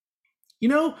You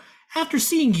know, after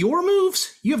seeing your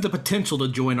moves, you have the potential to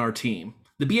join our team.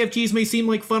 The BFGs may seem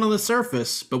like fun on the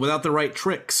surface, but without the right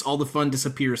tricks, all the fun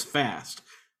disappears fast.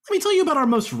 Let me tell you about our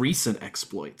most recent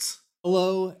exploits.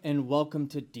 Hello and welcome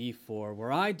to D4,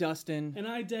 where I, Dustin, and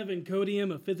I, Devin,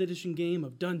 codium a 5th edition game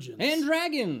of Dungeons and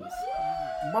Dragons.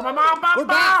 We're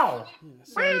back!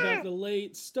 Sorry about the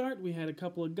late start. We had a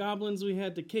couple of goblins we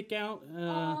had to kick out.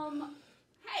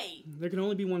 Hey! There can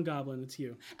only be one goblin, it's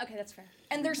you. Okay, that's fair.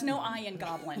 And there's no I in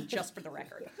goblin, just for the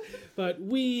record. But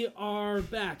we are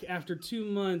back after 2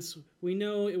 months. We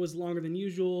know it was longer than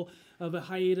usual of a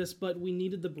hiatus, but we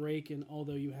needed the break, and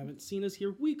although you haven't seen us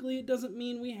here weekly, it doesn't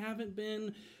mean we haven't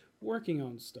been working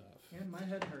on stuff. And my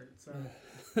head hurts,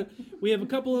 sorry. We have a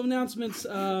couple of announcements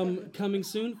coming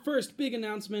soon. First big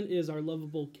announcement is our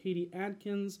lovable Katie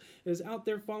Adkins is out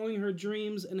there following her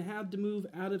dreams and had to move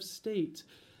out of state.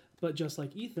 But just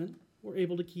like Ethan, we're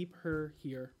able to keep her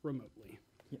here remotely.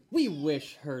 We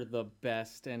wish her the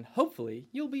best, and hopefully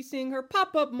you'll be seeing her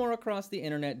pop up more across the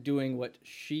internet doing what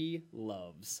she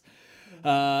loves.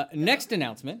 Next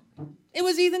announcement. It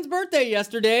was Ethan's birthday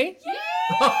yesterday.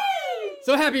 Yay!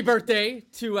 So happy birthday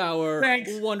to our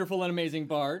wonderful and amazing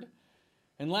bard.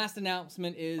 And last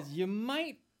announcement is you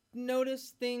might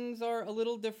notice things are a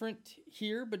little different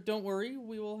here, but don't worry,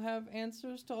 we will have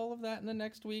answers to all of that in the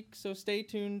next week, so stay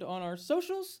tuned on our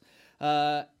socials.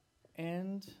 But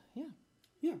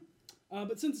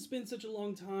since it's been such a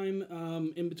long time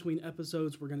in between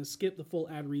episodes, we're going to skip the full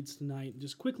ad reads tonight and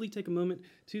just quickly take a moment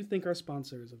to thank our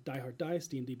sponsors of Die Hard Dice,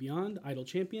 D&D Beyond, Idle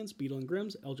Champions, Beetle and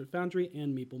Grimm's, Eldritch Foundry,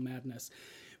 and Meeple Madness.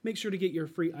 Make sure to get your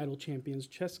free Idle Champions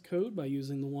chest code by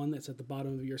using the one that's at the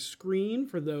bottom of your screen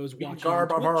for those watching on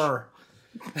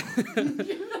Twitch.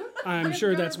 I'm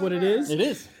sure that's what it is. It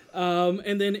is.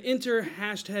 And then enter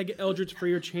hashtag Eldritch for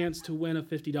your chance to win a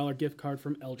 $50 gift card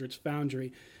from Eldritch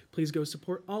Foundry. Please go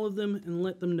support all of them and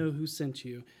let them know who sent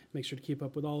you. Make sure to keep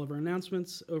up with all of our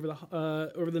announcements over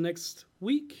the next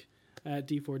week at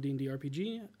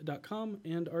d4dndrpg.com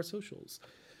and our socials.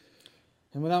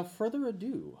 And without further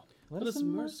ado, let us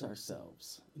immerse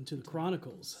ourselves into the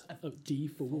chronicles of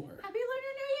D4. Happy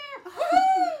Lunar New Year!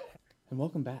 And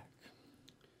welcome back.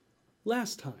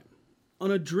 Last time,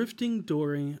 on a drifting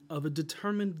dory of a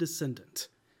determined descendant,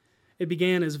 it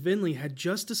began as Vinley had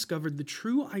just discovered the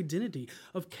true identity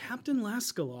of Captain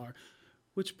Lascalar,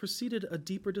 which preceded a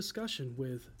deeper discussion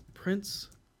with Prince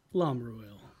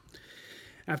Lomruil.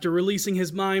 After releasing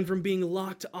his mind from being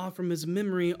locked off from his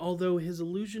memory, although his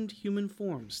illusioned human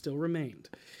form still remained.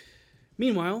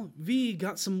 Meanwhile, V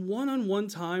got some one-on-one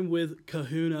time with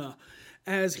Kahuna,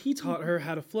 as he taught her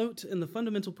how to float and the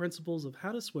fundamental principles of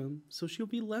how to swim, so she'll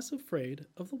be less afraid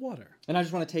of the water. And I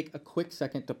just want to take a quick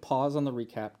second to pause on the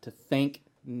recap to thank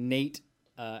Nate,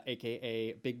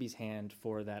 a.k.a. Bigby's Hand,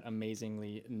 for that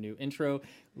amazingly new intro.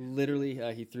 Literally,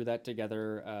 he threw that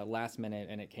together last minute,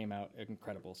 and it came out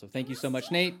incredible. So thank you so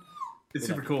much, Nate. It's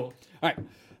super cool. All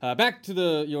right, back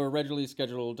to your regularly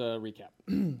scheduled recap.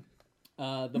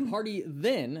 The party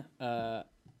then...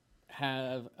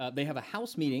 they have a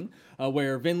house meeting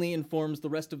where Vinley informs the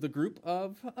rest of the group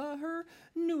of her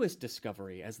newest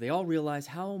discovery, as they all realize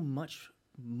how much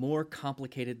more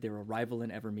complicated their arrival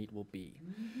in Evermeet will be.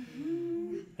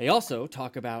 They also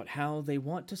talk about how they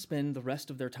want to spend the rest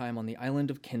of their time on the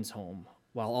island of Kinsholm,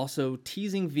 while also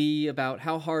teasing V about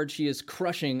how hard she is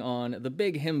crushing on the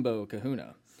big himbo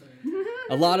Kahuna.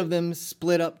 A lot of them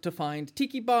split up to find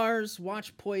tiki bars,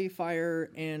 watch poi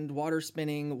fire, and water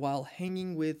spinning while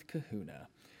hanging with Kahuna.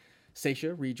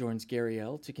 Seisha rejoins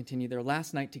Gariel to continue their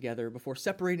last night together before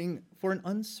separating for an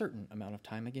uncertain amount of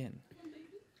time again.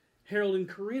 Harold and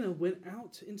Karina went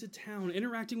out into town,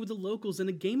 interacting with the locals in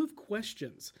a game of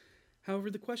questions.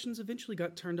 However, the questions eventually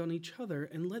got turned on each other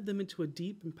and led them into a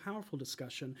deep and powerful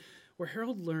discussion where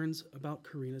Harold learns about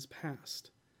Karina's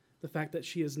past. The fact that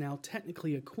she is now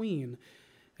technically a queen,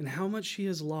 and how much she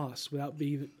has lost without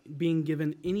being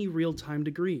given any real time to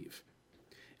grieve.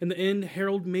 In the end,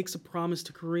 Harold makes a promise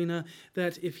to Karina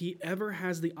that if he ever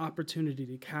has the opportunity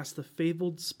to cast the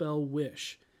fabled spell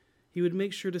Wish, he would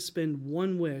make sure to spend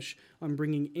one wish on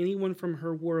bringing anyone from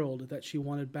her world that she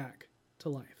wanted back to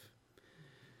life.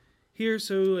 To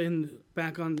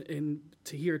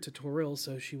Toril,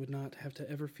 so she would not have to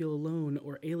ever feel alone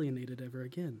or alienated ever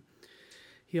again.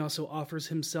 He also offers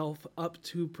himself up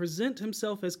to present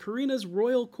himself as Karina's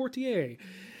royal courtier,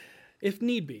 if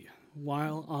need be,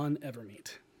 while on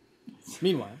Evermeet.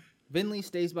 Meanwhile, Vinley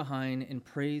stays behind and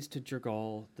prays to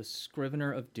Jergal, the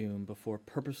Scrivener of Doom, before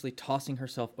purposely tossing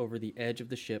herself over the edge of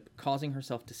the ship, causing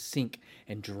herself to sink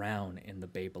and drown in the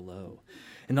bay below.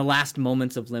 In the last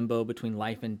moments of limbo between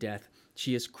life and death,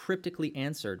 she is cryptically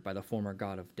answered by the former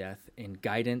god of death in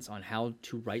guidance on how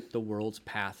to right the world's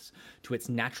paths to its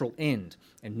natural end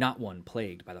and not one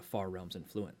plagued by the far realm's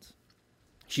influence.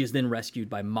 She is then rescued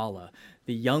by Mala,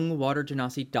 the young water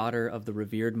genasi daughter of the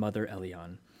revered mother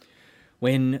Elion.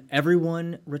 When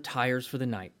everyone retires for the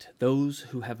night, those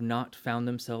who have not found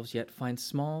themselves yet find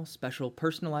small, special,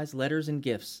 personalized letters and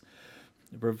gifts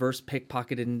reverse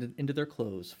pickpocketed into their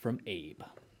clothes from Abe.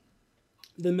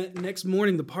 The next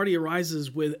morning, the party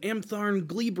arises with Amtharn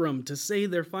Glebrum to say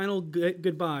their final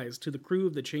goodbyes to the crew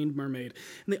of the Chained Mermaid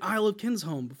in the Isle of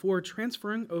Kinsholm before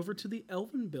transferring over to the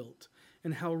Elven-built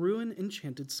and Halruan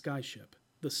enchanted skyship,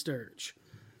 the Sturge.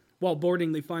 While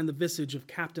boarding, they find the visage of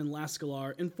Captain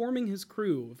Lascalar informing his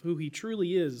crew of who he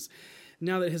truly is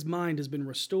now that his mind has been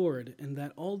restored, and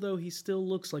that although he still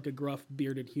looks like a gruff,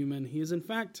 bearded human, he is in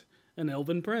fact an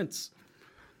elven prince.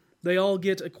 They all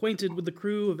get acquainted with the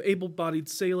crew of able-bodied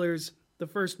sailors, the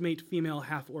first mate female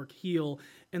half-orc Heel,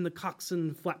 and the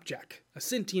coxswain Flapjack, a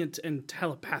sentient and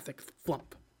telepathic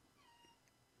flump.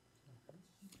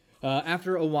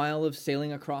 After a while of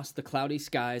sailing across the cloudy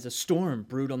skies, a storm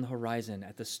brewed on the horizon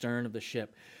at the stern of the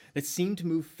ship that seemed to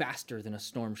move faster than a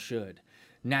storm should,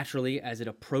 naturally as it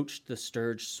approached the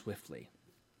Sturge swiftly.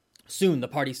 Soon the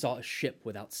party saw a ship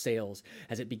without sails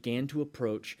as it began to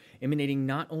approach, emanating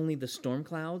not only the storm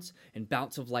clouds and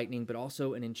bouts of lightning, but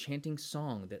also an enchanting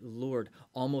song that lured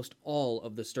almost all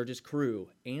of the Sturge's crew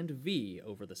and V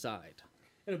over the side.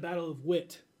 In a battle of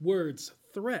wit, words,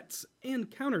 threats, and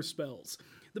counterspells,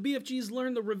 the BFGs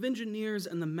learn the Revengeneers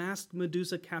and the masked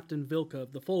Medusa Captain Vilka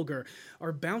of the Fulgur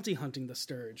are bounty hunting the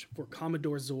Sturge for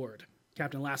Commodore Zord.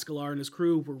 Captain Lascalar and his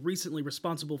crew were recently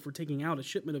responsible for taking out a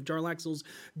shipment of Jarlaxle's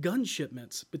gun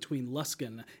shipments between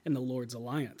Luskan and the Lord's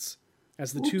Alliance.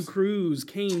 As the two crews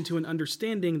came to an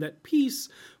understanding that peace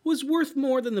was worth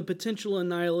more than the potential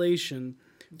annihilation,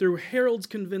 through Harold's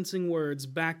convincing words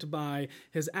backed by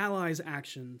his allies'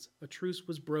 actions, a truce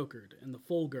was brokered and the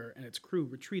Fulgur and its crew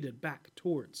retreated back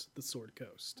towards the Sword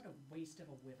Coast. What a waste of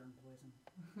a wyvern poison.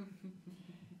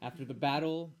 After the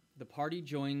battle, the party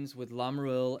joins with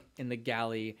Lamruel in the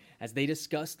galley as they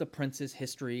discuss the prince's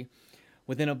history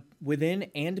within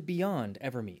and beyond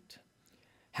Evermeet.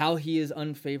 How he is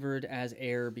unfavored as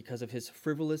heir because of his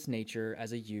frivolous nature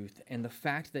as a youth and the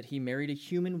fact that he married a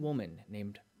human woman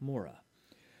named Mora.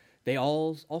 They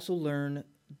all also learn a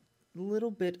little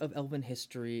bit of elven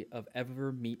history of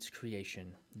Evermeet's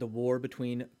creation, the war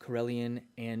between Corellian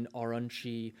and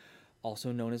Arunchi,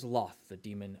 also known as Loth, the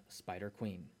demon spider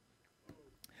queen,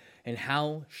 and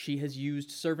how she has used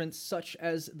servants such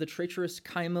as the traitorous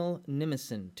Kaimel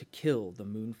Nimison to kill the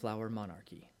Moonflower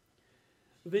monarchy.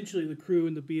 Eventually, the crew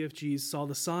and the BFGs saw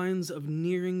the signs of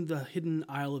nearing the hidden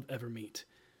Isle of Evermeet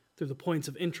through the points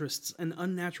of interests and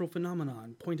unnatural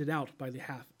phenomenon pointed out by the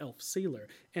half-elf sailor,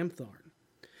 Amtharn.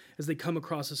 As they come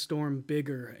across a storm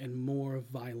bigger and more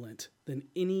violent than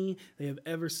any they have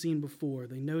ever seen before,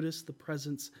 they notice the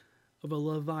presence of a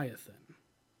leviathan,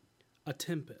 a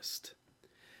tempest,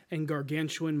 and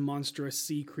gargantuan monstrous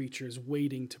sea creatures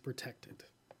waiting to protect it.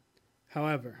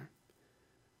 However,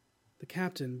 the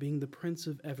captain, being the Prince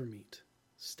of Evermeet,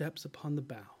 steps upon the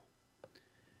bow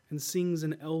and sings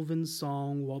an elven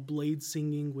song while blade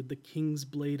singing with the king's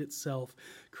blade itself,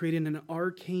 creating an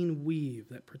arcane weave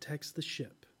that protects the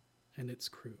ship and its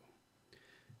crew.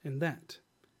 And that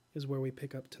is where we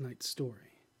pick up tonight's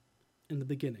story, in the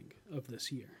beginning of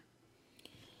this year.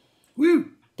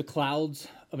 Woo! The clouds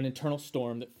of an eternal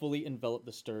storm that fully envelop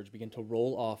the Sturge begin to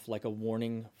roll off like a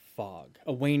waning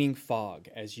fog,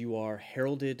 as you are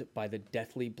heralded by the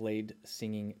deathly blade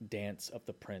singing dance of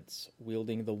the prince,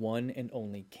 wielding the one and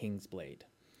only King's Blade.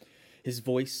 His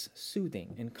voice,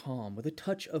 soothing and calm, with a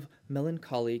touch of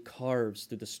melancholy, carves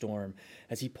through the storm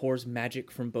as he pours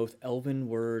magic from both elven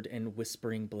word and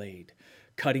whispering blade,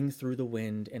 cutting through the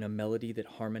wind in a melody that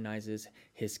harmonizes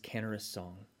his canorous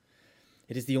song.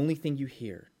 It is the only thing you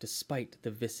hear, despite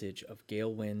the visage of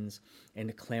gale winds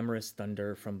and clamorous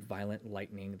thunder from violent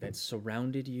lightning that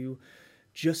surrounded you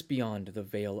just beyond the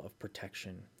veil of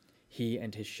protection he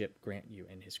and his ship grant you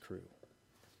and his crew.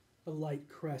 A light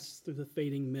crests through the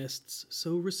fading mists,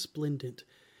 so resplendent,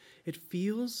 it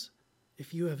feels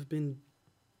if you have been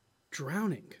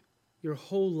drowning your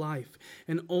whole life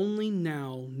and only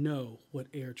now know what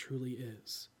air truly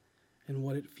is and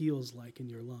what it feels like in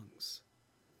your lungs.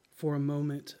 For a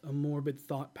moment, a morbid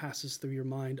thought passes through your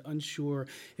mind, unsure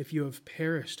if you have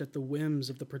perished at the whims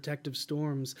of the protective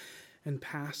storms and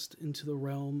passed into the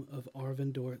realm of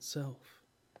Arvindor itself,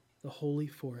 the holy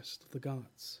forest of the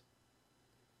gods.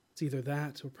 It's either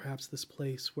that or perhaps this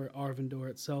place where Arvindor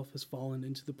itself has fallen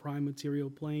into the prime material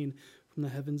plane from the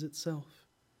heavens itself.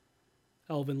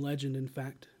 Elven legend, in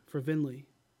fact, for Vinley,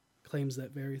 claims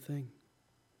that very thing.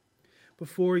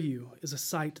 Before you is a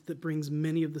sight that brings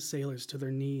many of the sailors to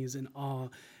their knees in awe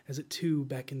as it too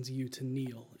beckons you to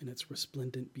kneel in its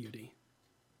resplendent beauty.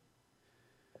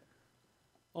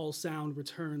 All sound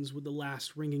returns with the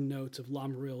last ringing note of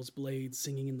Lomaril's blade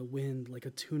singing in the wind like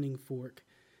a tuning fork,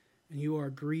 and you are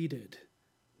greeted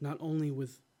not only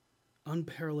with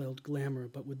unparalleled glamour,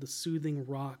 but with the soothing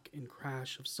rock and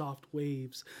crash of soft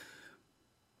waves,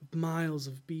 miles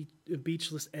of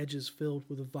beachless edges filled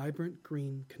with vibrant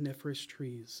green coniferous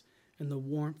trees, and the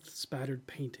warmth-spattered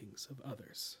paintings of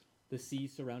others. The sea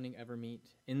surrounding Evermeet,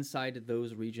 inside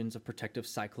those regions of protective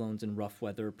cyclones and rough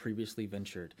weather previously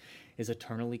ventured, is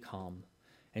eternally calm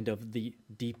and of the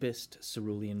deepest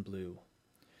cerulean blue.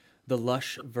 The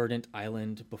lush, verdant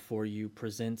island before you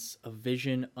presents a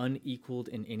vision unequaled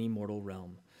in any mortal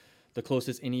realm. The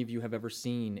closest any of you have ever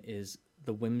seen is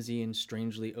the whimsy and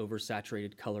strangely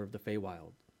oversaturated color of the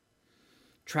Feywild.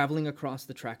 Traveling across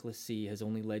the trackless sea has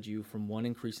only led you from one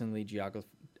increasingly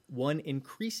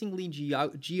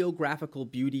geographical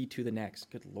beauty to the next.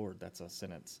 Good Lord, that's a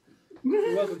sentence.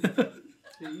 You're welcome.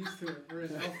 Get used to it. We're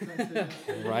in alphabet.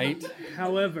 Right?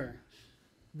 However,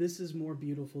 this is more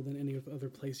beautiful than any other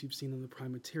place you've seen on the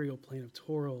prime material plane of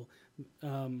Toril.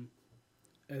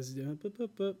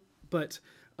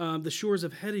 The shores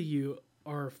of Hedayu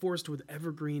are forested with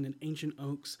evergreen and ancient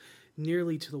oaks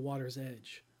nearly to the water's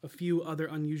edge. A few other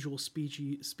unusual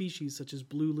species such as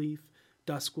blue leaf,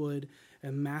 duskwood,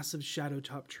 and massive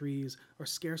shadow-top trees are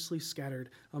scarcely scattered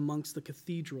amongst the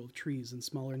cathedral trees in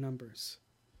smaller numbers.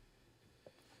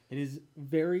 It is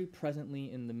very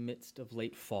presently in the midst of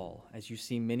late fall, as you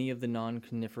see many of the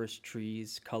non-coniferous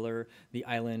trees color the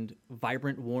island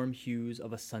vibrant warm hues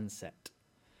of a sunset.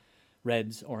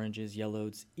 Reds, oranges,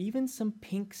 yellows, even some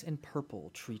pinks and purple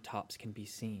treetops can be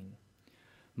seen,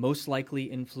 most likely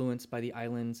influenced by the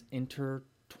island's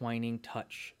intertwining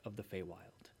touch of the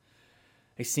Feywild.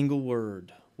 A single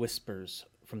word whispers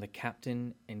from the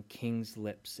captain and king's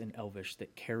lips in Elvish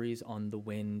that carries on the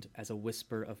wind as a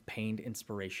whisper of pained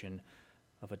inspiration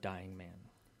of a dying man.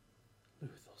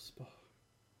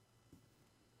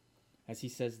 As he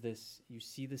says this, you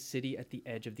see the city at the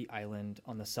edge of the island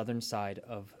on the southern side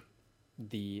of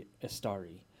the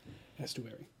Estuary. That's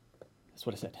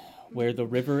what I said. Where the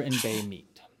river and bay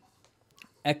meet.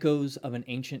 Echoes of an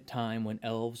ancient time when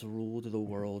elves ruled the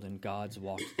world and gods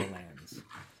walked the lands.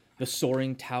 The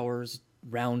soaring towers,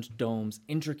 round domes,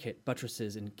 intricate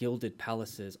buttresses, and gilded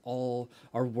palaces all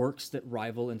are works that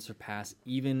rival and surpass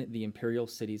even the imperial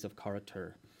cities of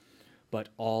Karatur. But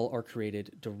all are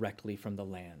created directly from the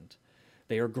land.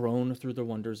 They are grown through the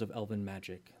wonders of elven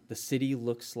magic. The city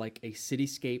looks like a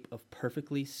cityscape of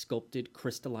perfectly sculpted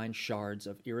crystalline shards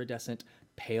of iridescent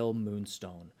pale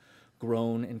moonstone,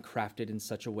 grown and crafted in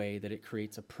such a way that it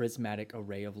creates a prismatic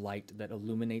array of light that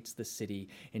illuminates the city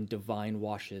in divine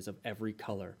washes of every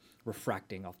color,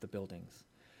 refracting off the buildings.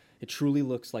 It truly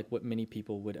looks like what many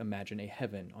people would imagine a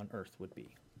heaven on earth would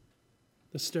be.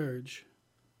 The Sturge,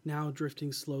 now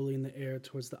drifting slowly in the air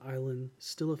towards the island,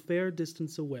 still a fair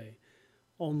distance away,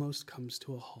 almost comes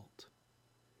to a halt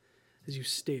as you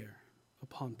stare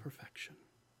upon perfection.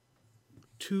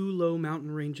 Two low mountain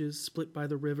ranges split by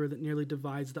the river that nearly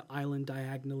divides the island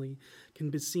diagonally can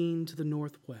be seen to the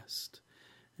northwest.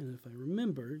 And if I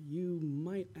remember, you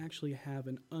might actually have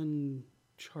an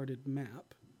uncharted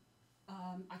map.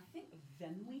 I think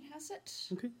Venley has it.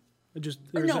 Okay.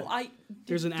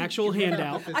 There's an actual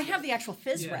handout. I have the actual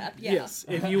Fizz rep. Yeah. Yes,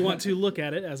 if you want to look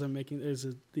at it as I'm making,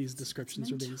 these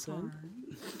descriptions are being said.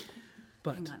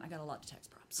 But hang on, I got a lot of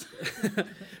text prompts.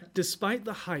 Despite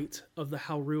the height of the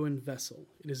Halruan vessel,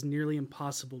 it is nearly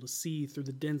impossible to see through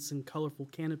the dense and colorful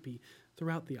canopy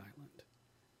throughout the island.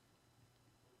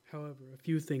 However, a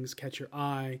few things catch your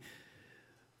eye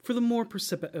for the more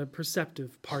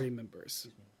perceptive party members.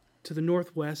 To the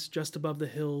northwest, just above the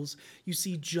hills, you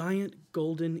see giant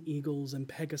golden eagles and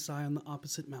pegasi on the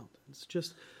opposite mountains,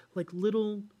 just like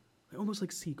little, almost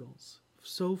like seagulls,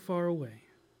 so far away.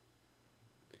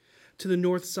 To the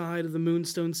north side of the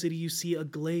Moonstone City, you see a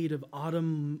glade of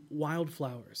autumn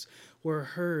wildflowers, where a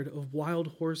herd of wild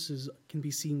horses can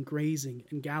be seen grazing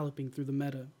and galloping through the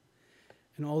meadow.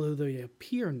 And although they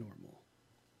appear normal,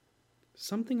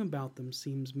 something about them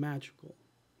seems magical,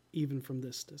 even from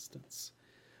this distance.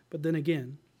 But then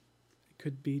again, it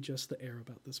could be just the air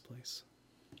about this place.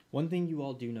 One thing you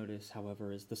all do notice,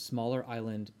 however, is the smaller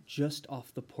island just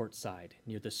off the port side,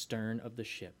 near the stern of the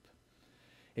ship.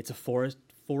 It's a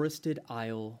forested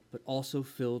isle, but also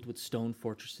filled with stone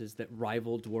fortresses that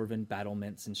rival dwarven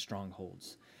battlements and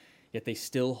strongholds. Yet they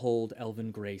still hold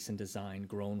elven grace and design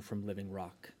grown from living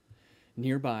rock.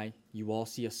 Nearby, you all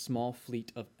see a small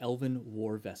fleet of elven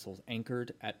war vessels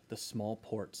anchored at the small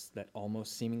ports that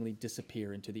almost seemingly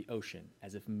disappear into the ocean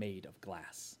as if made of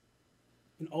glass.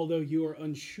 And although you are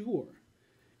unsure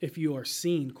if you are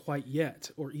seen quite yet,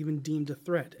 or even deemed a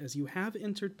threat, as you have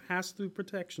entered pass-through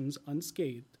protections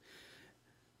unscathed,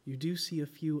 you do see a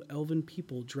few elven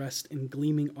people dressed in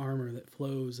gleaming armor that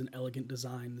flows in elegant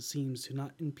design that seems to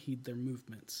not impede their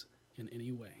movements in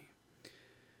any way.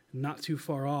 Not too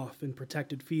far off, in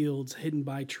protected fields hidden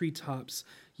by treetops,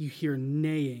 you hear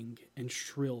neighing and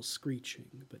shrill screeching,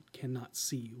 but cannot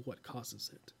see what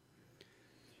causes it.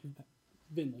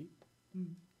 Vinley,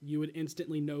 you would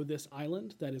instantly know this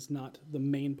island. That is not the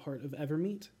main part of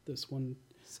Evermeet. This one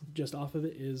just off of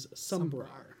it is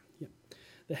Sumbrar. Yeah.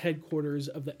 The headquarters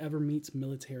of the Evermeet's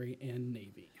military and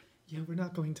navy. Yeah, we're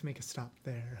not going to make a stop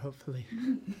there, hopefully.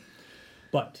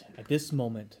 But at this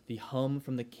moment, the hum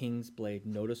from the king's blade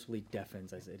noticeably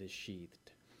deafens as it is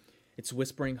sheathed. Its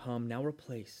whispering hum now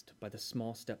replaced by the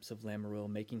small steps of Lamaril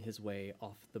making his way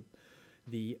off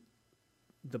the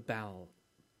bow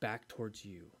back towards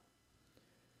you.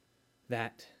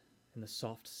 That and the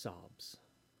soft sobs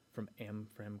from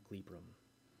Amfram Glebrum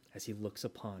as he looks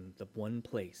upon the one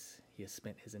place he has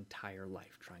spent his entire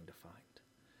life trying to find.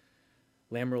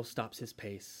 Lamaril stops his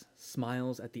pace,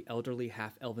 smiles at the elderly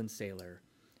half-elven sailor,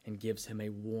 and gives him a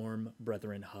warm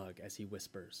brethren hug as he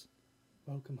whispers,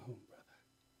 Welcome home, brother.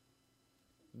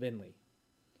 Vinley,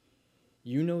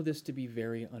 you know this to be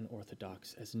very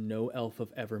unorthodox, as no elf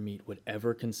of Evermeet would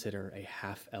ever consider a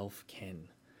half-elf kin,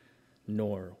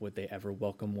 nor would they ever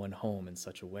welcome one home in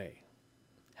such a way.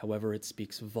 However, it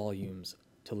speaks volumes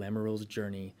to Lamaril's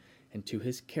journey and to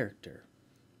his character,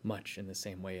 much in the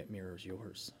same way it mirrors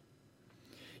yours.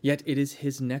 Yet it is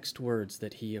his next words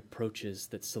that he approaches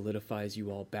that solidifies you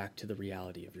all back to the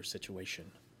reality of your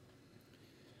situation.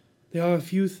 There are a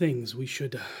few things we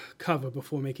should cover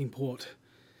before making port,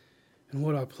 and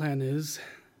what our plan is,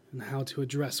 and how to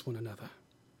address one another.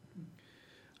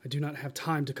 I do not have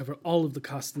time to cover all of the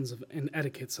customs and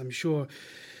etiquettes, I'm sure,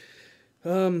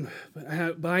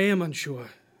 but I am unsure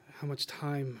how much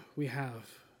time we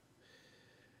have,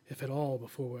 if at all,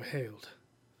 before we're hailed.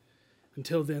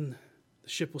 Until then, the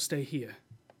ship will stay here.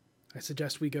 I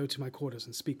suggest we go to my quarters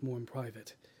and speak more in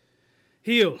private.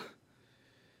 Heel!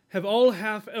 Have all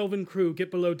half-elven crew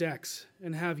get below decks,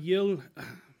 and have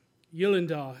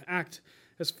Yilindar act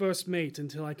as first mate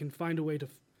until I can find a way to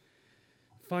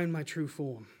find my true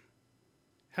form.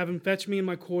 Have him fetch me in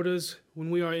my quarters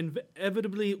when we are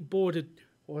inevitably boarded,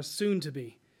 or soon to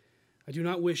be. I do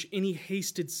not wish any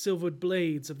hasted silvered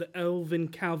blades of the elven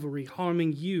cavalry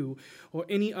harming you or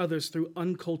any others through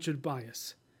uncultured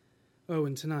bias. Oh,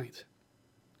 and tonight,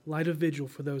 light a vigil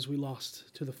for those we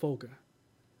lost to the Folga,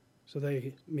 so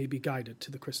they may be guided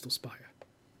to the Crystal Spire.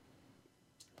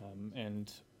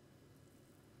 And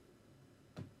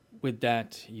with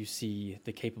that, you see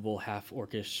the capable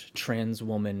half-orcish trans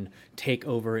woman take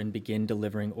over and begin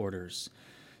delivering orders.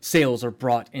 Sails are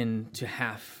brought in to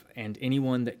half, and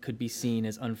anyone that could be seen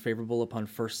as unfavorable upon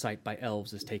first sight by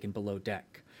elves is taken below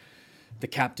deck. The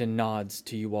captain nods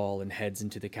to you all and heads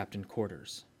into the captain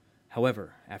quarters.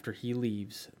 However, after he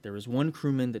leaves, there is one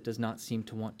crewman that does not seem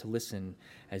to want to listen,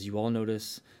 as you all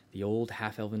notice the old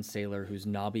half-elven sailor whose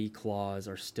knobby claws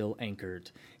are still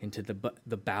anchored into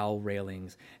the bow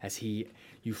railings as he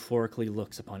euphorically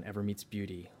looks upon Evermeet's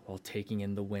beauty while taking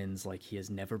in the winds like he has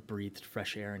never breathed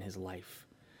fresh air in his life.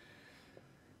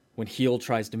 When Heel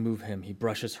tries to move him, he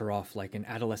brushes her off like an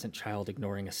adolescent child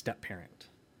ignoring a step-parent.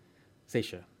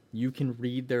 Seisha, you can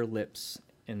read their lips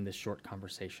in this short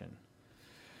conversation.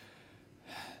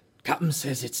 Captain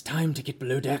says it's time to get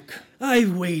below deck.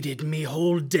 I've waited me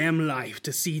whole damn life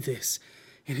to see this,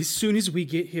 and as soon as we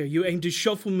get here, you aim to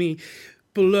shuffle me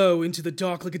below into the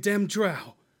dark like a damn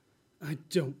drow. I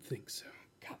don't think so.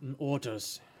 Captain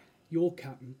orders. Your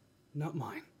captain, not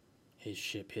mine. His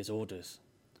ship, his orders.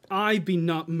 I be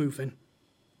not moving.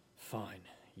 Fine.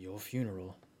 Your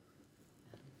funeral.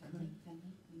 I think, Finley,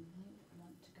 you might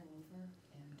want to go over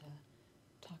and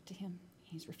talk to him.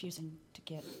 He's refusing to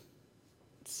get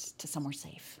to somewhere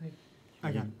safe.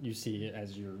 You see,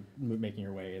 as you're making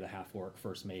your way, the half-orc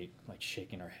first mate, like,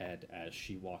 shaking her head as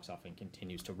she walks off and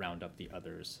continues to round up the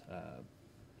others,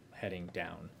 heading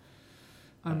down.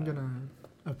 I'm gonna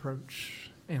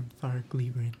approach Amthar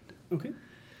Gleebrin. Okay.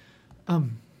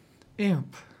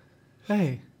 Amp.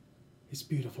 Hey. It's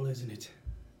beautiful, isn't it?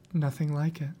 Nothing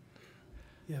like it.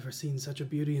 You ever seen such a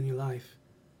beauty in your life?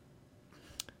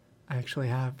 I actually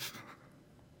have.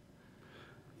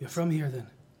 You're from here, then?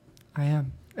 I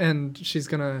am. And she's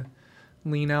gonna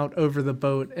lean out over the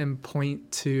boat and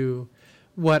point to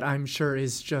what I'm sure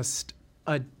is just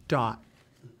a dot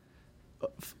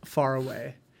far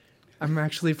away. I'm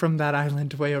actually from that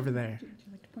island way over there. Would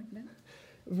you like to point it out?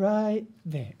 Right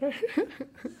there.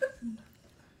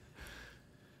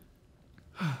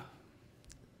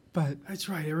 But That's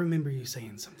right. I remember you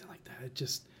saying something like that.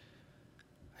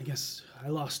 I guess I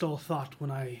lost all thought when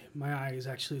my eyes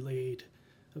actually laid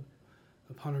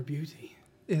upon her beauty.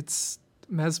 it's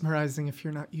mesmerizing if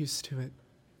you're not used to it.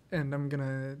 And I'm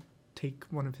gonna take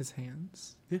one of his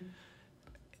hands. Yeah.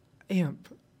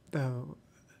 Amp, though,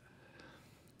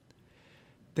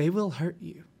 they will hurt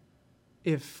you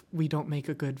if we don't make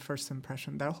a good first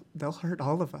impression. They'll hurt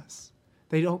all of us.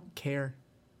 They don't care.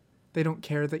 They don't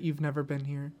care that you've never been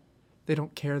here. They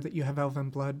don't care that you have elven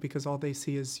blood because all they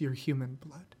see is your human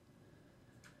blood.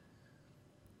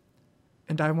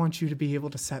 And I want you to be able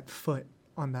to set foot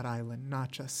on that island,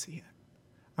 not just see it.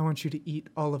 I want you to eat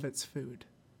all of its food.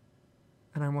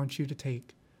 And I want you to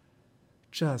take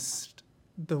just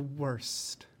the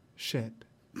worst shit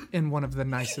in one of the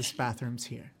nicest bathrooms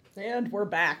here. And we're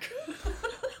back.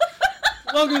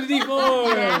 Welcome to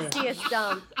D4. Nastiest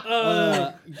dump.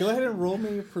 Go ahead and roll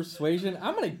me persuasion.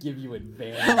 I'm gonna give you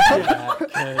advantage for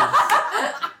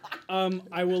that, 'cause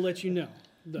I will let you know,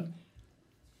 though.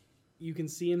 You can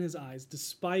see in his eyes,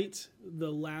 despite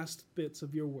the last bits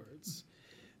of your words,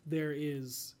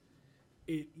 it's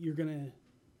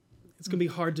gonna be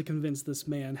hard to convince this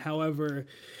man. However,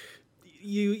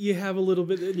 you have a little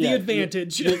bit the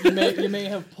advantage. You may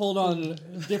have pulled on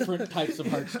different types of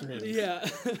heartstrings. Yeah.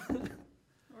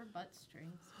 Or butt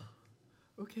strings.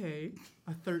 Okay,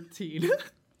 a 13.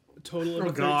 Total of Oh,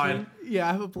 a 13. God. Yeah,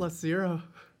 I have a +0.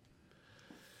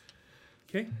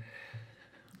 Okay.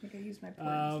 I think I used my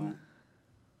part.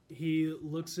 He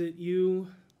looks at you,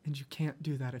 And you can't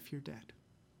do that if you're dead.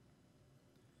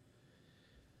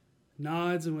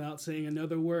 nods, and without saying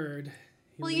another word,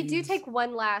 he Well, you do leaves. take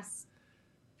one last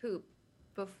poop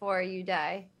before you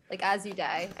die. Like as you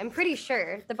die, I'm pretty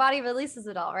sure the body releases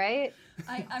it all, right?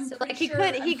 I'm So, pretty like he sure, could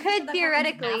I'm he pretty could sure that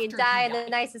theoretically happens after die he in the dies.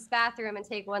 nicest bathroom and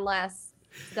take one last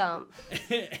dump.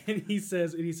 and he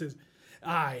says,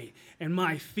 "I and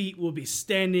my feet will be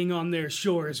standing on their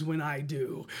shores when I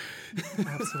do."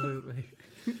 Absolutely.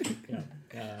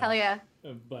 Hell yeah!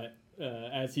 But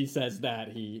as he says that,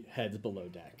 he heads below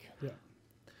deck. Yeah.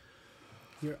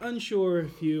 You're unsure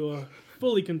if you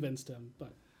fully convinced him,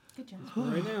 but Good job.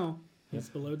 right now he's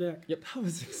below deck. Yep. That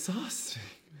was exhausting.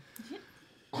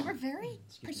 You were very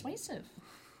persuasive.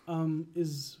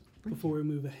 Before we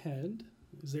move ahead,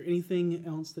 is there anything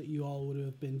else that you all would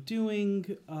have been doing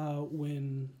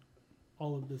when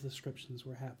all of the descriptions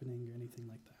were happening, or anything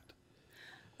like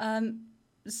that?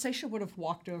 Seisha would have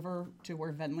walked over to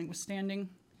where Venli was standing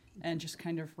and just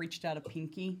kind of reached out a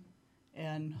pinky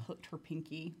and hooked her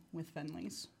pinky with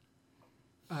Venli's.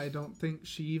 I don't think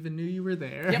she even knew you were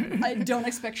there. Yep, I don't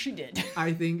expect she did.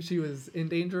 I think she was in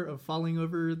danger of falling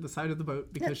over the side of the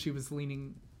boat because she was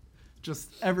leaning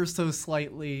just ever so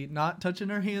slightly, not touching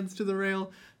her hands to the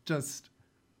rail, just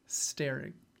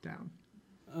staring down.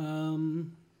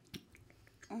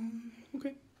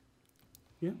 Okay.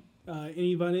 Yeah.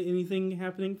 Anything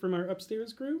happening from our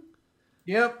upstairs crew?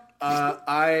 Yep.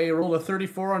 I rolled a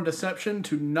 34 on deception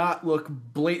to not look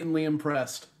blatantly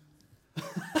impressed.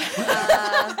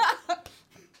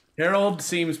 Harold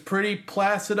seems pretty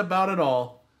placid about it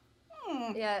all.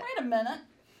 Yeah. Wait a minute.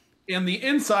 And the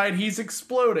inside, he's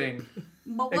exploding.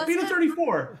 What Hey, was beat a it?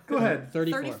 34. Go ahead.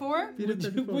 34?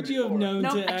 Would you have known No,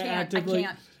 to I can't. actively?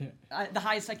 I can't. The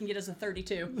highest I can get is a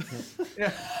 32.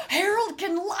 Harold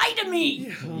can lie to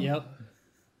me. Yep.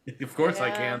 Of course I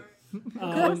Yeah. can.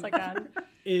 Of course I can.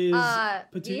 Is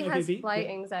He okay, has V? flight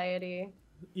anxiety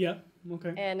Yeah.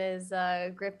 Okay. and is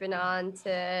gripping on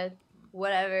to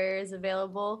whatever is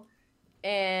available.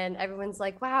 And everyone's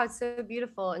like, "Wow, it's so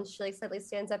beautiful." And she like suddenly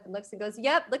stands up and looks and goes,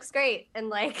 "Yep, looks great." And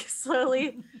like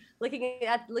slowly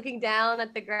looking down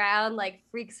at the ground, like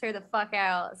freaks her the fuck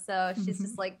out. So she's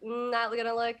just like, not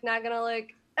gonna look.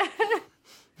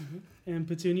 And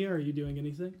Petunia, are you doing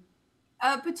anything?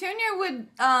 Petunia would,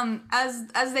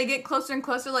 as they get closer and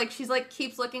closer, like she's like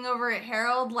keeps looking over at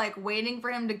Harold, like waiting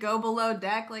for him to go below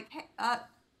deck. Like, hey,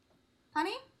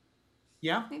 honey,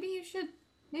 Yeah?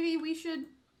 maybe we should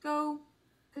go,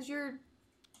 cause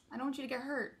I don't want you to get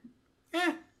hurt.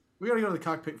 We gotta go to the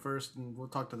cockpit first, and we'll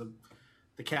talk to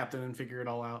the captain and figure it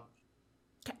all out.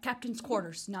 Captain's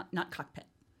quarters, not cockpit.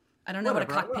 I don't know what a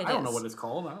Whatever, cockpit is. I don't know what it's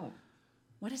called. I don't.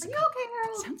 What is Are it? you okay,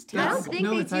 Harold? Sounds I don't terrible. think No,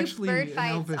 they it's do actually bird an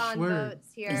fights elvish on word.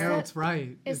 boats here. Harold's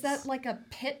right. Is It's- that like a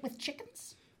pit with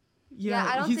chickens? Yeah,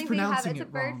 I don't he's think we have. pronouncing It's a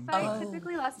it bird wrong. fight. Oh.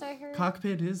 Typically, last I heard.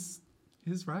 Cockpit is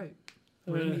right.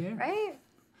 We're in the air. Right?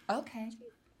 Okay.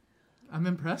 I'm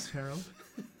impressed, Harold.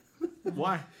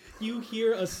 Why? You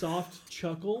hear a soft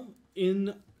chuckle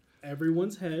in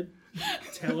everyone's head,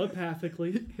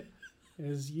 telepathically,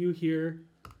 as you hear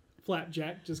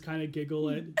Flapjack just kind of giggle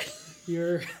at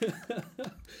your...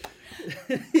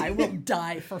 I will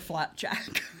die for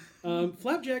Flapjack.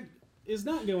 Flapjack is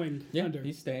not going under.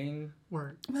 He's staying.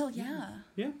 Word. Well, yeah.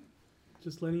 Yeah,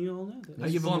 just letting you all know that. I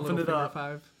give him a Slumping little it figure up.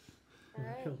 5.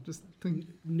 Alright. Just think.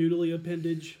 Noodly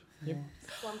appendage.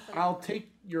 Slumping. I'll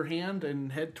take your hand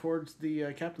and head towards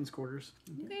the captain's quarters.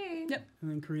 Okay. Yep.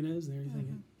 And then Karina is there. You're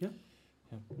thinking, yeah,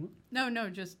 No,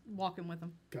 just walking with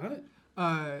him. got it.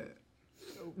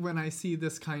 When I see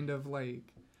this kind of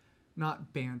like,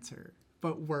 not banter,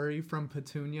 but worry from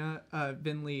Petunia,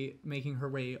 Vinley, making her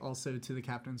way also to the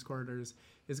captain's quarters,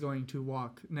 is going to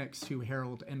walk next to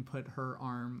Harold and put her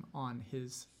arm on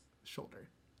his shoulder.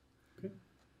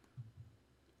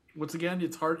 Once again,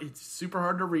 it's hard. It's super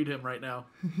hard to read him right now.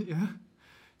 Yeah.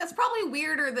 That's probably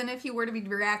weirder than if he were to be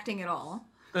reacting at all.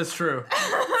 That's true.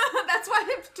 That's why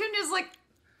Petunia's like,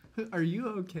 Are you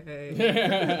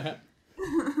okay?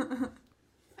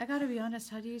 I gotta be honest,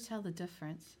 how do you tell the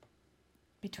difference?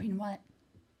 Between what?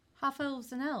 Half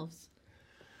elves and elves.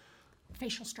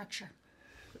 Facial structure.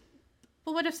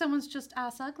 But what if someone's just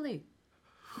ass ugly?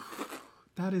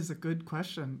 That is a good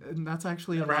question, and that's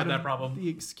actually Never a lot had that of problem. the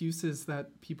excuses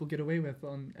that people get away with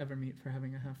on Evermeet for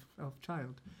having a half-elf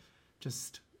child.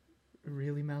 Just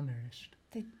really malnourished.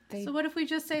 So what if we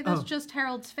just say that's Oh. just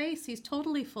Harold's face? He's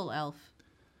totally full elf.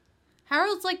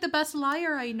 Harold's like the best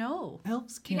liar I know.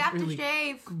 Elves you'd can't have really to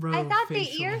shave. grow I thought the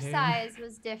facial ear hair. size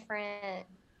was different.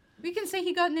 We can say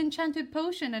he got an enchanted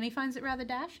potion and he finds it rather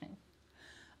dashing.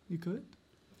 You could?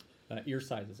 Ear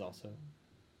sizes also.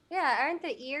 Yeah, aren't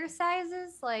the ear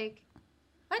sizes like...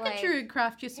 I could Like, druid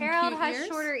craft you some Harold cute has ears.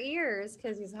 shorter ears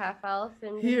because he's half elf,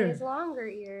 and Here. he has longer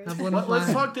ears. Have one of Let's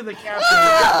mine. talk to the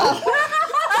captain.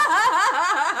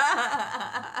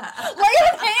 Lay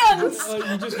on hands!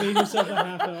 You just made yourself a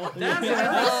half elf.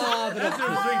 That's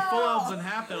between full elves and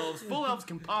half elves. Full elves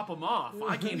can pop them off.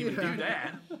 I can't even do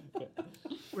that.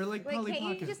 We're like Wait, Polly can't you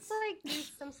Pockets. just like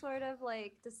use some sort of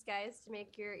like disguise to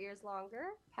make your ears longer?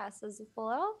 Pass as a full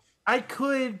elf? I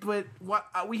could, but what?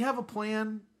 We have a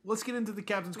plan. Let's get into the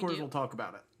captain's quarters. do. We'll talk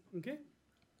about it. Okay.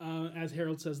 As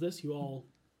Harold says this, you all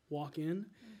walk in,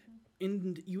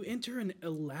 and you enter an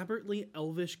elaborately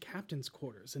elvish captain's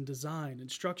quarters in design and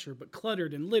structure, but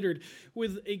cluttered and littered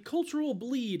with a cultural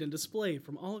bleed and display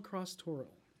from all across Toril.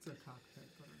 It's a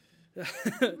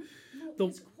cockpit.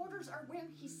 His quarters are where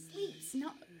he sleeps,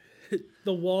 not...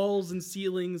 The walls and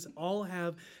ceilings all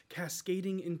have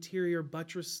cascading interior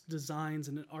buttress designs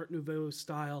in an Art Nouveau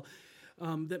style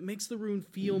that makes the room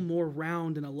feel more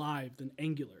round and alive than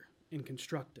angular and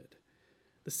constructed.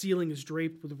 The ceiling is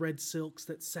draped with red silks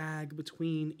that sag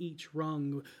between each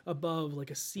rung above like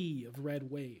a sea of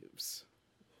red waves.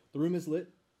 The room is lit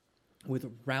with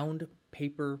round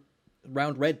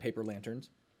red paper lanterns,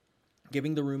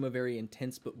 giving the room a very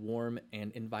intense but warm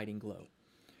and inviting glow.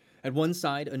 At one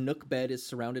side, a nook bed is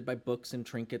surrounded by books and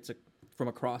trinkets from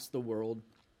across the world,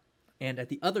 and at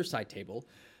the other side table,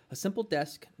 a simple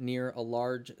desk near a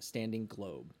large standing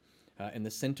globe. In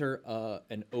the center,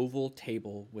 an oval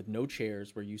table with no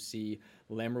chairs where you see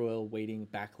Lamruel waiting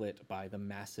backlit by the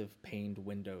massive paned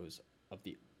windows of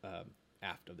the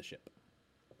aft of the ship.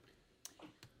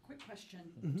 Quick question.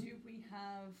 Do we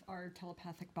have our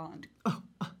telepathic bond?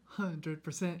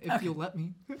 100% if you'll let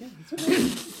me.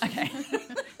 Okay.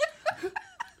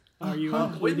 Are you When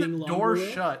including the door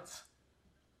Longwood? shuts,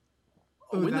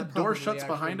 Oh, when the that door probably shuts actually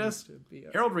behind needs us, to be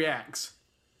a- Harold reacts.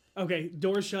 Okay,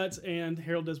 door shuts and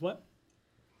Harold does what?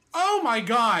 Oh my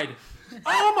god!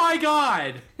 Oh my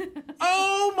god!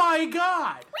 Oh my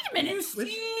god! Wait a minute. You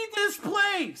see this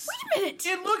place? Wait a minute.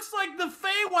 It looks like the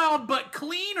Feywild, but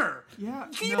cleaner. Yeah,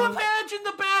 Can you no. imagine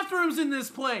the bathrooms in this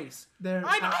place? There-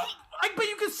 I bet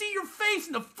you can see your face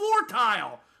in the floor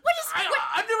tile. What is- what-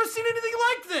 I've never seen anything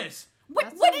like this. What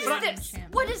is a weird this?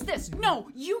 enchantment. What is this? No,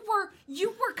 you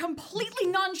were completely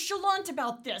nonchalant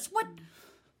about this. What?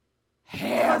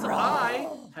 Because I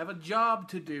have a job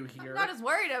to do here. not as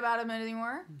worried about him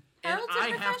anymore. and Harold's a I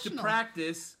have to professional.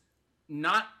 practice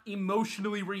not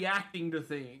emotionally reacting to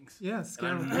things. Yes, And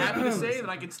I'm happy to say that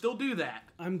I can still do that.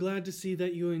 I'm glad to see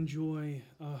that you enjoy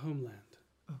Homeland.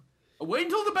 Wait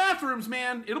until the bathrooms,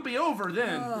 man. It'll be over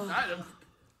then.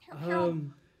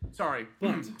 Sorry.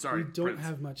 But Sorry. we don't Prince.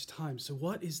 have much time, so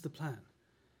what is the plan?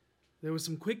 There was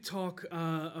some quick talk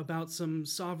about some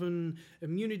sovereign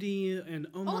immunity and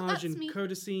homage that's and me.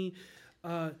 courtesy,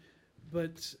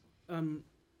 but and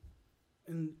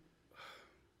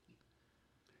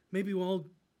maybe we'll all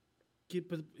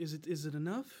But is it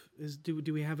enough?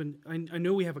 Do we have I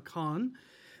know we have a Khan,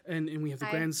 and we have the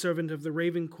Grand Servant of the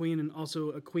Raven Queen, and also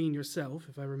a queen yourself,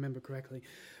 if I remember correctly.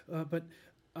 But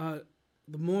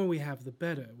the more we have, the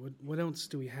better. What else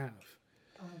do we have?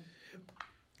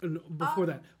 And before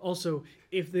that, also,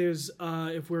 if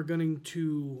we're going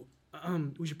to,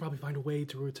 we should probably find a way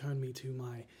to return me to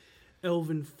my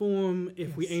elven form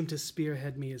if we aim to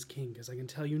spearhead me as king, because I can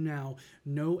tell you now,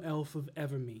 no elf of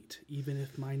Evermeet, even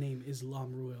if my name is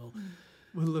Lamruel,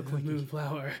 will look like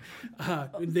Moonflower,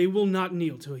 they will not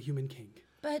kneel to a human king.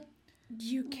 But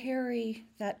you carry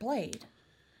that blade.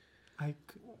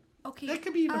 Okay. That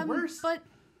could be even worse. But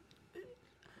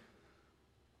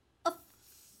a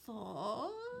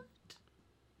thought.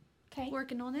 Okay.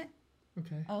 Working on it.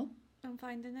 Okay. Oh, I'm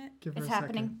finding it. Give her it's a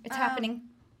happening. second. It's happening.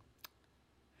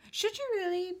 Should you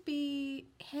really be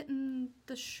hitting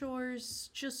the shores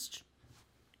just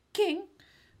king?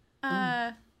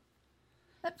 That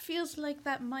feels like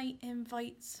that might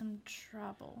invite some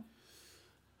trouble.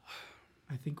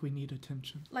 I think we need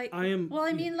attention. Like, I am. well,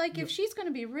 I mean, like, if she's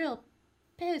gonna be real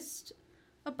pissed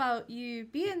about you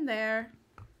being there,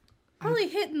 probably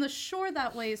hitting the shore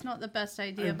that way is not the best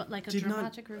idea. But like a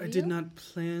dramatic reveal. I did not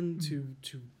plan to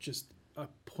just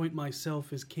appoint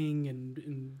myself as king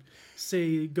and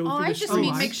say go through the I just streets.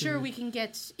 mean make sure we can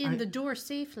get in the door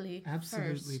safely.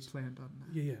 Absolutely first. planned on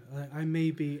that. Yeah. I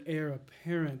may be heir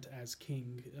apparent as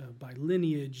king by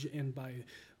lineage and by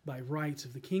rights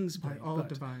of the king's By blade, all but,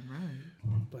 divine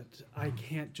right. but I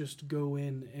can't just go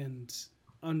in and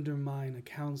undermine a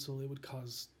council. It would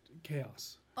cause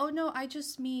chaos. Oh no, I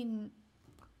just mean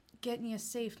getting you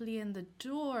safely in the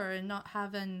door and not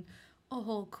having a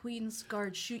whole Queen's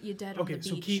Guard shoot you dead on the Okay,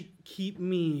 so beach. keep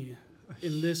me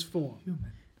in this form.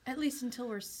 Human. At least until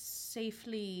we're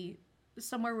safely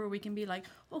somewhere where we can be like,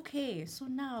 okay, so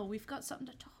now we've got something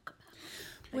to talk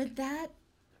about.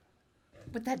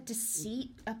 Would that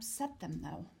deceit upset them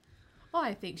though? Oh,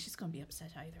 I think she's gonna be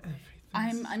upset either way.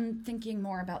 I'm thinking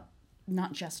more about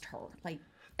not just her, like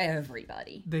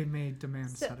everybody. They may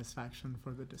demand satisfaction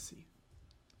for the deceit.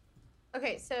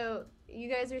 Okay, so you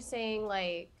guys are saying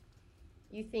like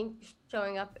you think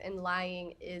showing up and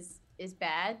lying is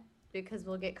bad because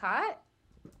we'll get caught?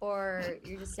 Or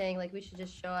you're just saying like we should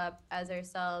just show up as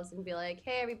ourselves and be like,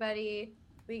 hey everybody,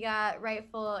 we got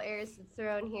rightful heirs to the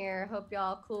throne here. Hope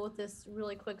y'all cool with this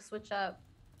really quick switch up.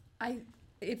 I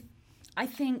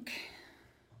think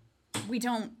we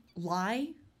don't lie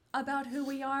about who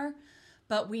we are,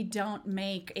 but we don't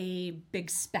make a big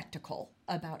spectacle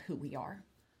about who we are.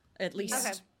 At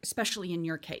least, especially in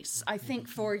your case. I think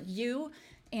for you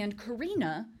and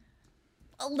Karina,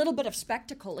 a little bit of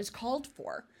spectacle is called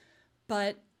for.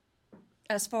 But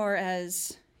as far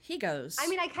as he goes, I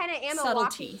mean, I kind of am a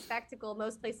walking spectacle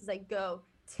most places I go,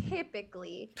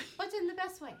 typically. But in the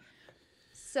best way.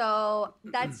 So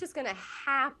that's just going to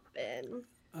happen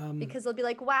because they'll be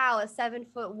like, wow, a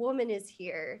 7-foot woman is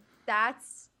here.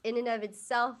 That's in and of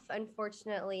itself,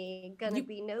 unfortunately, going to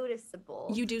be noticeable.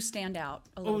 You do stand out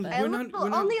a little bit.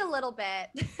 Only a little bit.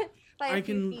 I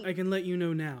can let you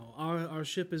know now. Our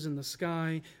ship is in the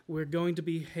sky. We're going to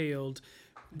be hailed.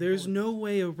 There's no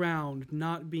way around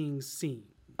not being seen.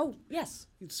 Oh, yes.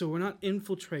 So we're not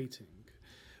infiltrating.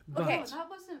 But Okay, that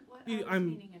wasn't what I was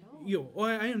meaning at all.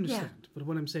 I understand. But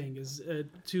what I'm saying is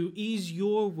to ease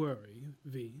your worry,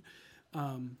 V,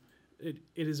 it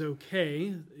is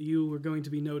okay. You are going to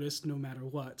be noticed no matter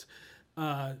what.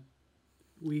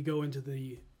 We're going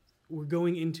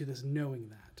into this knowing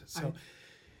that. So,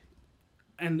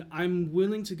 and I'm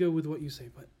willing to go with what you say,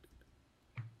 but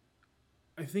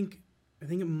I think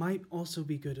it might also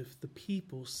be good if the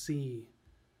people see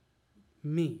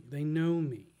me. They know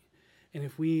me. And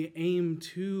if we aim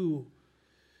to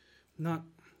not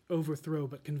overthrow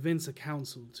but convince a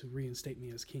council to reinstate me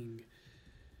as king,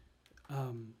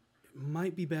 it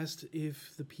might be best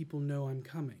if the people know I'm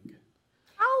coming.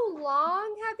 How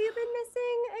long have you been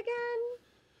missing again?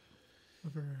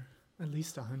 Over at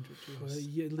least 100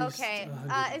 years. At least Okay.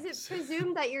 100 Is it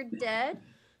presumed that you're dead?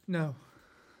 No.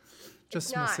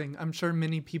 Just not. missing. I'm sure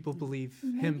many people believe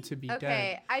him to be dead.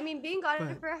 Okay. I mean, being gone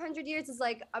But- for 100 years is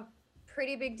like a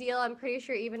pretty big deal. I'm pretty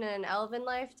sure even in an elven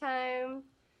lifetime.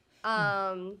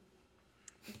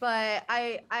 But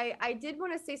I did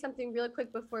want to say something real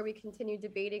quick before we continue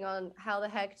debating on how the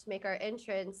heck to make our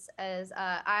entrance. As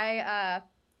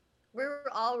we're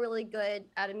all really good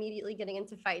at immediately getting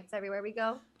into fights everywhere we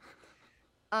go.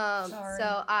 Sorry.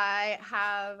 So I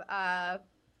have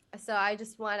so I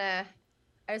just want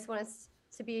us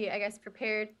to be, I guess,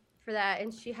 prepared for that.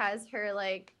 And she has her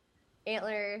like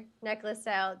antler necklace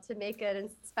out to make an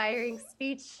inspiring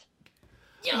speech.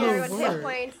 everyone's hit word.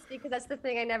 points because that's the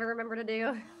thing I never remember to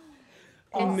do.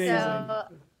 Amazing.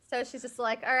 So she's just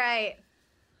like, all right,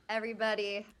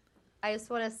 everybody, I just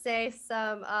want to say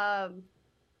some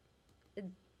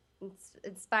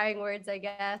inspiring words, I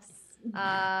guess.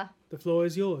 The floor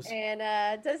is yours. And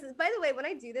by the way, when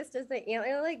I do this, does the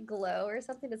antler like glow or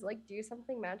something? Does it like do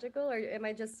something magical, or am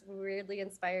I just weirdly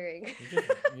inspiring?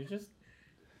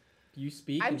 You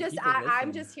speak. I'm and just people I'm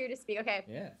listen. just here to speak. Okay.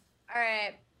 Yeah. All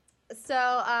right. So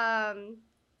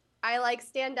I like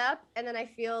stand up and then I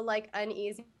feel like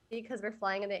uneasy because we're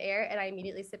flying in the air, and I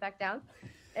immediately sit back down.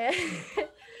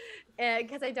 And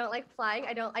because I don't like flying,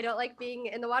 I don't like being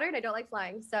in the water, and I don't like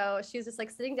flying. So she's just like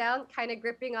sitting down, kind of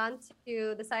gripping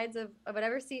onto the sides of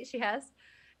whatever seat she has,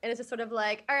 and it's just sort of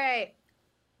like, all right,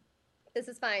 this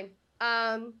is fine.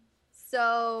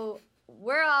 So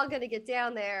we're all gonna get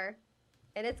down there,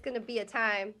 and it's gonna be a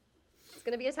time. It's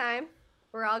gonna be a time.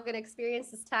 We're all gonna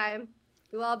experience this time.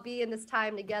 We'll all be in this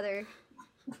time together.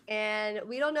 And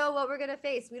we don't know what we're gonna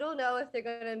face. We don't know if they're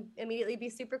gonna immediately be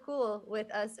super cool with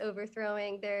us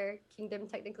overthrowing their kingdom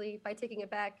technically by taking it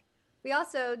back. We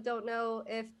also don't know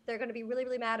if they're gonna be really,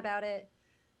 really mad about it.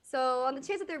 So on the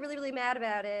chance that they're really, really mad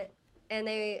about it and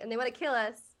they want to kill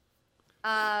us,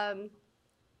 I'm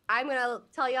gonna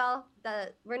tell y'all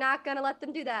that we're not gonna let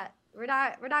them do that. We're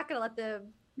not gonna let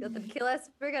them kill us.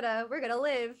 We're gonna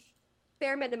live.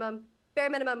 Bare minimum,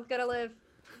 gonna live.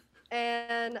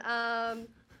 And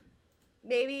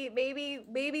maybe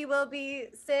we'll be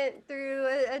sent through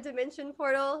a dimension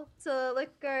portal to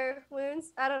lick our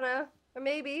wounds. I don't know. Or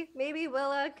maybe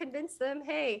we'll convince them,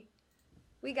 hey,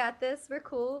 we got this. We're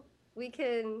cool. We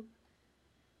can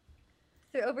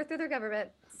overthrow their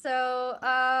government. So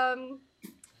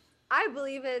I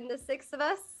believe in the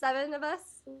 7 of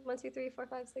us. 1, 2, 3, 4,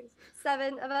 5, 6,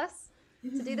 7 of us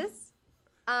to do this.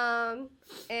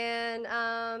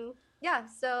 Yeah,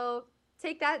 so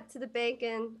take that to the bank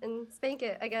and spank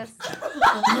it, I guess.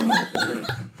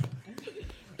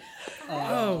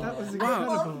 That was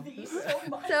wow.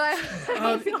 So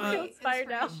I feel inspired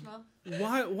now.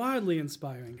 Wildly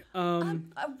inspiring.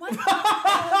 One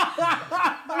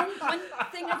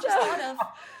thing I just thought of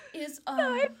is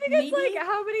I think maybe... it's like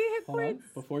how many hit Hold on. points?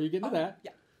 Before you get into that,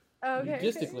 Okay.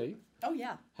 logistically, Oh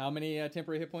yeah. how many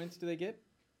temporary hit points do they get?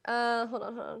 Hold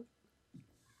on.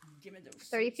 Give me those.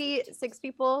 30 feet, 6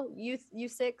 people, you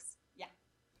 6.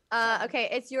 Yeah. Okay,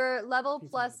 it's your level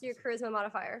plus your charisma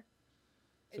modifier.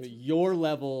 So your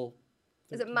level.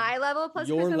 Is it my level plus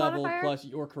your charisma level modifier? plus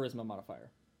your charisma modifier.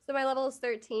 So my level is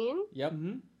 13. Yep.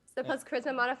 So plus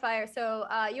charisma modifier. So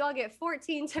you all get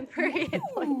 14 temporary hit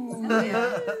points.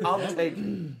 I'll take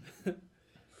it.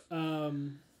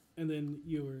 And then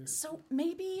you were. So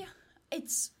maybe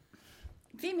it's.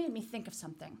 V made me think of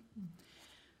something.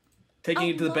 Taking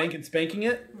it to the bank and spanking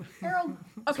it? Harold.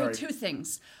 Okay, Sorry. 2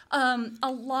 things. A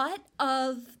lot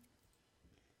of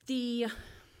the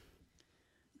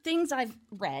things I've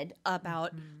read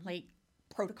about, like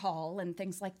protocol and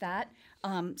things like that,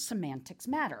 semantics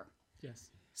matter. Yes.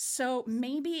 So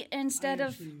maybe instead I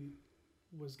of. actually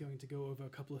was going to go over a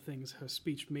couple of things. Her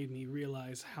speech made me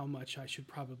realize how much I should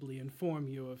probably inform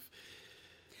you of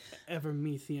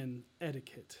Evermethian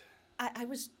etiquette. I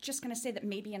was just going to say that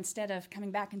maybe instead of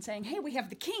coming back and saying, hey, we have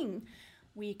the king,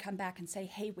 we come back and say,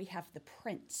 hey, we have the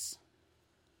prince.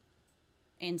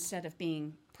 Instead of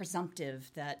being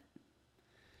presumptive that.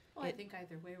 Well, I think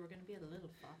either way we're going to be a little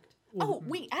fucked. Oh,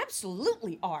 we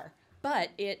absolutely are. But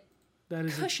it That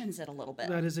is cushions it a little bit.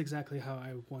 That is exactly how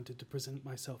I wanted to present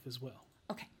myself as well.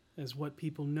 Okay. As what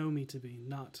people know me to be,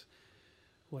 not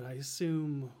what I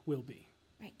assume will be.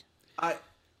 Right.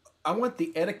 I want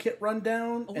the etiquette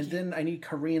rundown, and then I need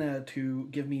Karina to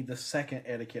give me the second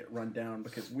etiquette rundown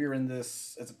because we're in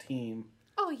this as a team.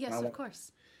 Oh, yes, of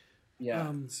course.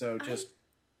 Yeah, so just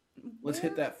let's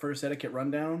hit that first etiquette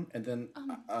rundown, and then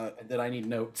I need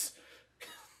notes.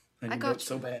 I need notes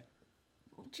so bad.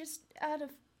 Just out of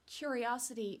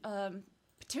curiosity,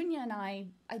 Petunia and I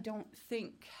don't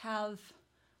think have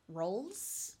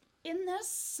roles in this,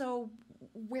 so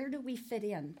where do we fit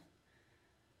in?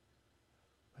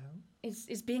 Well,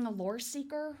 Is being a lore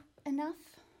seeker enough?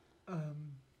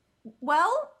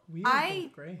 Well, we are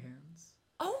both gray hands.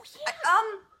 Oh yeah.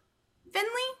 Finley,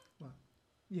 Well,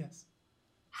 yes.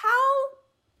 how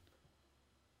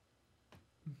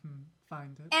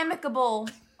Find it. amicable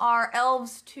are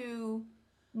elves to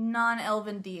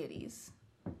non-elven deities?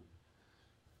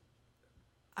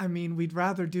 I mean, we'd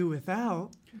rather do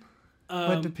without,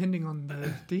 but depending on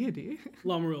the deity.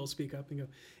 Lamoril will speak up and go,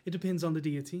 it depends on the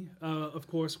deity. Of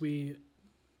course, we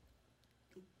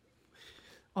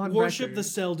On worship record, the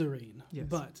Seldarine, Yes.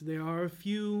 but there are a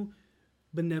few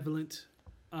benevolent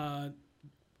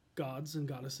gods and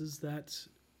goddesses that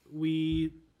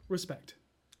we respect.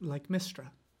 Like Mistra.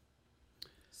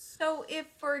 So if,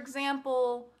 for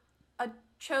example, a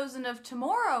chosen of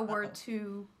Tamora were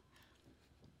to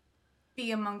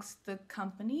be amongst the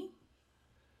company.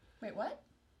 Wait, what?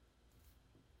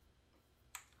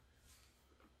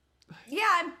 Yeah,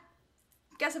 I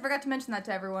guess I forgot to mention that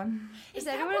to everyone. Is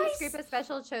anyone in this group a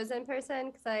special chosen person?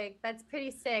 Because like that's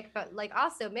pretty sick. But like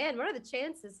also, man, what are the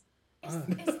chances?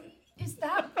 Is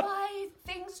that why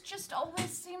things just always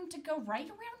seem to go right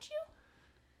around you?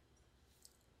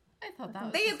 I thought that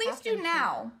was They at least do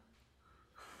now.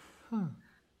 Okay.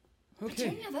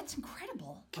 Virginia, that's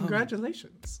incredible.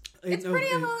 Congratulations. It's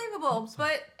pretty unbelievable,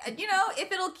 but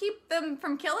if it'll keep them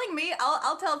from killing me,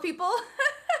 I'll tell people.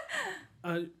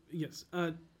 Yes.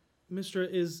 Mistra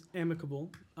is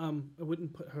amicable. I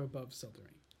wouldn't put her above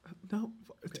Seldaring. No.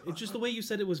 Okay. It's just the way you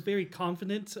said it was very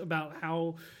confident about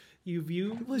how you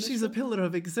view. Well, she's a pillar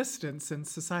of existence and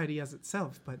society as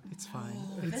itself, but it's fine.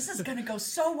 This is gonna go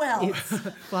so well. It's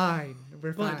fine.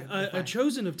 We're But fine. We're a fine.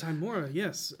 chosen of Timora,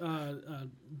 yes.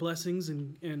 Blessings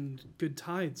and good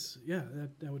tides. Yeah,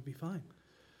 that would be fine.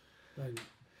 But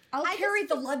I'll carry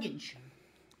the luggage.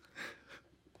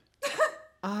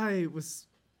 I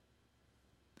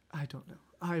don't know.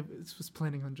 I was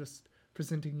planning on just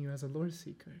presenting you as a lore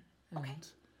seeker. Okay.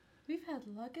 We've had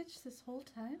luggage this whole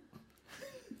time.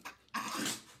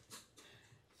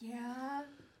 Yeah.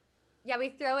 Yeah, we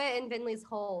throw it in Vinley's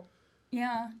hole.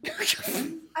 Yeah. I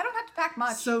don't have to pack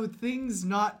much. So things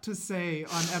not to say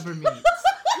on Evermeet.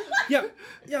 yeah.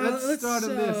 Let's start a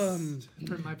list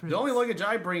for my prince. The only luggage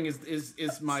I bring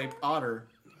is my otter.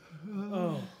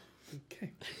 Oh,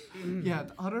 okay. Yeah,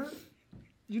 the otter.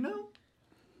 You know,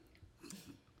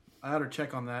 I ought to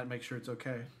check on that and make sure it's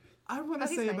okay. I want to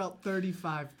he's say fine. about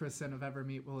 35% of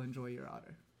Evermeet will enjoy your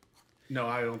otter. No,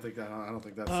 I don't think that. I don't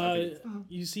think that's.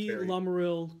 You see, very-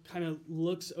 Lamaril kind of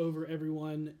looks over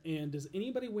everyone, and is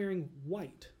anybody wearing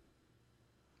white?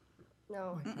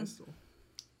 No. My crystal.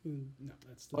 No,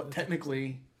 that's the. Well,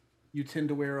 technically, you tend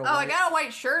to wear a. I white- got a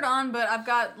white shirt on, but I've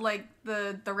got like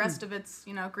the rest of it's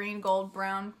green, gold,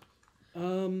 brown.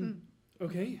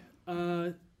 Okay.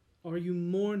 Are you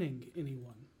mourning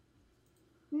anyone?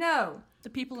 No. The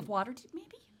people of Waterdeep, maybe?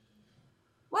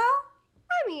 Well,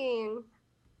 I mean,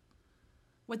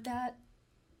 Would that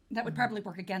would probably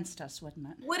work against us, wouldn't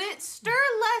it? would it stir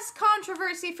less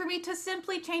controversy for me to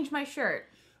simply change my shirt?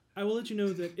 I will let you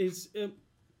know that it's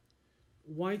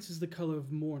white is the color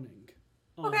of mourning.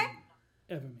 On Okay.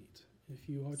 Evermeet. If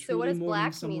you are So what truly does mourning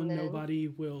black someone, mean then? nobody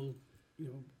will,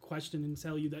 question and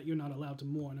tell you that you're not allowed to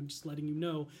mourn. I'm just letting you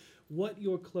know what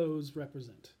your clothes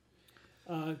represent.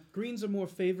 Greens are more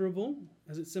favorable,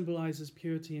 as it symbolizes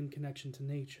purity and connection to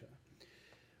nature.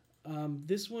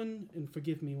 This one, and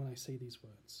forgive me when I say these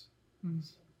words,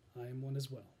 I am one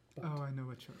as well. But Oh, I know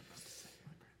what you're about to say,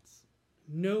 my prince.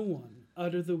 no one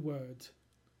utter the word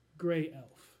gray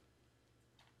elf.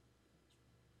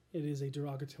 It is a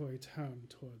derogatory term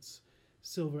towards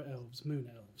silver elves, moon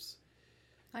elves.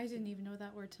 I didn't even know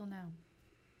that word till now.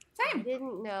 I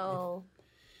didn't know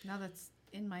Now that's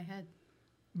in my head.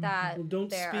 that Well, don't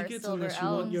there speak are it silver unless you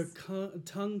want your elves.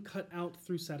 tongue cut out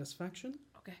through satisfaction.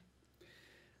 Okay.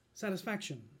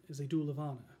 Satisfaction is a duel of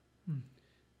honor.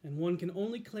 And one can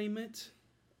only claim it,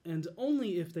 and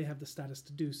only if they have the status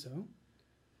to do so,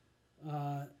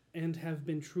 and have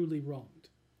been truly wronged.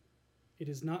 It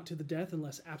is not to the death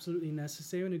unless absolutely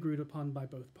necessary and agreed upon by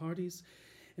both parties,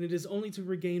 and it is only to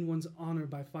regain one's honor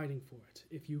by fighting for it.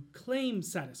 If you claim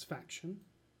satisfaction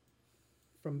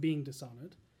from being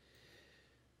dishonored,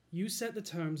 you set the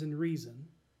terms and reason,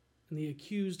 and the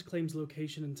accused claims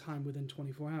location and time within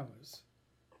 24 hours.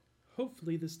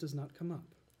 Hopefully this does not come up.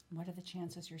 What are the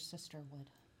chances your sister would?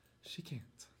 She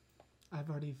can't. I've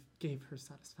already gave her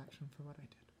satisfaction for what I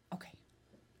did. Okay.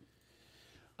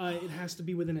 It has to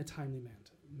be within a timely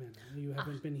manner. You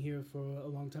haven't been here for a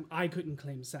long time. I couldn't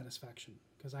claim satisfaction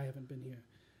because I haven't been here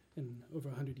in over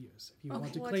 100 years. If you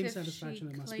want to What claim if she satisfaction,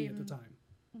 it must be at the time.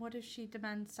 What if she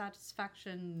demands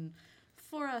satisfaction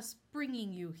for us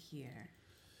bringing you here?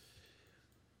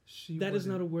 That is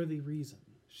not a worthy reason.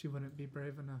 She wouldn't be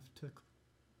brave enough to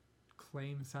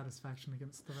claim satisfaction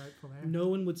against the rightful heir. No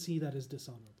one would see that as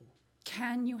dishonorable.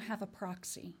 Can you have a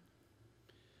proxy?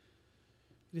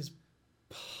 It is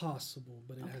possible,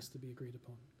 but it has to be agreed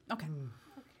upon. Okay.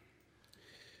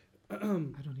 I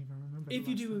don't even remember. If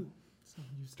the you last do time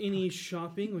someone used a any proxy.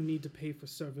 shopping or need to pay for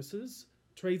services,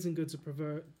 trades and goods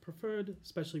are preferred,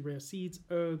 especially rare seeds,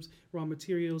 herbs, raw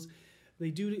materials. They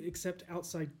do accept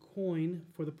outside coin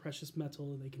for the precious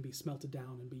metal, and they can be smelted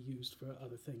down and be used for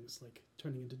other things, like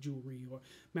turning into jewelry or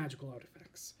magical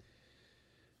artifacts.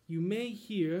 You may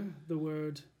hear the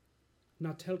word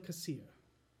Natel Kasir.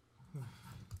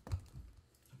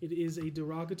 It is a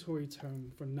derogatory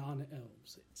term for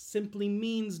non-elves. It simply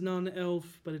means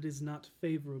non-elf, but it is not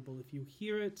favorable. If you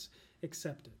hear it,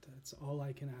 accept it. That's all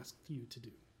I can ask you to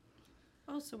do.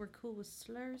 Oh, so we're cool with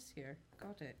slurs here.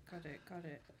 Got it.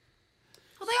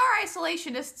 Well, they are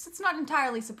isolationists. It's not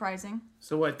entirely surprising.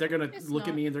 So what? They're gonna It's look at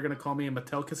not. me and they're gonna call me a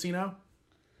Mattel Casino?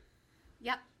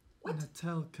 Yep.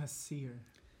 Natel Kasir.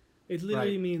 It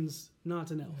literally Right. means not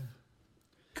an elf.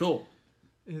 Cool.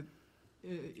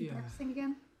 Yeah. Sing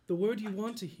again. The word you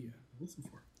want to hear Listen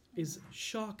for. is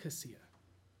Shah Kasir.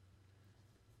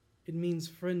 It means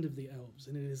friend of the elves,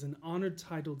 and it is an honored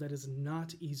title that is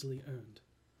not easily earned.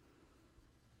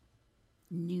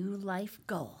 New life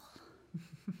goal.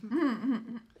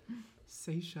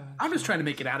 Seisha. I'm just trying to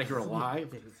make it out of here alive.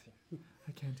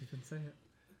 I can't even say it.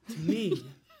 To me,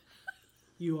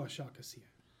 you are Shah Kasir.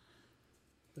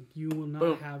 But you will not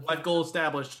Boom. have... Life goal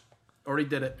established. Already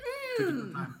did it. Took it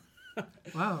some time.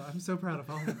 Wow, I'm so proud of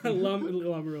all of you.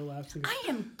 Lamuro laughs. And goes, I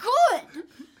am good.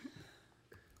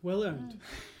 well earned.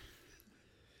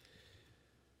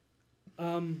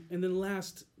 And then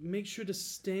last, make sure to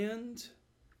stand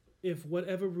if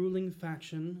whatever ruling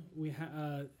faction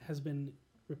has been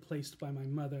replaced by my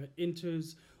mother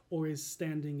enters or is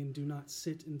standing, and do not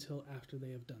sit until after they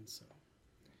have done so.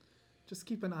 Just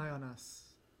keep an eye on us.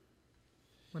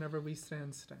 Whenever we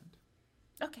stand.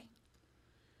 Okay.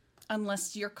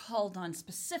 Unless you're called on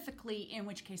specifically, in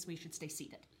which case we should stay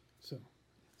seated. So,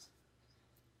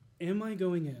 am I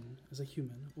going in as a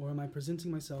human, or am I presenting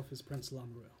myself as Prince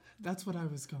Lamuro? That's what I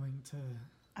was going to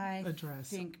I address.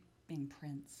 think being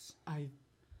Prince.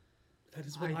 That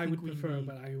is what I I would think we prefer, need-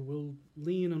 but I will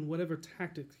lean on whatever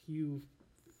tactic you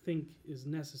think is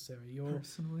necessary. Your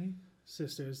Personally,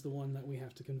 sister is the one that we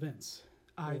have to convince.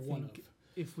 I Or one think of.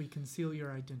 if we conceal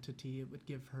your identity, it would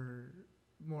give her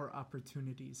more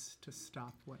opportunities to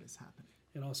stop what is happening.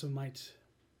 It also might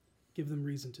give them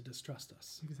reason to distrust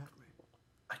us. Exactly.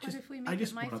 What if we make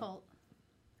it my fault?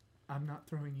 I'm not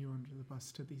throwing you under the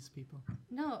bus to these people.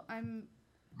 No, I'm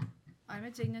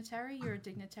a dignitary. You're a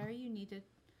dignitary. You needed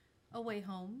a way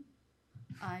home.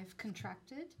 I've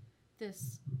contracted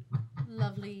this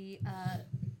lovely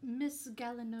Miss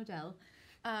Gallinodel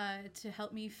to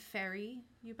help me ferry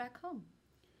you back home.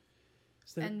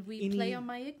 Is there And we any- play on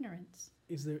my ignorance.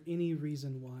 Is there any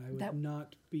reason why I would That-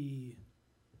 not be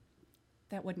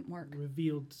That wouldn't work.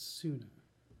 revealed sooner?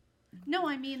 No,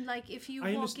 I mean, like, if you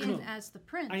I walk understand- in no, as the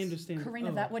prince. I understand.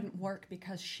 Karina, Oh, that wouldn't work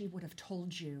because she would have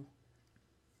told you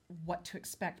what to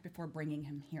expect before bringing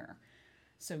him here.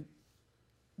 So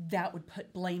that would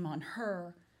put blame on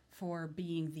her for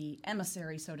being the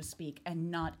emissary, so to speak, and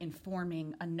not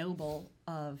informing a noble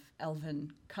of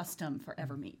elven custom for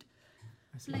Evermeet.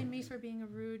 Blame me for being a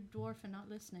rude dwarf and not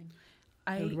listening.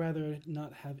 I would rather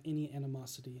not have any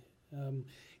animosity.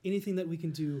 Anything that we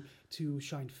can do to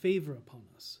shine favor upon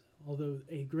us. Although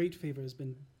a great favor has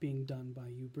been being done by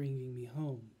you bringing me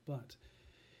home, but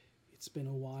it's been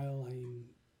a while, I'm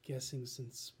guessing,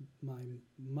 since my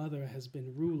mother has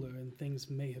been ruler, and things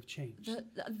may have changed.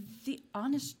 The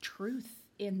honest truth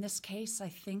in this case, I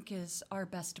think, is our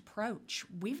best approach.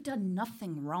 We've done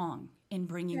nothing wrong in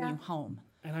bringing you home.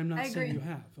 And I'm not I saying agree. you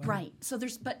have. Right. So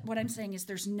but what I'm saying is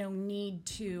there's no need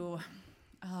to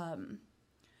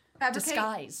Fabricate?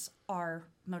 disguise our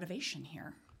motivation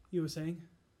here. You were saying?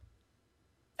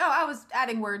 Oh, I was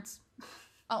adding words.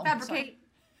 Oh, Fabricate,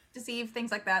 deceive, things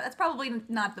like that. That's probably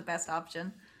not the best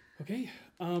option. Okay.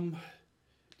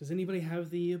 Does anybody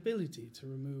have the ability to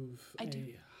remove I do.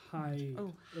 a high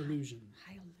illusion?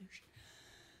 High illusion.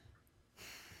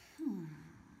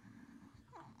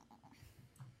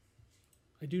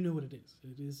 I do know what it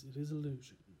is. It is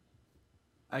illusion.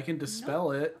 I can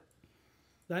dispel it.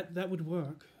 That would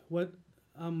work. What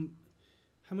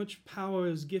how much power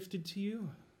is gifted to you?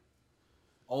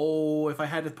 Oh, if I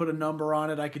had to put a number on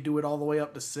it, I could do it all the way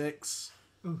up to 6.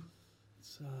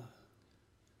 It's,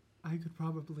 I could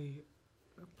probably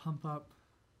pump up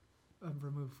a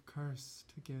remove curse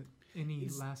to get any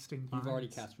lasting bonds. You've already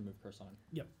cast Remove Curse on.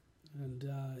 Yep. And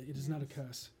it is not a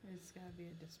curse. It's gotta be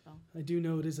a dispel. I do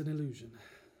know it is an illusion.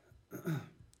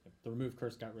 The Remove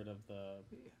Curse got rid of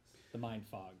the mind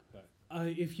fog, but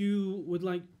If you would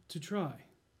like to try.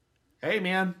 Hey,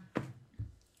 man. I'm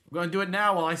going to do it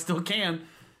now while I still can.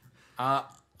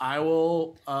 I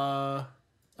will...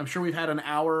 I'm sure we've had an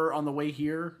hour on the way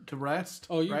here to rest,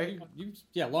 right?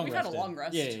 Yeah, long We've rest. had a long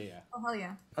rest. Yeah. Oh, hell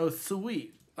yeah. Oh,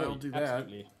 sweet. I'll do that.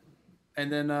 Absolutely.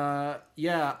 And then,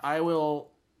 I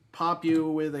will pop you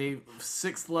with a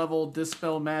 6th level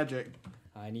Dispel Magic.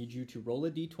 I need you to roll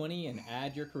a d20 and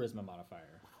add your charisma modifier.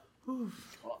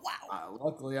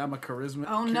 Luckily, I'm a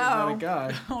charismatic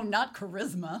guy. Oh, not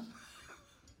charisma.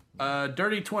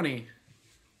 Dirty 20.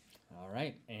 All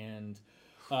right, and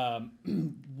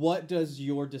what does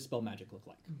your Dispel Magic look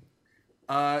like?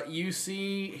 You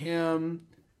see him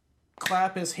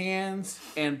clap his hands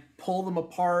and pull them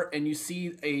apart, and you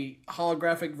see a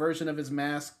holographic version of his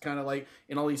mask, kind of like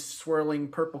in all these swirling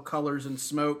purple colors and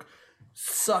smoke,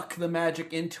 suck the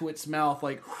magic into its mouth,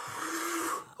 like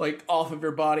off of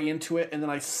your body into it, and then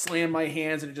I slam my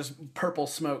hands, and it just purple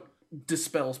smoke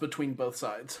dispels between both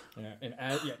sides. Yeah,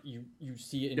 and you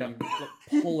see it, and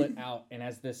you pull it out, and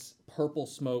as this purple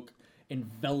smoke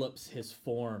envelops his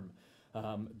form,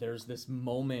 there's this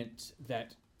moment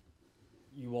that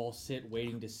you all sit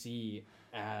waiting to see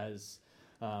as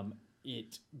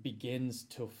it begins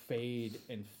to fade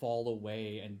and fall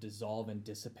away and dissolve and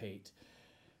dissipate.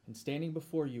 And standing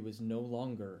before you is no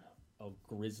longer a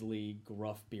grisly,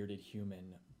 gruff-bearded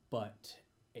human, but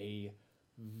a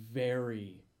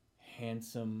very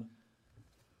handsome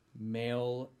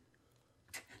male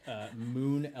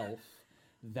moon elf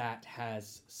that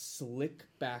has slick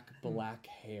back black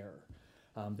hair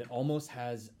that almost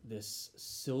has this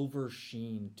silver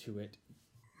sheen to it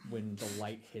when the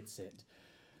light hits it,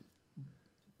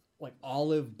 like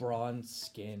olive bronze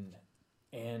skin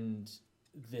and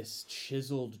this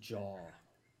chiseled jaw.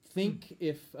 Think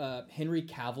if Henry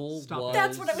Cavill was...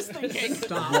 That's what I was thinking.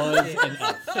 was an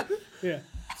elf. Yeah.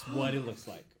 That's what it looks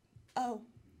like. Oh.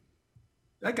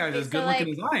 That guy's as so, good looking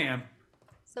as I am.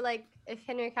 So, like, if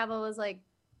Henry Cavill was, like,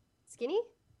 skinny?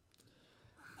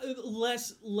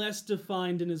 Less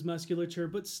defined in his musculature,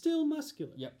 but still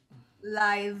muscular. Yep.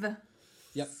 Live.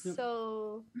 Yep.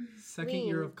 So, Second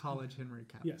year of college, Henry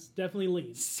Cavill. Yes, definitely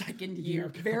lean. Second year.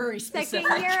 Very specific.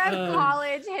 second year of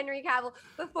college, Henry Cavill,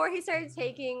 before he started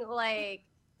taking, like,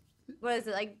 what is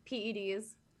it, like, PEDs?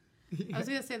 I was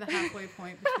gonna say the halfway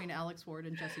point between Alex Ward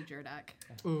and Jesse Jerdak.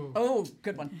 Ooh. Oh,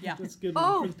 good one. Yeah. That's a good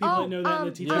one. For the people that know that in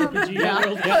the TTRPG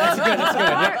world. Yeah, that's good. That's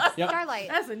good. Yep. Starlight.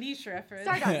 That's a niche reference.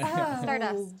 Stardust.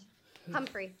 Stardust.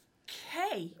 Humphrey.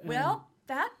 Okay. Well,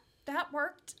 that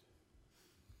worked.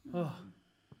 Oh,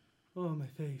 my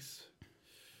face.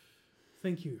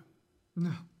 Thank you.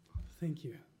 No. Thank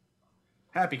you.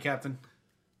 Happy, Captain.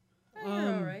 You're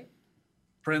all right.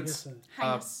 Prince.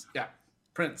 Highness. Yeah,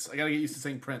 Prince. I gotta get used to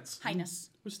saying Prince. Highness.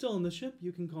 We're still on the ship.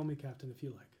 You can call me Captain if you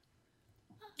like.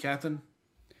 Captain.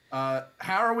 How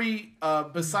are we,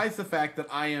 besides the fact that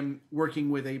I am working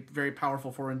with a very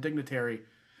powerful foreign dignitary,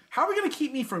 how are we going to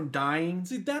keep me from dying?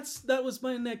 See, that was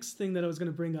my next thing that I was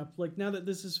going to bring up. Like, now that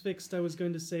this is fixed, I was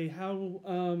going to say how,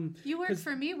 You work 'cause-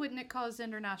 for me. Wouldn't it cause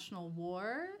international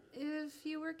war if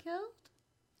you were killed?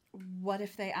 What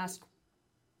if they ask?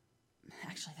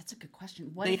 Actually, that's a good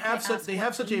question. What They if have ask they what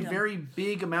have such a kingdom? very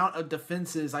big amount of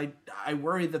defenses. I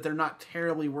worry that they're not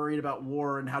terribly worried about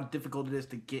war and how difficult it is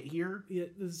to get here. Yeah,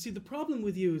 see, the problem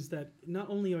with you is that not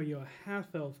only are you a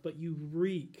half-elf, but you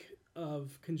reek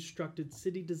of constructed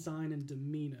city design and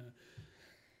demeanor.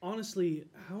 Honestly,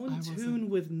 how in tune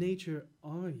with nature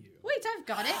are you? Wait, I've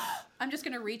got it. I'm just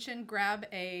gonna reach and grab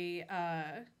a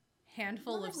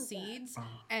handful of seeds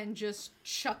and just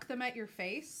chuck them at your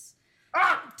face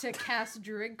to cast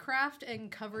Druidcraft and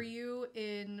cover you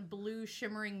in blue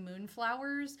shimmering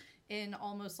moonflowers in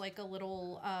almost like a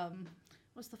little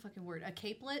what's the fucking word? A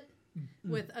capelet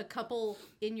with a couple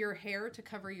in your hair to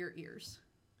cover your ears.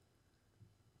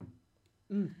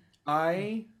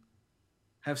 I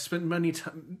have spent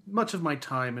much of my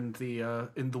time in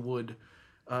the wood,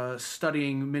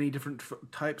 studying many different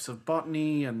types of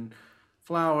botany and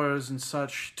flowers and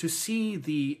such. To see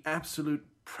the absolute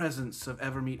presence of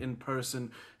Evermeet in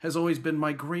person has always been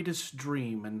my greatest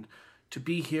dream, and to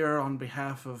be here on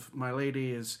behalf of my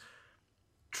lady is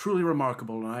truly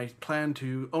remarkable, and I plan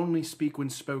to only speak when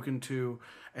spoken to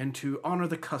and to honor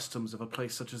the customs of a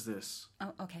place such as this.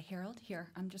 Oh, okay, Harold,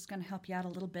 here. I'm just going to help you out a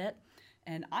little bit.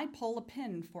 And I pull a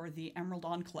pin for the Emerald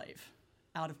Enclave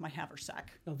out of my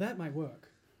haversack. Now that might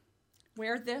work.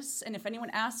 Wear this, and if anyone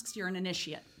asks, you're an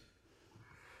initiate.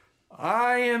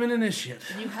 I am an initiate.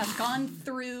 You have gone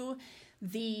through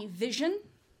the vision,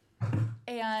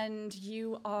 and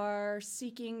you are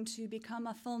seeking to become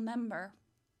a full member.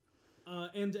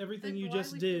 And everything Then you why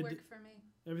just would did, you work for me?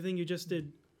 everything you just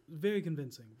did, very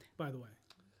convincing, by the way.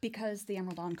 Because the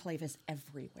Emerald Enclave is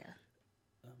everywhere.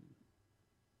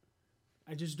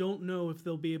 I just don't know if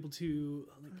they'll be able to.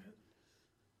 Like,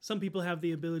 some people have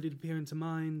the ability to peer into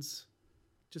minds.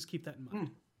 Just keep that in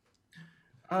mind.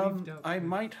 dealt I with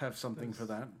might have something for this.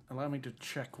 that. Allow me to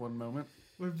check one moment.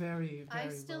 We're very, very I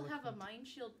still well have a acquainted. mind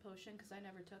shield potion because I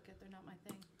never took it. They're not my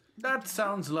thing. That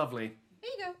sounds lovely.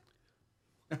 Here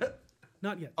you go.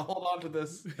 Not yet. I'll hold on to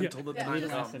this until the Yeah, time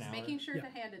just comes. an hour. making sure Yeah. to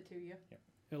hand it to you.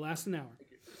 It lasts an hour.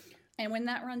 And when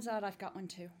that runs out, I've got one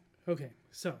too. Okay,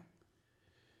 so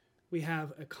we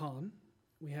have a Khan,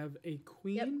 we have a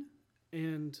queen,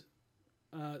 and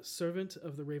servant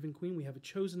of the Raven Queen. We have a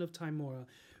chosen of Timora.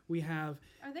 We have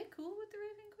Are they cool with the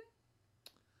Raven Queen?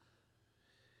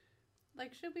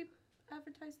 Like, should we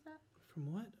advertise that?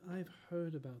 From what I've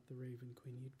heard about the Raven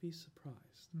Queen, you'd be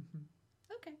surprised.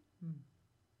 Okay.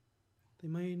 They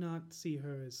may not see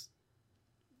her as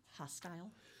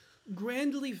Hostile.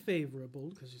 grandly favorable,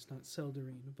 because she's not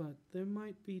Seldarine, but there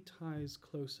might be ties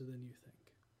closer than you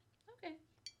think. Okay.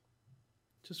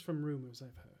 Just from rumors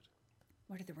I've heard.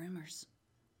 What are the rumors?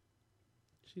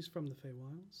 She's from the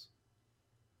Feywilds.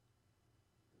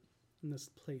 And this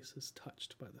place is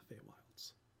touched by the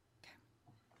Feywilds.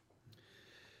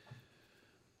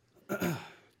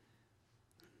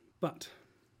 But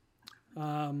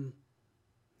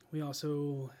we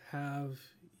also have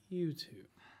you two,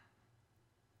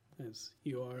 as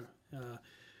you are a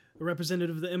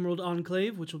representative of the Emerald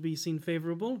Enclave, which will be seen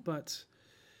favorable, but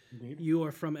you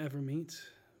are from Evermeet.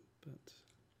 But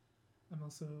I'm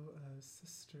also a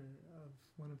sister of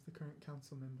one of the current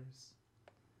council members.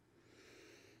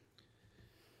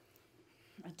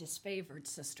 A disfavored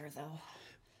sister, though.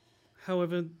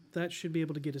 however, that should be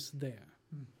able to get us there.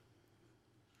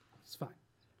 It's fine.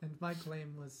 And my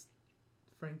claim was,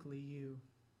 frankly, you.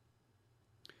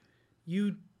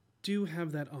 You do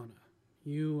have that honor.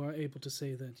 You are able to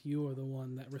say that you are the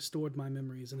one that restored my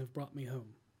memories and have brought me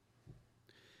home.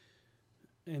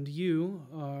 And you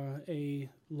are a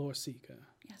lore seeker.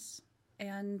 Yes.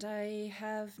 And I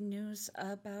have news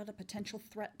about a potential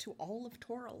threat to all of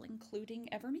Toril, including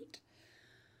Evermeet.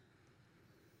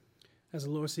 As a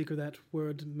lore seeker, that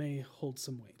word may hold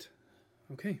some weight.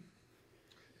 Okay.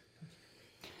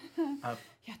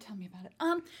 Yeah, tell me about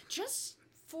it. Just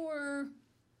for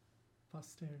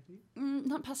Posterity.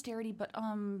 not posterity, but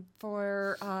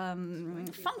for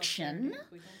function.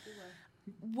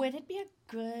 Would it be a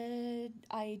good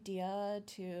idea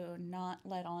to not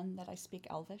let on that I speak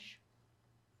Elvish?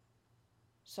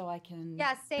 So I can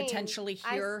Yeah, same. potentially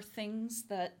hear things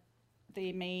that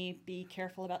they may be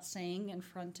careful about saying in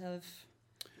front of...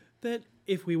 That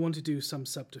if we want to do some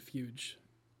subterfuge,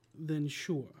 then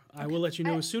sure. I will let you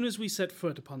know as soon as we set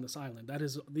foot upon this island. That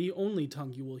is the only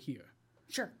tongue you will hear.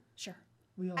 Sure, sure.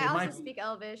 I also speak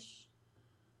Elvish.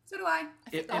 So do I.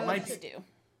 It I might also be do.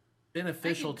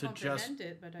 beneficial I can to just comprehend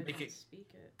it, but I make don't it. speak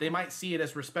it. They might see it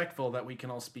as respectful that we can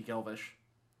all speak Elvish.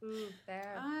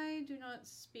 Fair. I do not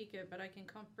speak it, but I can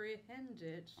comprehend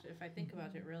it if I think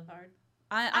about it real hard.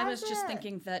 I was just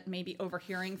thinking that maybe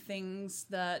overhearing things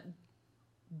that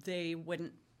they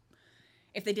wouldn't...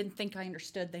 If they didn't think I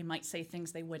understood, they might say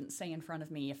things they wouldn't say in front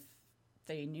of me if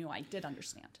they knew I did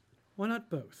understand. Why not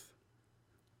both?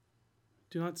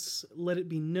 Do not let it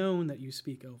be known that you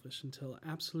speak Elvish until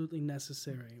absolutely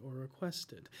necessary or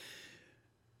requested.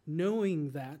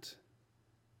 Knowing that,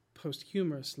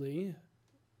 posthumously,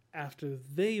 after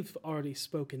they've already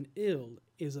spoken ill,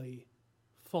 is a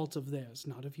fault of theirs,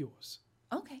 not of yours.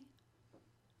 Okay.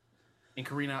 And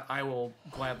Karina, I will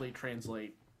gladly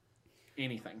translate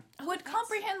anything. Would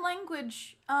comprehend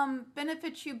language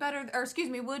benefit you better, or excuse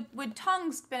me, would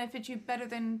tongues benefit you better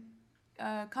than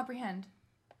comprehend?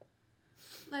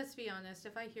 Let's be honest,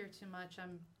 if I hear too much,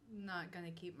 I'm not going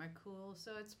to keep my cool,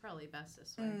 so it's probably best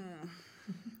this way.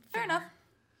 Fair enough.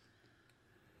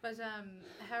 But,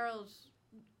 Harold,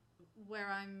 where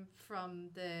I'm from,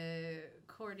 the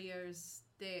courtiers,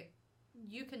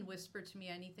 you can whisper to me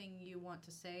anything you want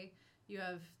to say. You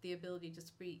have the ability to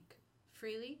speak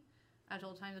freely. At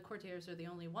all times, the courtiers are the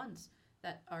only ones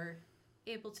that are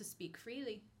able to speak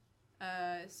freely.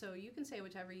 So you can say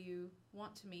whatever you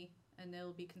want to me, and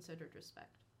they'll be considered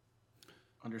respect.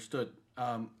 Understood.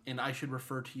 And I should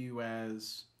refer to you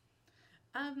as...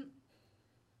 I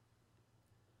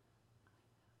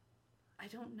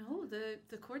don't know.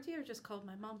 The courtier just called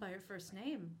my mom by her first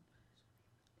name.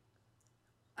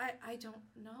 I don't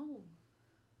know.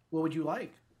 What would you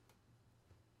like?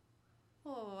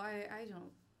 Oh, I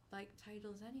don't like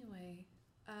titles anyway.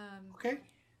 Okay.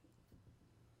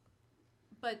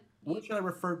 But What should I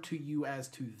refer to you as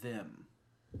to them?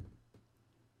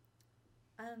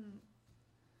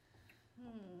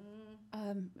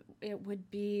 It would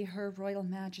be Her Royal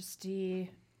Majesty,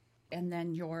 and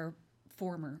then your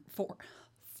formal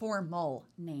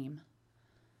name.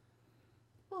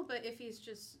 Well, but if he's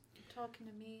just talking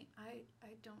to me. I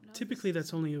don't know. Typically,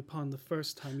 that's only upon the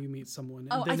first time you meet someone.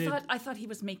 Oh, and I thought he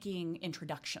was making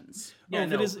introductions. Yeah,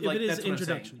 if it is that's what I'm saying.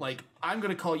 introduction. Like, I'm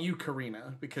going to call you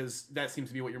Karina because that seems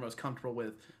to be what you're most comfortable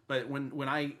with. But when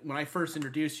I first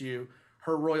introduce you,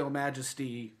 Her Royal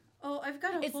Majesty. Oh, I've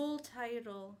got a full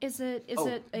title. Is it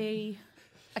a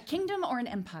kingdom or an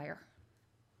empire?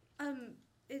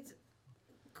 It's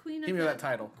Queen of Give me the, that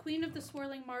title. Queen of the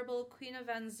Swirling Marble, Queen of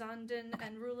Van Zonden,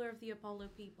 and ruler of the Apollo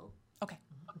people. Okay.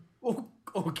 Oh,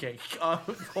 okay.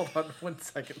 Hold on 1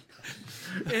 second.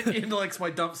 Intellect's my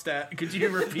dump stat. Could you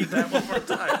repeat that one more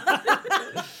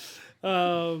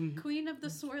time? Queen of the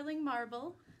Swirling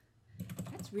Marble.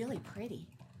 That's really pretty.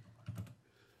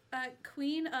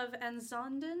 Queen of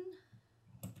Anzonden.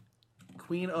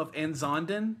 Queen of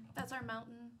Anzonden. That's our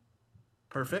mountain.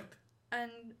 Perfect.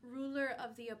 And ruler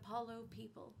of the Apollo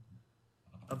people.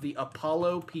 Of the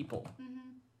Apollo people.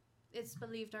 Mm-hmm. It's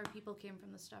believed our people came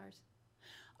from the stars.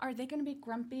 Are they going to be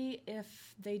grumpy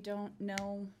if they don't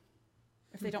know,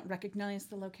 if they don't recognize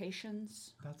the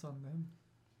locations? That's on them.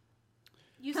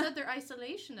 You said they're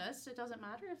isolationists. It doesn't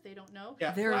matter if they don't know.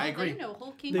 Yeah, They're- I agree. They know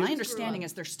whole kingdoms My understanding grew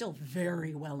is they're still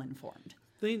very well informed.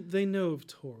 They know of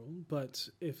Toril, but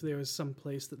if there is some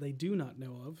place that they do not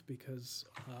know of, because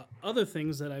other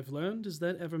things that I've learned is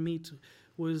that Evermeet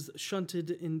was shunted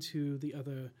into the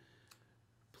other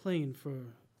plane for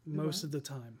most of the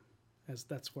time, as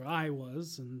that's where I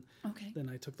was, and Okay. then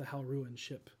I took the Halruan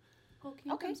ship. Whole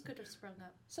kingdoms could have sprung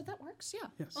up. So that works, yeah.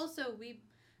 Yes. Also, we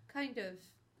kind of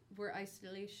were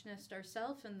isolationist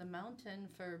ourselves in the mountain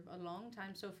for a long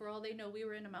time. So for all they know, we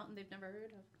were in a mountain they've never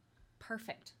heard of.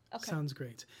 Perfect. Okay. Sounds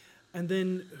great. And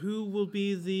then who will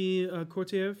be the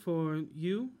courtier for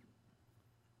you,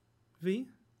 V?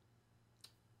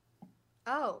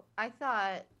 Oh, I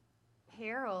thought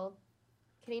Harold.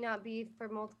 Can he not be for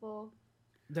multiple?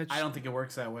 I don't think it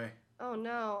works that way. Oh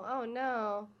no! Oh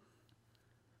no!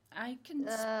 I can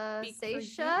speak for you.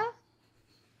 Seisha?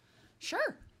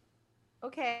 Sure.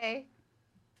 Okay.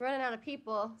 Running out of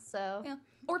people, so. Yeah.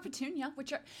 Or Petunia,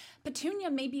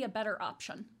 Petunia may be a better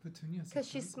option. Petunia's Because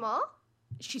she's small?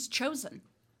 She's chosen.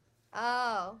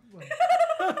 Oh.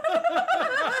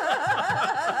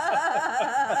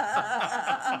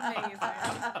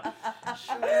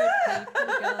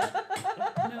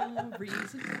 No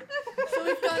reason.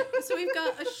 So we've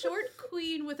got a short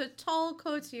queen with a tall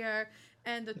courtier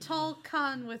and a tall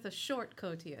Khan with a short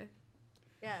courtier.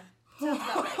 Yeah. Sounds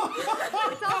about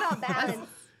right. It's all about balance.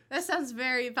 That sounds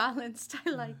very balanced. I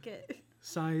like it.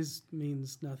 Size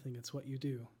means nothing. It's what you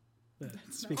do. That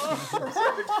speaks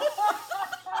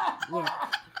Look,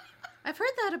 I've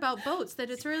heard that about boats, that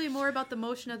it's really more about the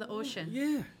motion of the ocean.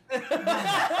 yeah.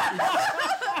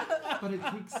 But it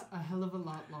takes a hell of a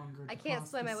lot longer. I to can't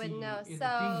cross swim, the I wouldn't sea know. in a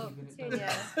So, dinghy than it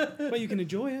does- Petunia, But you can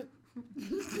enjoy it.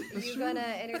 you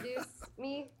gonna introduce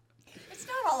me? It's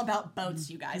not all about boats,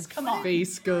 you guys. Come on.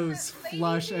 Face goes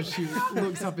flush as she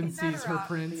looks up and sees her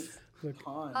prince. Look,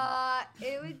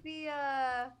 It would be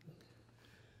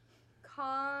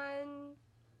Con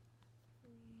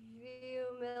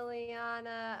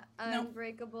Viumiliana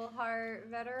Unbreakable Heart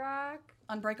Veterock.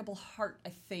 Unbreakable Heart, I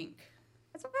think.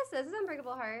 That's what it says. It's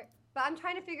Unbreakable Heart. But I'm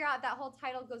trying to figure out that whole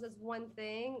title goes as one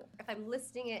thing. If I'm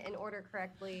listing it in order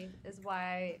correctly, is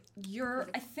why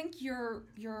I think your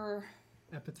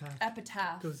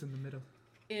Epitaph goes in the middle.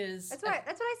 is. That's what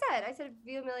I said. I said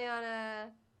Viumiliana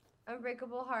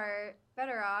Unbreakable Heart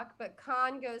Veterock, but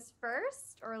Con goes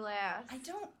first or last?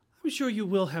 I'm sure you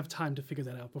will have time to figure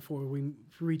that out before we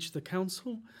reach the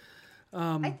council.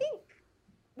 I think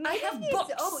I have it's-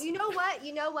 books. Oh, you know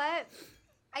what?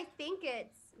 I think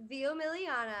it's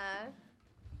Viumiliana,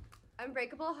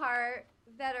 Unbreakable Heart,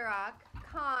 Veterock,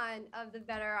 Khan of the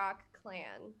Veterock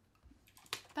clan.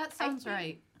 That sounds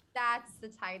right. That's the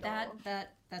title.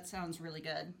 That sounds really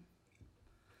good.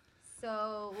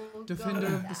 So we'll Defender go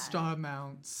of with the that. Star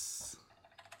Mounts.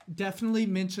 Definitely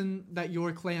mention that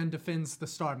your clan defends the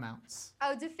Star Mounts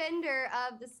Oh, Defender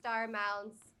of the Star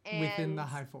Mounts and within the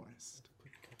High Forest.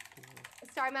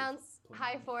 Star Mounts,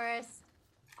 High Forest,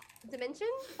 Dimension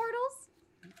portals.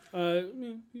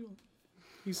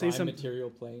 You say Prime some material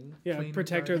plane. Yeah, Plane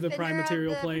protector of the prime Defender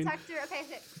material of the plane. Protector. Okay,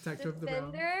 so Protector of the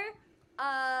realm. Defender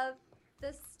of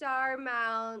the Star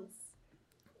Mounts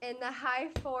in the High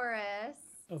Forest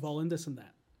Of all in this and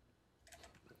that.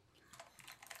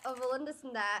 of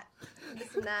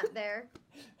this and that there,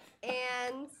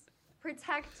 and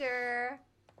Protector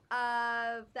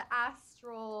of the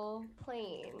Astral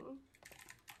Plane.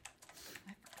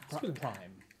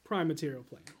 Prime material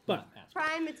plane. But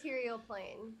Prime Material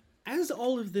Plane. as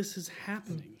all of this is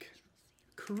happening,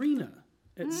 Karina,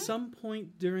 At some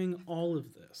point during all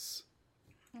of this,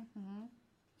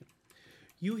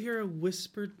 you hear a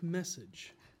whispered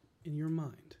message in your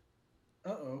mind.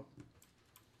 Uh-oh.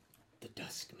 The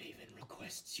Dusk Maven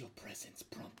requests your presence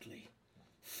promptly.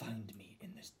 Find me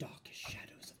in the darkest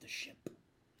shadows of the ship.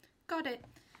 Got it.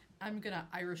 I'm gonna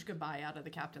Irish goodbye out of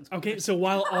the captain's Okay, quarters. so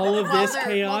while all of this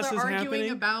chaos while is they're arguing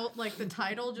happening, about like the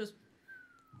title, just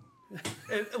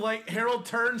Like Harold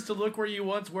turns to look where you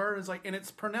once were, and is like, and it's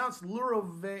pronounced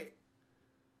Lurove.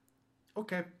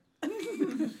 Okay,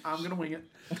 I'm gonna wing it.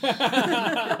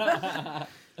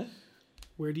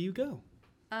 where do you go?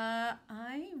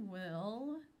 I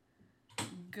will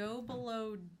go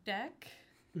below deck,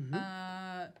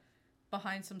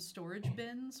 behind some storage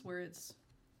bins where it's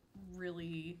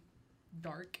really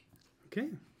dark, Okay.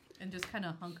 and just kind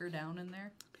of hunker down in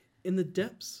there. In the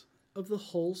depths of the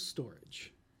hull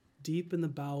storage, deep in the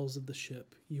bowels of the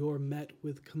ship, you're met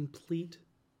with complete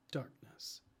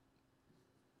darkness.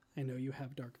 I know you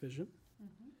have dark vision.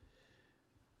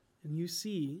 And you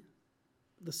see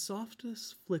the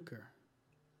softest flicker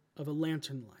of a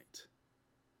lantern light.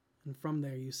 And from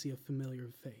there you see a familiar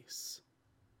face.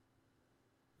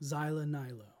 Zyla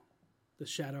Nilo, the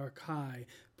Shadar Kai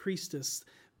priestess,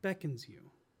 beckons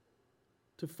you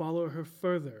to follow her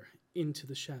further into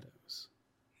the shadows.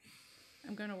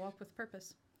 I'm going to walk with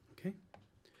purpose. Okay?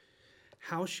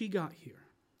 How she got here,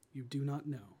 you do not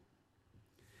know.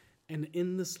 And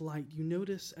in this light, you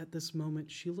notice at this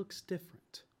moment she looks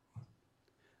different.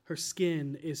 Her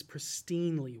skin is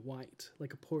pristinely white,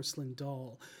 like a porcelain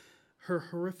doll. Her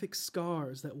horrific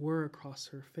scars that were across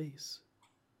her face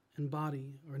and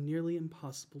body are nearly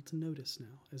impossible to notice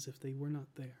now, as if they were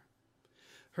not there.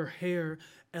 Her hair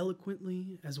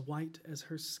eloquently as white as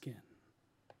her skin.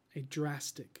 A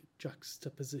drastic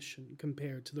juxtaposition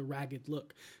compared to the ragged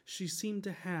look she seemed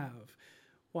to have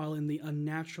while in the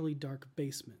unnaturally dark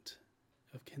basement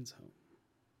of Ken's home.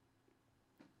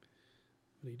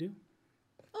 What do you do?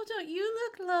 Oh, don't you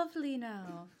look lovely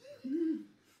now?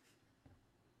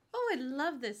 Oh, I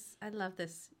love this. I love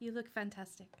this. You look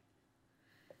fantastic.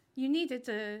 You needed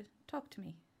to talk to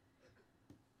me.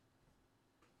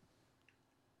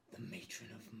 The Matron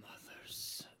of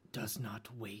Mothers does not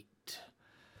wait.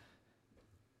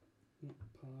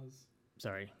 Pause.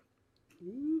 Sorry.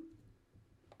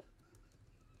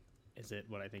 Is it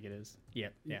what I think it is?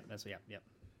 Yep. Yeah. That's yep.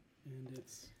 And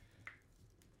it's...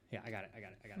 Yeah, I got it.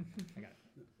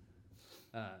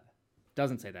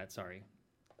 Doesn't say that, sorry.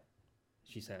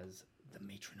 She says, the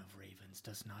Matron of Ravens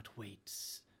does not wait,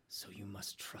 so you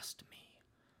must trust me.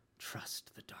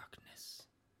 Trust the darkness.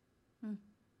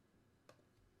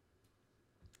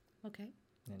 Okay.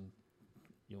 And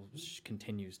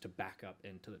continues to back up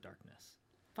into the darkness.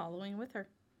 Following with her.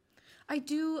 I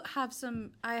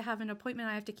have an appointment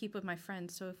I have to keep with my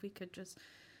friend, so if we could just...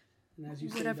 And as you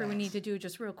say whatever we that, need to do,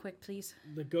 just real quick, please.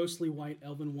 the ghostly white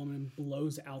elven woman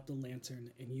blows out the lantern,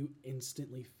 and you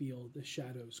instantly feel the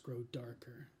shadows grow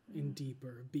darker and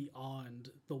deeper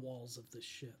beyond the walls of the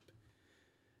ship.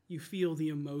 You feel the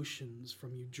emotions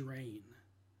from you drain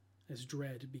as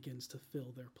dread begins to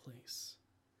fill their place.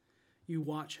 You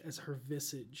watch as her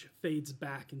visage fades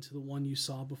back into the one you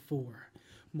saw before,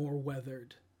 more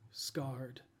weathered,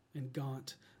 scarred, and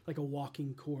gaunt, like a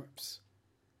walking corpse.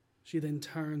 She then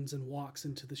turns and walks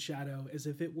into the shadow as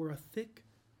if it were a thick,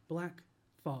 black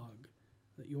fog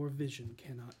that your vision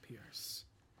cannot pierce.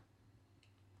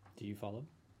 Do you follow?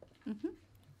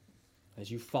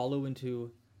 As you follow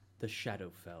into the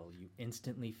Shadowfell, you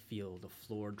instantly feel the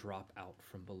floor drop out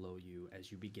from below you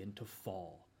as you begin to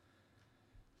fall.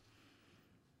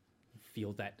 You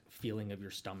feel that feeling of your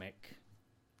stomach,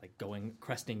 like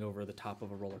cresting over the top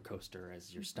of a roller coaster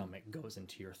as your stomach goes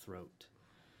into your throat.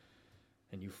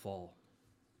 And you fall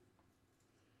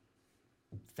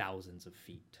thousands of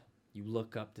feet. You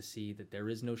look up to see that there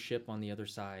is no ship on the other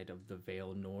side of the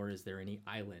veil, nor is there any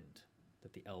island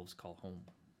that the elves call home.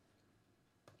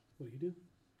 What do?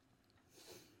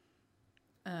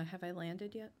 Have I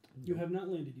landed yet? You have not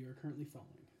landed. You are currently falling.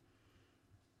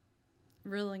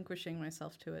 Relinquishing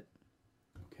myself to it.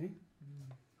 Okay.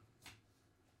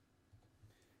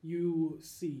 You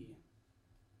see.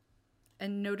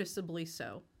 And noticeably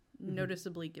so.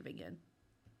 Noticeably giving in.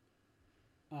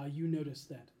 You notice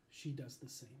that she does the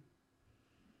same.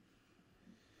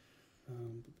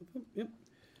 Yep.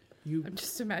 I'm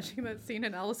just imagining that scene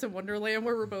in Alice in Wonderland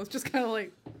where we're both just kind of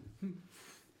like...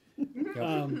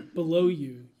 Below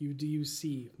you, you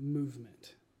see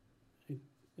movement.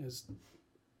 As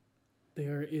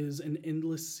there is an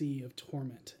endless sea of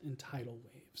torment and tidal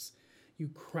waves. You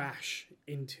crash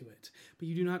into it, but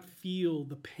you do not feel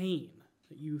the pain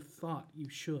that you thought you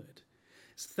should.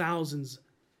 It's thousands.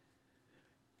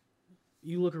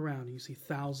 You look around and you see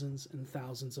thousands and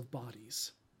thousands of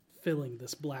bodies filling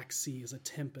this black sea as a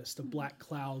tempest of black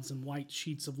clouds and white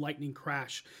sheets of lightning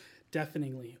crash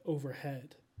deafeningly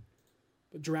overhead,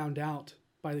 but drowned out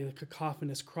by the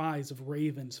cacophonous cries of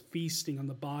ravens feasting on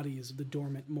the bodies of the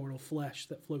dormant mortal flesh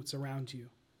that floats around you.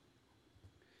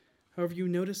 However, you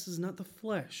notice is not the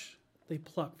flesh they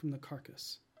pluck from the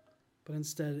carcass, but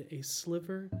instead a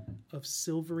sliver of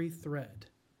silvery thread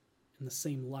in the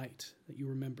same light that you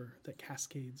remember that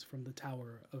cascades from the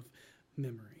Tower of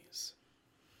Memories.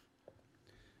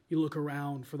 You look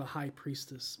around for the High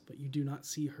Priestess, but you do not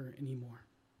see her anymore.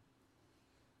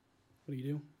 What do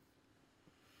you do?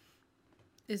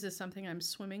 Is this something I'm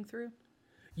swimming through?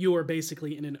 You are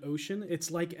basically in an ocean.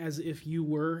 It's like as if you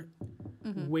were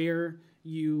where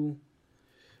you,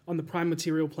 on the prime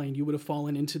material plane, you would have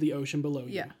fallen into the ocean below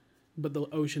you. Yeah. But the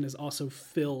ocean is also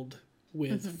filled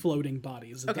with floating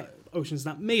bodies. Okay. The ocean's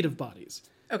not made of bodies.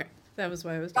 Okay, that was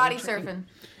why I was Body double-checking.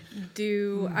 surfing.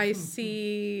 Do I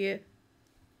see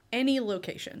any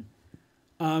location?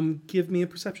 Give me a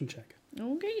perception check.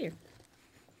 Okay.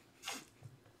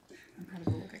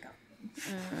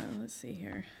 Let's see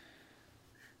here.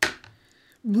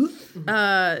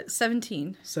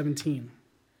 17. 17.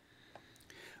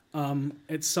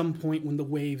 At some point when the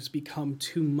waves become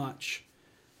too much,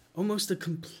 almost a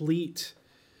complete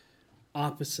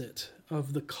opposite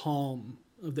of the calm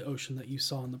of the ocean that you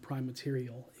saw in the prime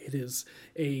material. It is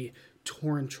a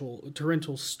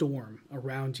torrential storm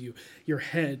around you. Your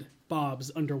head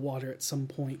bobs underwater at some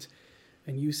point,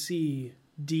 and you see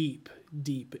deep,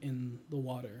 deep in the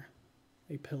water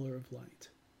a pillar of light.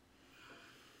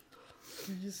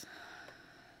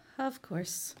 Of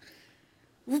course.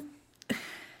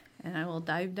 And I will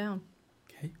dive down.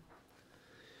 Okay.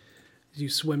 As you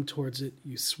swim towards it,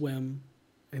 you swim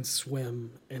and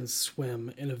swim and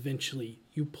swim, and eventually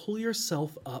you pull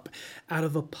yourself up out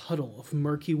of a puddle of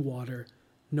murky water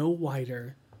no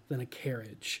wider than a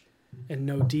carriage and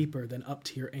no deeper than up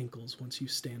to your ankles once you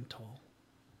stand tall.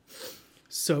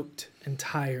 Soaked and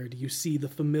tired, you see the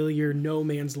familiar no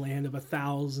man's land of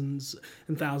thousands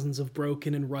and thousands of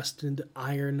broken and rusted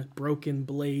iron, broken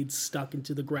blades stuck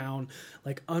into the ground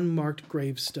like unmarked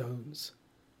gravestones,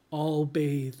 all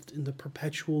bathed in the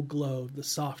perpetual glow of the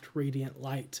soft, radiant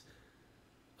light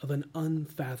of an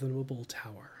unfathomable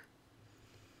tower.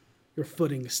 Your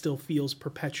footing still feels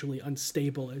perpetually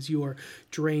unstable as you are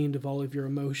drained of all of your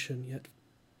emotion, yet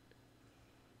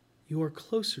you are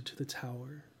closer to the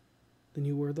tower than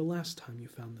you were the last time you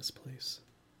found this place.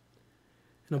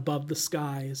 And above the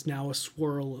sky is now a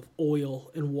swirl of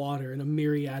oil and water and a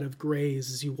myriad of grays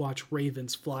as you watch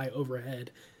ravens fly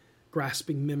overhead,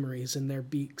 grasping memories in their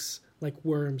beaks like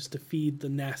worms to feed the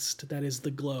nest that is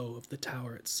the glow of the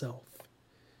tower itself.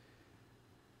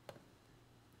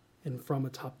 And from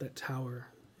atop that tower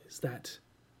is that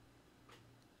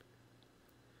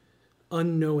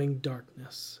unknowing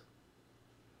darkness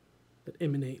that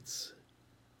emanates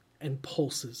and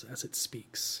pulses as it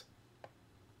speaks.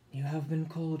 You have been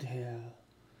called here,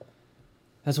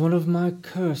 as one of my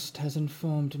cursed has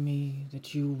informed me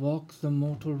that you walk the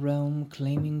mortal realm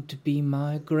claiming to be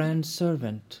my grand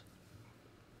servant.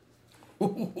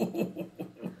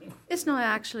 It's not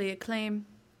actually a claim.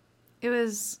 It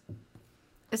was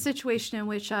a situation in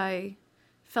which I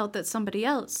felt that somebody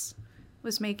else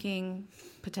was making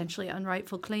potentially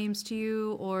unrightful claims to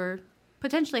you or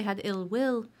potentially had ill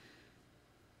will.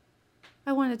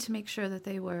 I wanted to make sure that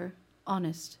they were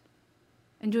honest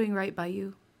and doing right by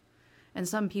you. And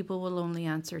some people will only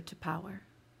answer to power.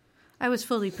 I was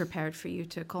fully prepared for you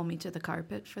to call me to the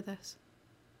carpet for this.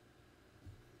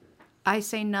 I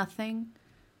say nothing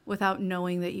without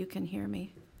knowing that you can hear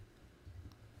me.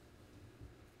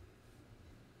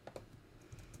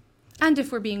 And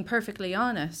if we're being perfectly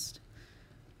honest,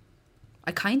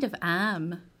 I kind of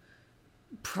am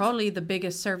probably the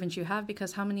biggest servant you have,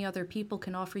 because how many other people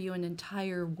can offer you an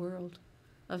entire world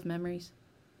of memories?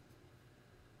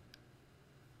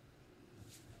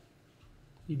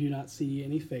 You do not see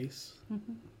any face.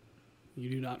 Mm-hmm. You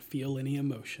do not feel any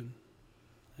emotion,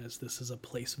 as this is a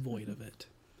place void of it.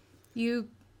 You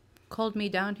called me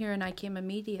down here and I came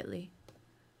immediately.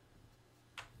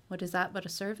 What is that but a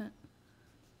servant?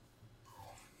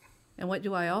 And what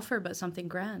do I offer but something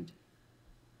grand?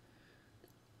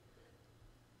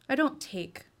 I don't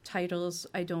take titles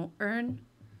I don't earn,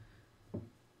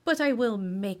 but I will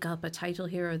make up a title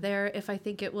here or there if I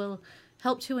think it will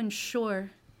help to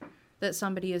ensure that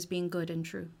somebody is being good and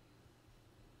true.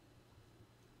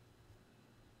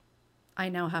 I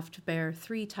now have to bear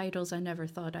 3 titles I never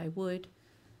thought I would.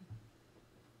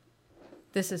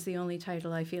 This is the only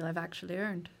title I feel I've actually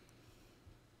earned.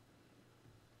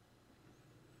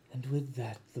 And with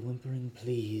that, the whimpering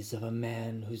pleas of a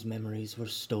man whose memories were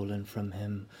stolen from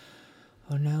him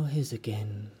are now his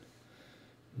again,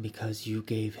 because you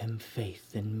gave him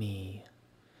faith in me.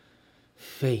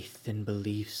 Faith and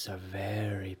beliefs are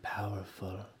very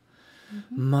powerful,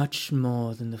 much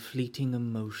more than the fleeting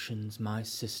emotions my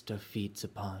sister feeds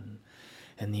upon,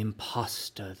 and the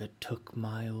impostor that took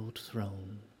my old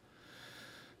throne.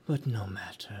 But no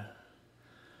matter.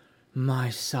 My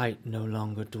sight no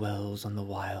longer dwells on the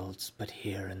wilds, but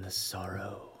here in the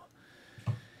sorrow.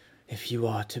 If you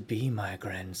are to be my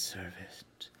grand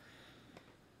servant,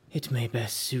 it may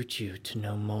best suit you to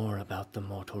know more about the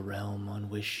mortal realm on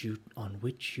which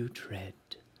you tread.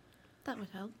 That would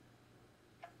help.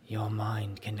 Your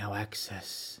mind can now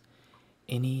access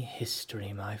any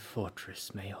history my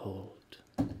fortress may hold.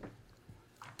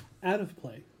 Out of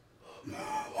play.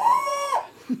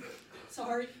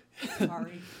 Sorry.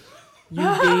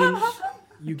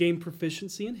 You gain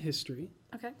proficiency in history.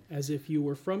 Okay. As if you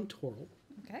were from Toril.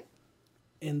 Okay.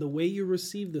 And the way you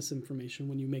receive this information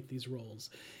when you make these rolls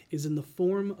is in the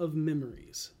form of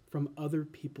memories from other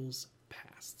people's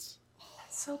pasts.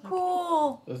 So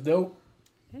cool. That's dope.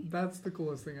 That's the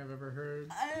coolest thing I've ever heard.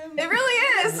 It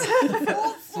really is.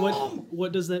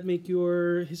 What does that make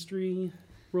your history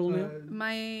roll now?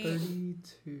 My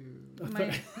 32.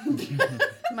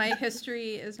 my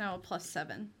history is now a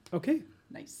 +7. Okay.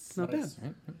 Nice. Not bad.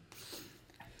 Right.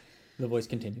 The voice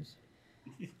continues.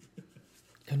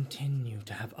 Continue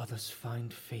to have others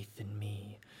find faith in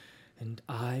me, and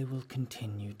I will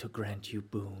continue to grant you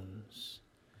boons.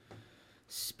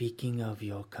 Speaking of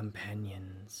your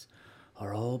companions,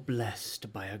 are all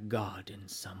blessed by a god in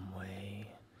some way.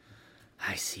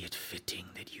 I see it fitting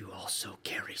that you also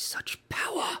carry such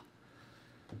power.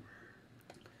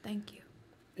 Thank you.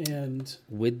 And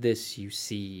with this, you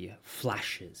see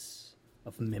flashes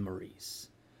of memories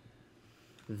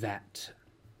that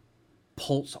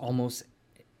pulse almost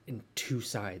in two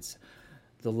sides.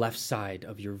 The left side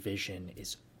of your vision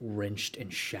is wrenched in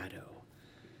shadow.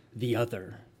 The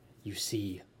other, you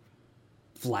see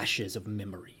flashes of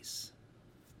memories.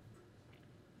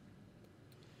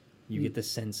 You get the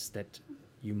sense that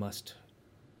you must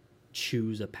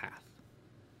choose a path.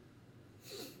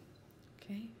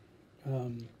 Okay.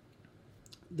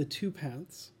 The two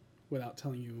paths, without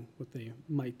telling you what they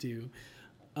might do,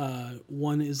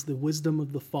 one is the wisdom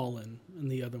of the fallen, and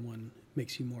the other one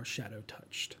makes you more shadow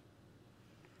touched.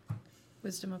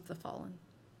 Wisdom of the Fallen.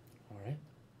 All right.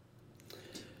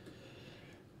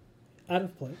 Out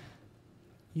of play,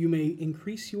 you may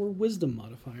increase your wisdom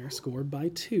modifier score by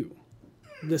 2.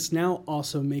 This now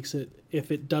also makes it,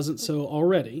 if it doesn't so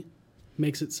already,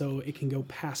 makes it so it can go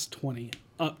past 20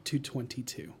 up to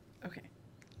 22. Okay.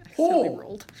 I accidentally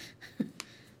rolled.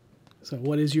 So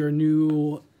what is your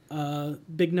new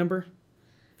big number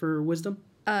for wisdom?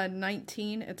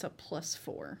 19. It's a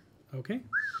 +4. Okay.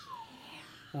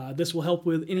 This will help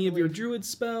with any of your druid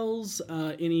spells,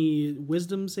 any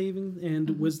wisdom saving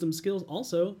and wisdom skills.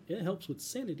 Also, it helps with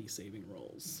sanity saving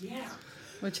rolls. Yeah.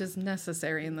 Which is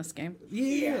necessary in this game.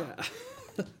 Yeah.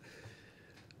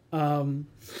 And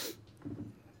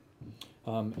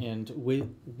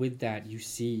with that, you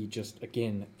see just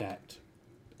again that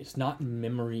it's not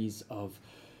memories of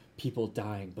people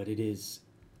dying, but it is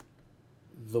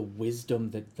the wisdom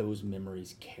that those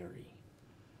memories carry.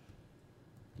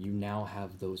 You now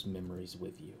have those memories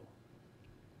with you.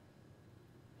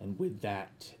 And with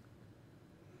that,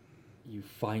 you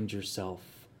find yourself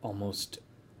almost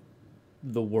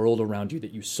the world around you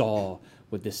that you saw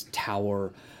with this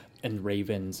tower and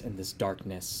ravens and this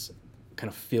darkness kind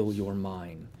of fill your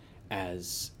mind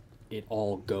as it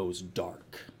all goes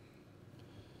dark.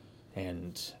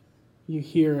 And you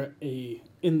hear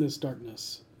in this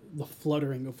darkness, the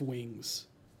fluttering of wings.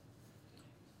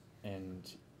 And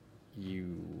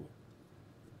you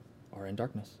are in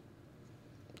darkness.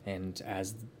 And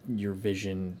as your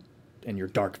vision and your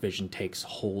dark vision takes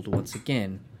hold once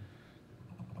again,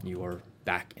 you are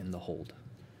back in the hold.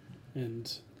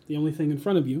 And the only thing in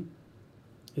front of you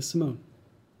is Simone.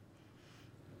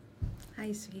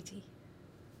 Hi, sweetie.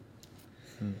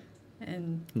 Hmm.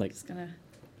 And Like- just gonna...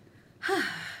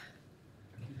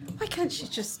 Why can't she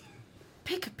just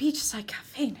pick a beachside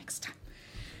cafe next time?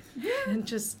 And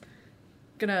just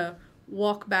gonna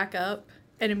walk back up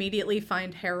and immediately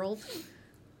find Harold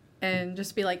and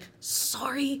just be like,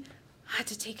 sorry, I had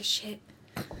to take a shit.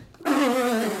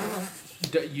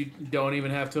 You don't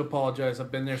even have to apologize.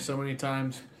 I've been there so many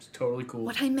times. It's totally cool.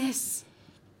 What'd I miss?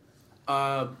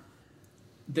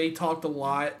 They talked a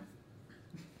lot.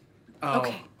 Oh,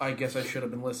 Okay. I guess I should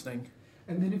have been listening.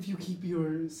 And then if you keep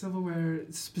your silverware,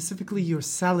 specifically your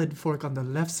salad fork, on the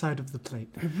left side of the plate.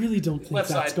 I really don't think Left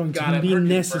that's side, going got to it. be Heard you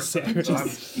necessary. first.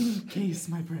 Just in case,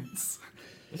 my prince.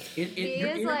 He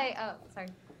is like, oh, sorry.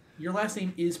 Your last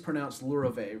name is pronounced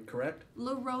Lurove, correct?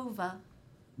 Lurova.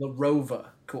 Larova.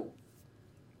 Cool.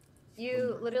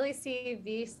 You literally see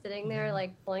V sitting there,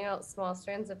 like pulling out small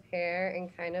strands of hair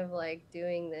and kind of like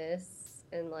doing this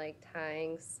and like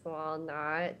tying small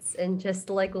knots and just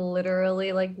like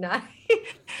literally like not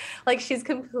like she's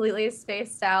completely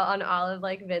spaced out on all of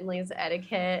like Vinley's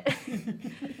etiquette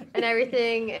and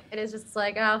everything. And it's just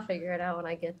like, I'll figure it out when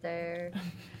I get there.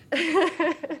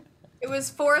 It was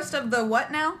Forest of the what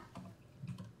now?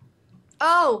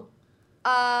 Oh,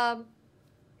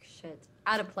 shit.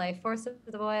 Out of play. Force of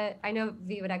the what? I know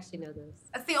V would actually know this.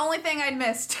 That's the only thing I'd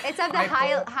missed. It's of the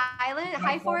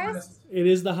High Forest? It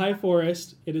is the High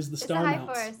Forest. It is the It's Star the High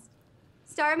Mounts. Forest.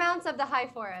 Star Mounts of the High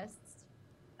Forest.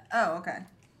 Oh, okay.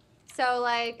 So,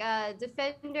 like,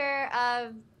 defender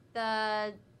of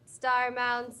the Star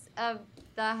Mounts of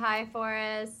the High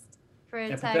Forest,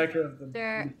 protector of the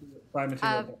prime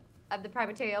material. of the prime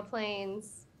material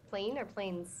planes. Plane or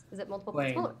planes? Is it multiple? Plane.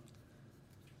 It's mul-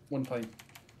 One plane.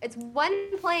 It's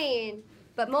one plane,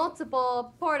 but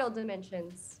multiple portal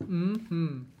dimensions.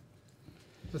 Mm-hmm.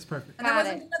 That's perfect. And there Got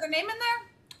wasn't it. another name in there?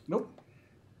 Nope.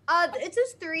 It's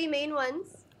just 3 main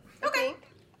ones. Okay.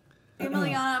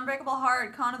 Emiliana, Unbreakable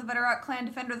Heart, Khan of the Veterat Clan,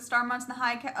 Defender of the Star Mounts and the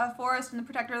High Forest, and the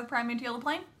Protector of the Prime Material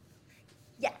Plane?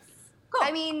 Yes. Cool.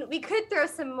 I mean, we could throw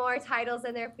some more titles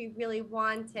in there if we really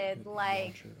wanted,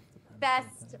 like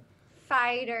best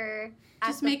fighter.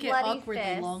 Just at the make it Bloody awkwardly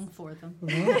Fist. long for them.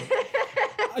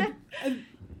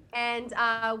 And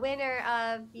winner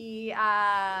of the.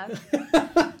 I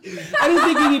don't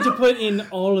think we need to put in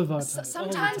all of our titles.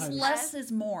 Sometimes less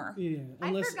is more. Yeah, I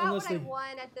unless forgot what I they...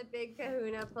 won at the Big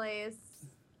Kahuna place.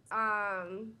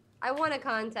 I won a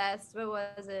contest. What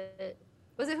was it?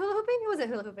 Was it hula hooping? It wasn't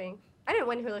hula hooping. I didn't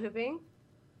win hula hooping.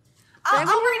 I'll Did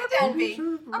I win write it down, hula V.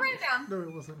 hooping? I'll write it down. No,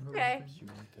 it wasn't. Okay.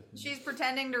 She's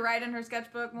pretending to write in her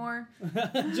sketchbook more.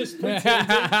 Just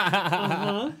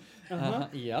pretending.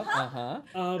 Yep. But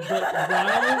while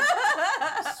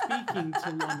speaking to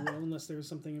Lumro, unless there was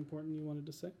something important you wanted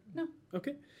to say? No.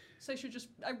 Okay. So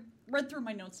I read through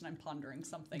my notes and I'm pondering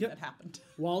something Yep. that happened.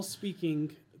 While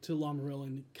speaking to Lamaril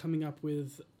and coming up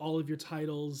with all of your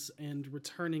titles and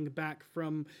returning back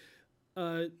from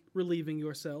relieving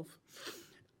yourself,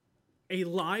 a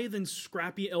lithe and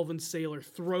scrappy elven sailor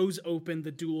throws open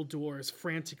the dual doors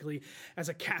frantically as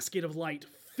a cascade of light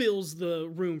fills the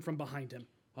room from behind him.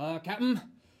 Captain,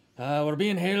 we're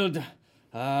being hailed.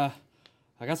 I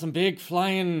got some big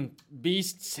flying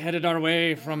beasts headed our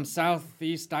way from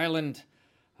Southeast Island.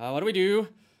 What do we do?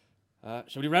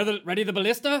 Should we ready the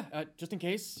ballista? Just in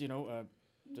case,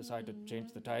 decide to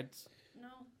change the tides?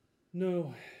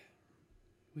 No.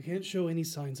 We can't show any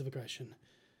signs of aggression.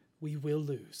 We will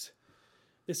lose.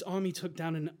 This army took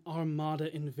down an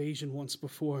armada invasion once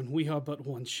before, and we are but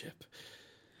one ship.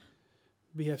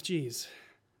 BFGs,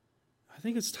 I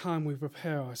think it's time we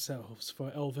prepare ourselves for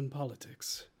elven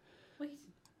politics. Wait,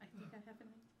 I think I have an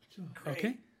idea.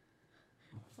 Okay?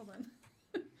 Hold on.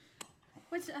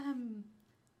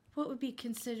 What would be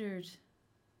considered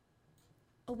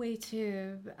a way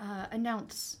to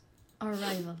announce our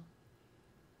arrival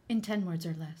in 10 words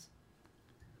or less?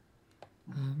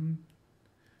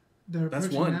 They're That's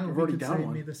approaching one. now. We've We already could done say,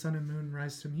 one. May the sun and moon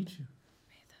rise to meet you.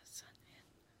 May the sun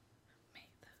and moon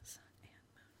rise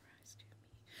to me.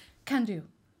 Can do.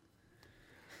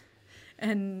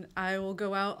 And I will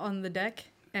go out on the deck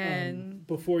and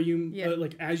Before you, Yeah.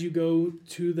 as you go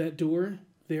to that door,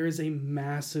 there is a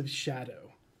massive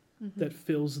shadow that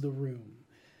fills the room.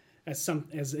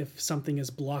 As if something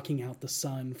is blocking out the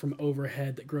sun from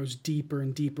overhead that grows deeper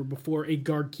and deeper before a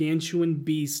gargantuan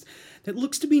beast that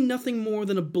looks to be nothing more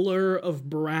than a blur of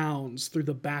browns through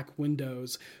the back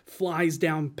windows flies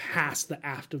down past the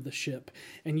aft of the ship,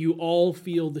 and you all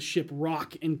feel the ship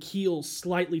rock and keel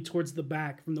slightly towards the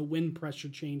back from the wind pressure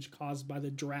change caused by the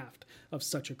draft of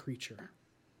such a creature.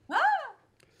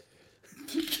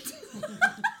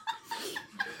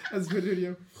 That's a good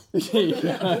video.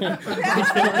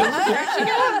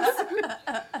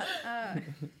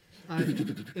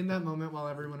 In that moment, while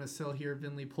everyone is still here,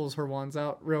 Vinley pulls her wands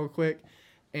out real quick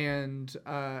and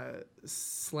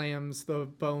slams the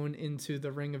bone into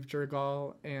the ring of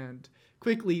Jurgal and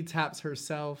quickly taps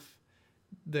herself,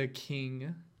 the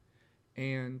king,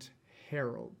 and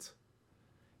Herald.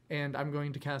 And I'm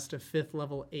going to cast a 5th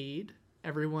level aid.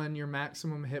 Everyone, your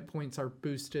maximum hit points are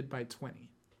boosted by 20.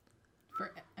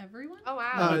 for everyone? Oh,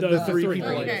 wow. The three three. people.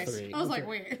 Okay. Three. I was like,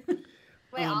 wait.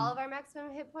 Wait, all of our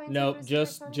maximum hit points? No, are restored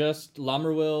from- just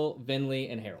Lomerwill,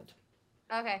 Vinley, and Harold.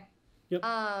 Okay. Yep.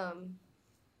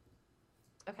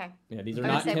 Okay. Yeah, these are I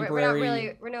not was gonna say,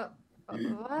 temporary. we're not.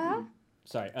 What?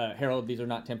 Sorry, Harold. These are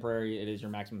not temporary. It is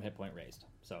your maximum hit point raised.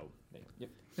 So, yep.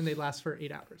 And they last for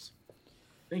 8 hours.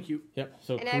 Thank you. Yep.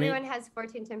 So And everyone has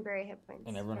 14 temporary hit points.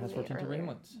 And everyone has from 14 the temporary hit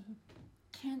earlier. points.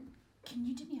 Can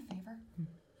you do me a favor?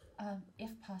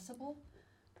 If possible,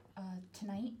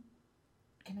 tonight,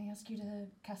 can I ask you to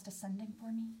cast Ascending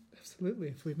for me? Absolutely,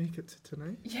 if we make it to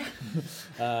tonight. Yeah.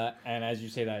 And as you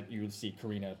say that, you see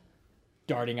Karina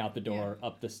darting out the door,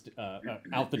 out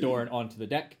the door and onto the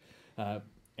deck. And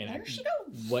There she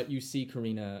goes. What you see,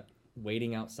 Karina,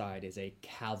 waiting outside is a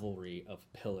cavalry of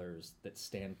pillars that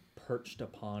stand perched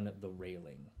upon the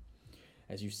railing.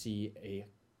 As you see a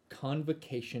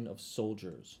convocation of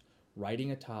soldiers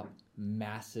riding atop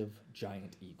massive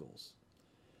giant eagles.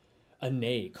 A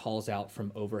neigh calls out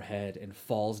from overhead and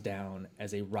falls down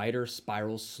as a rider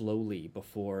spirals slowly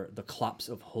before the clops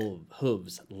of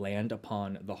hooves land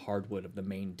upon the hardwood of the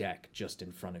main deck just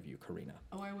in front of you, Karina.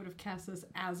 Oh, I would have cast this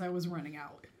as I was running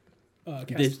out.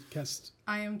 Cast.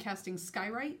 I am casting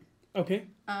Skywrite. Okay.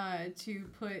 To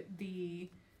put the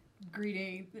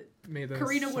greeting. May the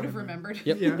Karina would sun have and- remembered.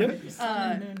 Yep. Yeah.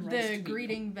 The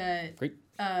greeting that Great.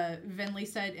 Venley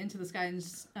said into the sky in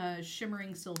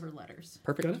shimmering silver letters.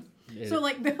 Perfect. Got it. So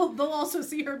like they'll also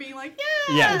see her being like,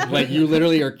 yeah. Yeah, like you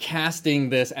literally are casting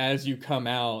this as you come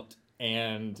out,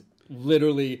 and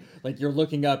literally, like you're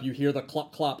looking up, you hear the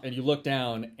clop clop, and you look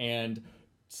down, and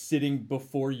sitting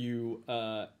before you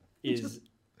is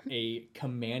a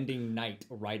commanding knight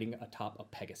riding atop a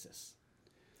Pegasus.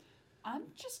 I'm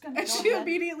just gonna. And go she ahead.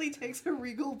 immediately takes a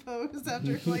regal pose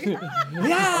after like, Oh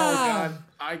God,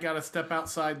 I gotta step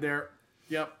outside there.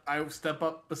 Yep, I step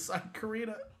up beside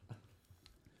Karina.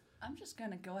 I'm just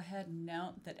gonna go ahead and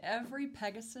note that every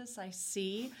Pegasus I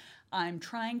see, I'm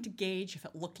trying to gauge if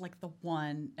it looked like the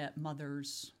one at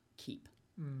Mother's Keep.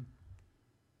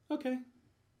 Okay.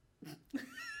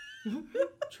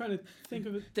 Trying to think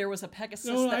of it. There was a Pegasus.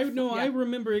 I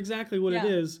remember exactly what it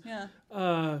is. Yeah.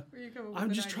 Where you come up with I'm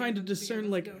an just idea trying to and then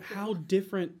discern let's like go. how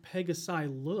different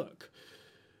Pegasi look.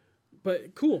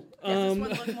 But cool. Does this one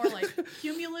look more like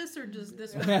Cumulus or does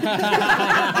this one look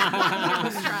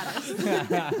like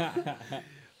Stratus?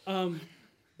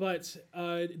 But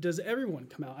does everyone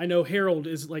come out? I know Harold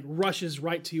is like rushes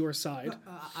right to your side.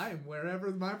 I am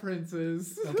wherever my prince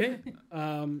is. Okay.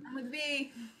 I'm with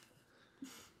V.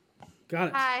 Got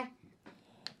it. Hi.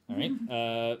 All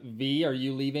right. V, are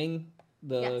you leaving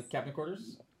the Yes. captain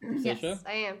quarters? Yes, Seisha?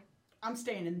 I am. I'm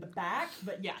staying in the back,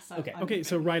 but yes. Okay. Okay.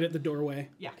 So right at the doorway.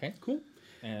 Yeah. Okay. Cool.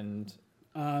 And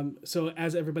So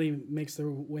as everybody makes their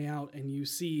way out, and you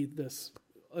see this,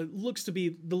 looks to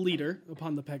be the leader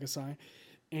upon the Pegasi,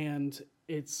 and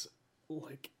it's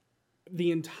like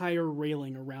the entire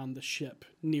railing around the ship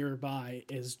nearby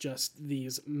is just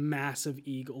these massive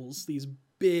eagles, these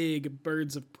big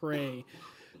birds of prey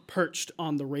perched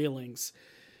on the railings.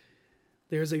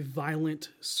 There's a violent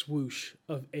swoosh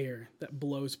of air that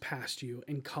blows past you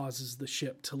and causes the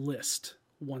ship to list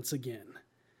once again,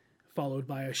 followed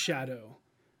by a shadow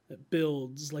that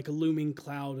builds like a looming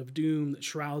cloud of doom that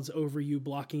shrouds over you,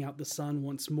 blocking out the sun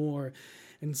once more.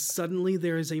 And suddenly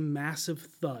there is a massive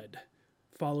thud,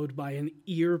 followed by an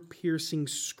ear-piercing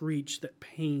screech that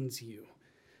pains you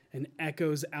and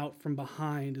echoes out from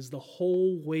behind as the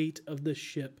whole weight of the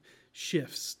ship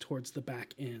shifts towards the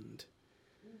back end.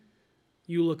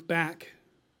 You look back.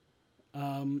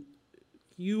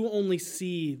 You only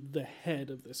see the head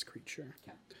of this creature.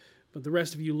 Okay. But the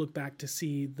rest of you look back to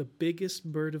see the biggest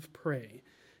bird of prey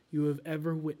you have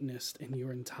ever witnessed in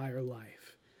your entire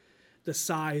life. The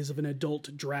size of an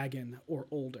adult dragon or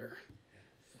older.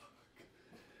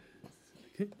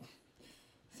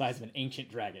 size of an ancient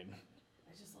dragon.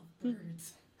 I just love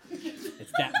birds.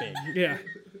 It's that big. Yeah,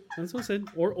 that's what I said.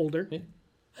 Or older.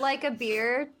 Like a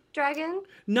beer dragon?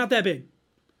 Not that big.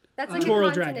 That's like Toro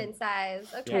a continent dragon.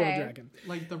 size. Okay. Toro dragon.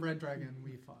 Like the red dragon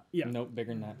we fought. Yeah. Nope,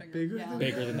 bigger than that. Bigger Yeah. than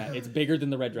Bigger than that. It's bigger than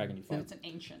the red dragon you So fought. it's an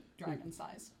ancient dragon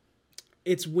size.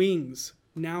 Its wings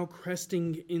now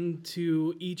cresting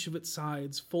into each of its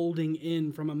sides, folding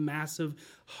in from a massive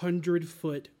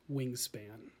 100-foot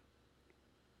wingspan.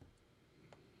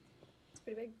 It's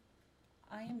pretty big.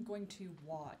 I am going to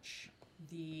watch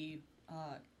the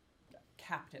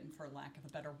captain, for lack of a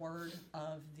better word,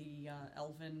 of the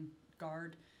Elven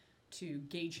Guard to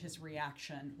gauge his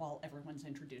reaction while everyone's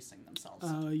introducing themselves.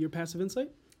 Your passive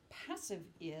insight? Passive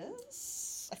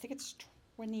is, I think it's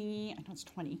 20, I know it's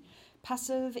 20.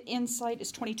 Passive insight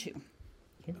is 22.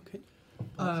 Okay.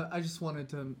 I just wanted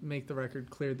to make the record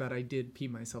clear that I did pee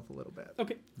myself a little bit.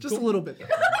 Okay, Just cool. a little bit.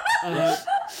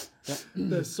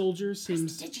 The soldier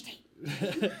seems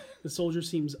the soldier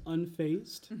seems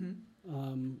unfazed,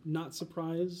 not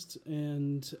surprised,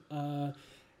 and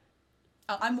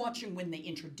I'm watching when they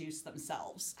introduce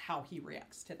themselves, how he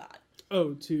reacts to that.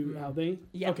 to how they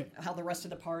Yeah. How the rest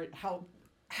of the part, how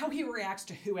he reacts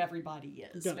to who everybody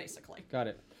is, Got it. basically. Got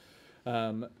it.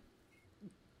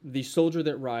 The soldier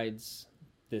that rides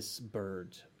this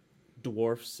bird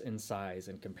dwarfs in size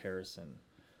in comparison,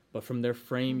 but from their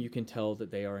frame you can tell that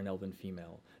they are an elven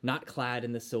female, not clad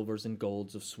in the silvers and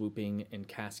golds of swooping and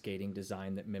cascading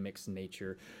design that mimics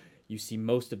nature you see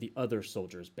most of the other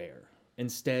soldiers bear.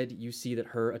 Instead, you see that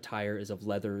her attire is of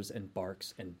leathers and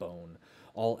barks and bone,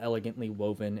 all elegantly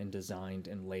woven and designed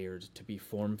and layered to be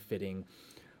form-fitting,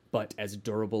 but as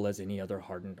durable as any other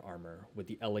hardened armor, with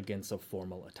the elegance of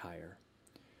formal attire.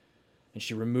 And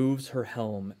she removes her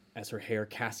helm as her hair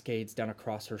cascades down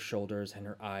across her shoulders and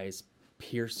her eyes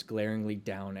pierce glaringly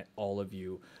down at all of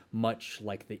you, much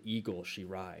like the eagle she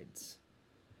rides.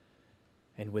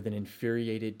 And with an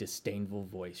infuriated, disdainful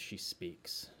voice, she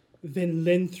speaks. Then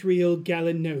Lenthriel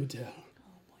Galanodel.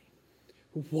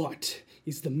 What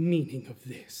is the meaning of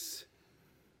this?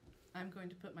 I'm going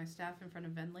to put my staff in front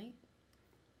of Venli.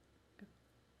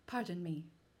 Pardon me.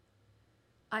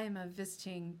 I am a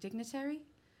visiting dignitary.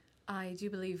 I do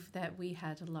believe that we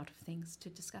had a lot of things to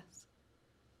discuss.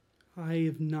 I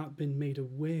have not been made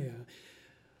aware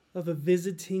of a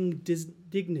visiting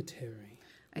dignitary.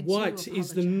 I do What is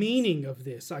the apologize. meaning of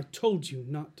this? I told you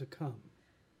not to come.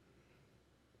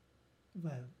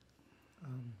 Well,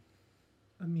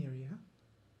 Amiria,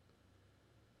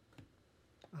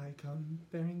 I come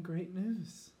bearing great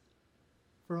news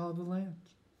for all the land.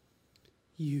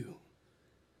 You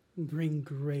bring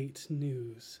great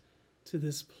news to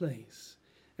this place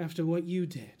after what you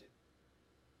did.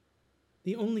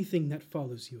 The only thing that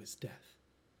follows you is death.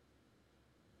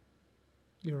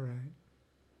 You're right.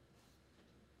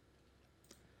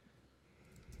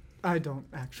 I don't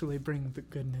actually bring the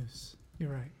good news.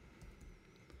 You're right.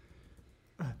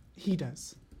 He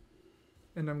does.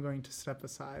 And I'm going to step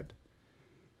aside.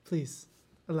 Please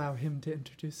allow him to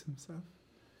introduce himself.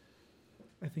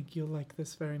 I think you'll like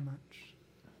this very much.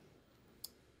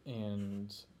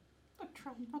 And I'm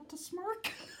trying not to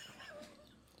smirk.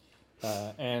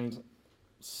 and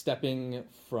stepping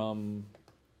from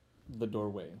the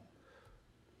doorway,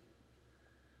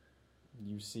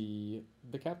 you see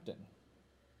the captain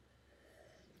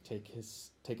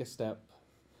take a step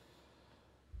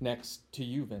next to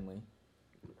you, Vinley,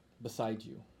 beside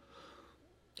you.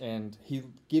 And he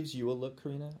gives you a look,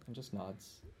 Karina, and just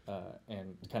nods,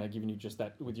 and kind of giving you just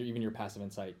that, with even your passive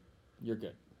insight, you're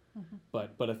good.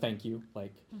 But a thank you,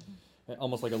 like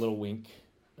almost like a little wink,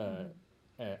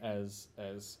 as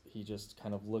he just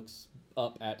kind of looks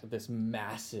up at this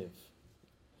massive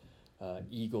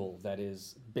eagle that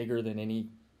is bigger than any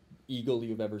eagle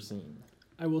you've ever seen.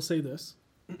 I will say this.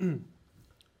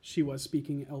 She was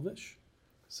speaking Elvish,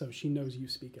 so she knows you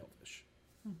speak Elvish.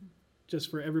 Just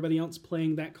for everybody else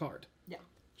playing that card. Yeah.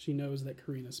 She knows that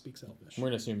Karina speaks Elvish. We're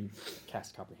going to assume you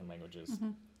cast Comprehend Languages.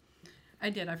 I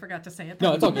did. I forgot to say it.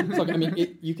 No, it's all good. It's all good. I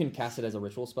mean, you can cast it as a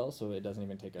ritual spell, so it doesn't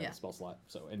even take a Yeah. spell slot.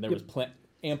 So, and there was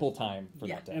ample time for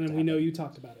that to And to we know happen. you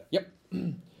talked about it. Yep.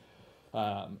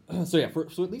 So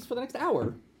at least for the next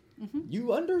hour,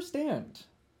 you understand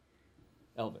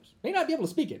Elvish. May not be able to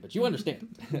speak it, but you understand.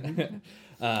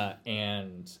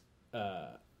 And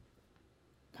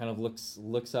kind of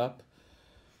looks up.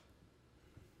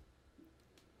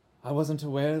 I wasn't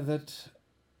aware that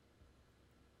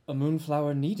a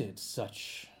moonflower needed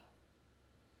such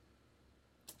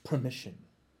permission.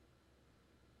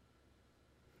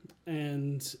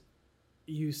 And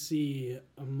you see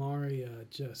Amaria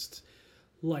just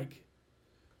like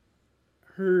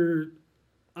her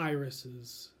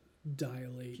irises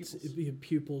dilate,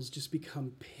 pupils just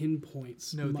become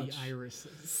pinpoints. No, much, the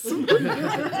irises.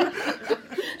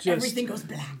 Everything goes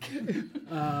black.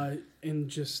 And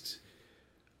just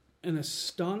an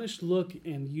astonished look,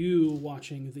 and you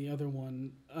watching the other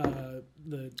one,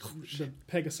 the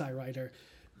Pegasi rider,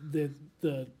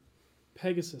 the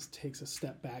Pegasus takes a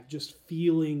step back, just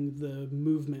feeling the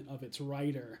movement of its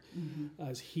rider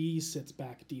as he sits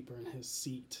back deeper in his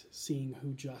seat, seeing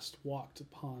who just walked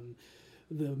upon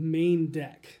the main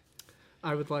deck.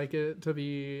 I would like it to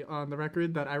be on the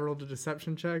record that I rolled a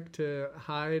deception check to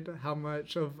hide how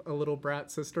much of a little brat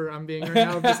sister I'm being right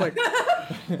now. I'm just like,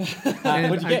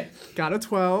 What'd you get? Got a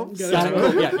 12.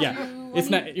 Yeah. It's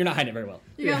not. You're not hiding it very well.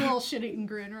 You got a little shit-eating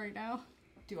grin right now.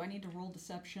 Do I need to roll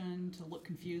deception to look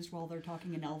confused while they're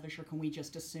talking in Elvish, or can we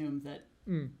just assume that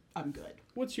I'm good?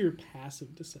 What's your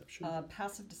passive deception?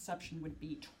 Passive deception would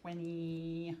be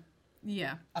 20...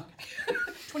 Yeah. Okay.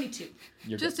 22.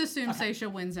 Just assume Seisha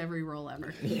wins every roll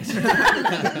ever.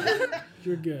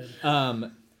 You're good.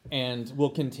 And we'll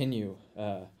continue.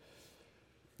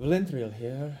 Valenthriel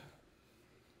here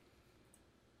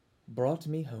brought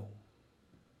me home.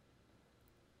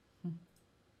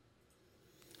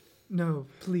 No,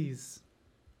 please.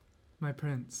 My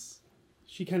prince.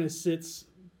 She kind of sits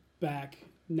back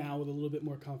now with a little bit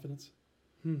more confidence.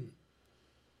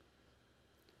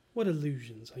 What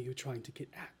illusions are you trying to get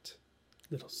at,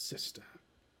 little sister?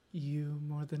 You,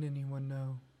 more than anyone,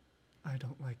 know I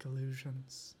don't like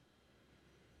illusions.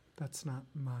 That's not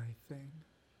my thing.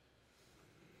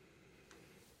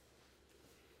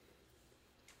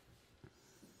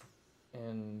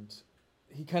 And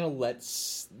he kind of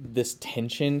lets this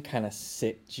tension kind of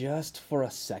sit just for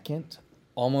a second,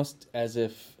 almost as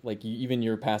if, like, even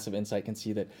your passive insight can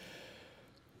see that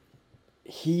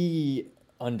he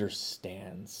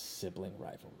understands sibling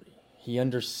rivalry. He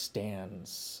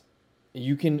understands.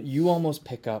 You almost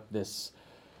pick up this.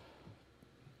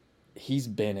 He's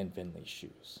been in Vinley's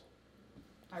shoes.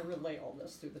 I relay all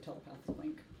this through the telepathic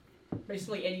link.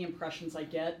 Basically, any impressions I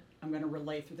get, I'm going to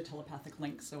relay through the telepathic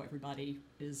link so everybody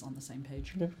is on the same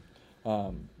page. Okay.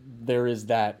 There is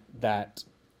that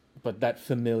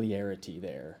familiarity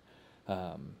there,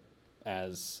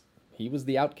 as he was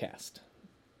the outcast,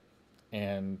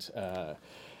 and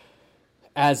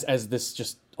as this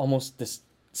just almost this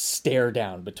stare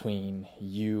down between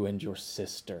you and your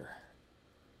sister.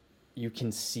 You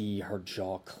can see her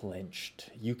jaw clenched.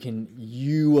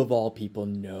 You of all people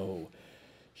know,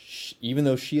 even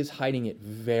though she is hiding it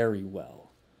very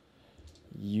well,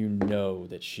 you know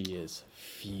that she is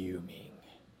fuming.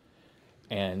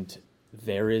 And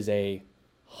there is a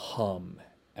hum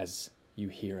as you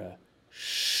hear a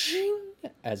shing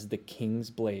as the king's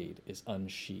blade is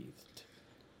unsheathed.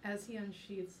 As he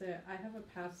unsheaths it, I have a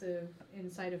passive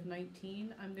insight of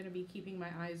 19. I'm going to be keeping my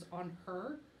eyes on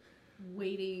her,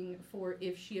 waiting for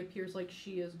if she appears like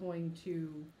she is going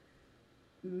to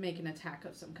make an attack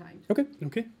of some kind.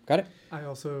 Okay. Got it. I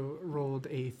also rolled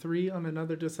a 3 on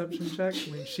another deception check.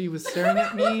 When she was staring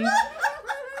at me,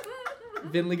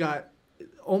 Vinley got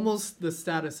almost the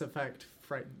status effect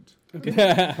frightened.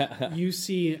 Okay. You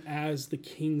see, as the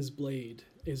king's blade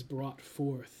is brought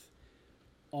forth,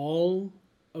 all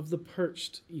of the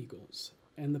perched eagles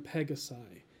and the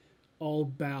pegasi all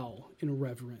bow in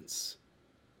reverence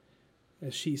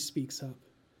as she speaks up.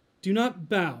 Do not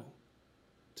bow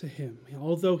to him.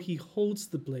 Although he holds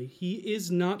the blade, he is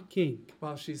not king.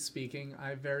 While she's speaking,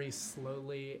 I very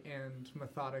slowly and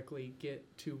methodically get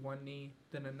to one knee,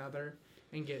 then another,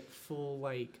 and get full,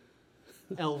 like,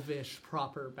 elvish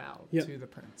proper bow to the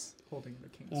prince holding the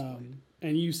king's blade.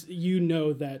 And you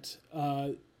know that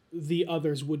the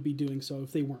others would be doing so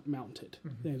if they weren't mounted.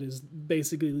 Mm-hmm. It is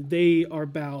basically they are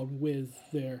bowed with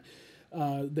their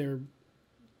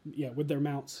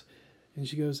mounts. And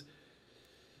she goes,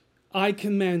 I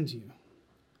command you,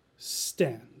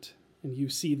 stand. And you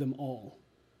see them all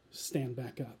stand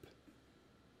back up.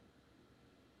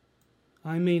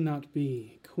 I may not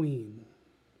be queen,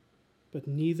 but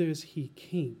neither is he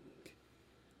king.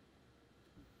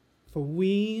 For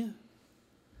we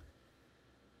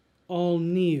all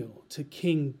kneel to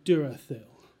King Durathil.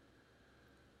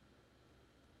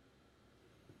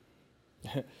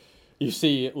 You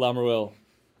see Lamruel.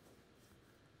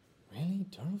 Really?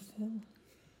 Durathil?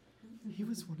 He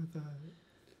was one of the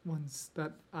ones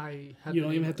that I had. You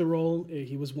don't even have to roll.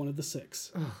 He was one of the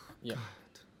 6. Oh, yeah.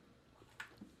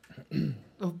 God.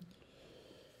 Oh.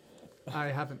 I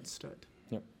haven't stood.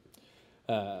 Yep.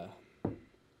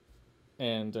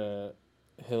 And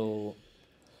he'll...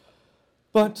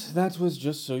 But that was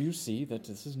just so you see that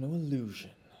this is no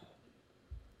illusion.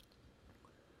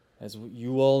 As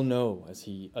you all know, as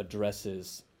he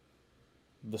addresses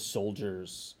the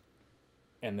soldiers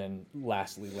and then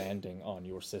lastly landing on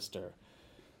your sister,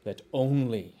 that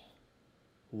only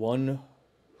one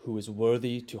who is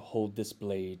worthy to hold this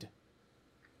blade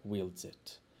wields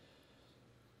it.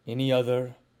 Any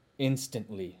other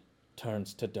instantly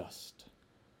turns to dust.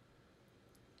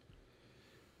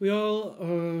 We all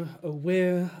are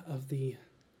aware of the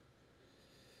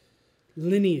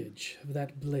lineage of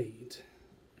that blade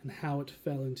and how it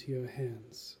fell into your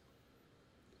hands.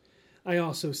 I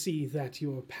also see that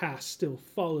your past still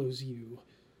follows you,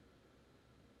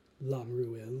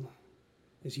 Lamruel,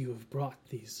 as you have brought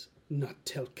these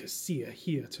Natelkasia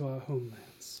here to our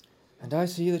homelands. And I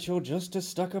see that you're just as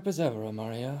stuck up as ever,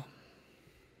 Amaria.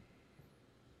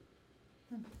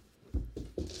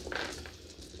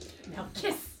 Now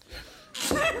kiss.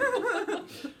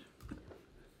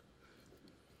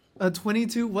 A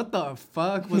 22? What the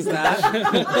fuck was that?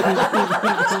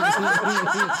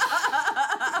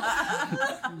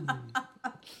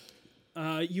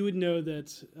 You would know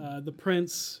that the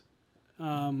prince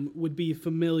would be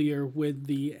familiar with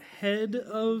the head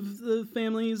of the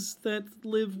families that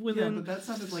live Yeah, within. but that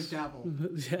sounded like Dabble.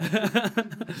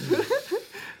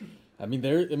 I mean,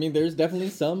 there's definitely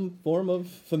some form of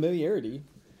familiarity.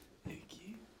 Thank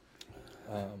you.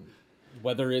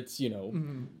 Whether it's,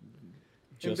 In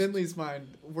Vinley's mind,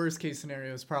 worst case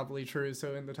scenario is probably true,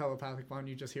 so in the telepathic bond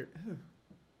you just hear, "Ugh."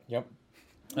 Yep.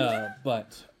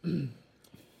 But,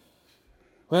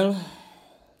 well,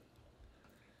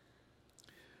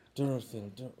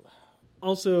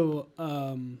 Also,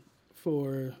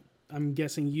 I'm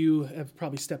guessing you have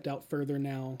probably stepped out further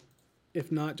now.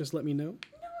 If not, just let me know. No,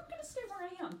 I'm gonna stay where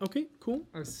I am. Okay, cool.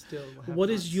 I still have What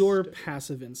not is your stood.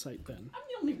 passive insight then? I'm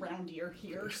the only round ear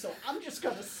here, so I'm just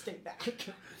gonna stay back.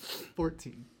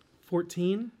 14.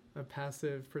 14. A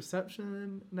passive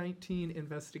perception, 19,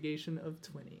 investigation of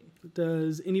 20.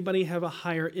 Does anybody have a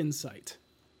higher insight?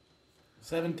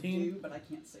 17. But I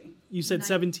can't see. You said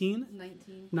 17?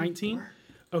 19. 19?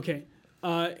 Okay.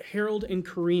 Harold and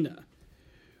Karina,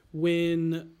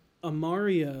 when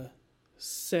Amaria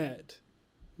said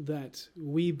that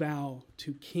we bow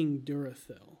to King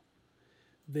Durathil,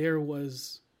 there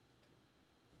was...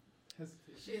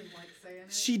 She didn't like saying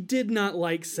it. She did not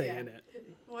like saying it.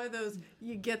 One of those,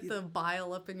 you get the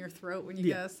bile up in your throat when you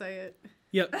Yeah. gotta say it.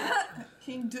 Yep.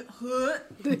 King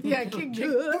Yeah, King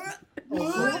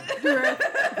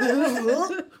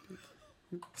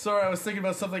Sorry, I was thinking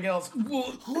about something else.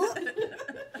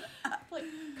 Like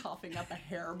coughing up a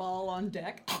hairball on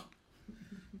deck.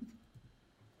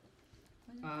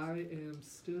 I am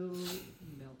still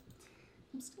melted.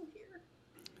 I'm still here.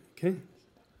 Okay.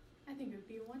 I think it would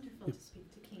be wonderful to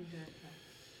speak to King Durtha.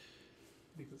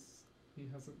 Because he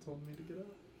hasn't told me to get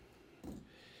up.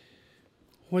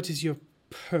 What is your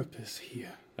purpose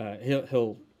here?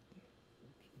 He'll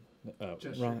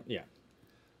Gesture. yeah.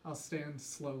 I'll stand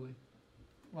slowly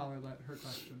while I let her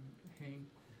question hang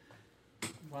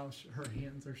while her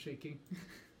hands are shaking.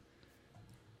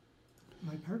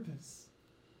 My purpose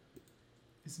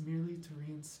is merely to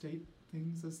reinstate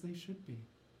things as they should be.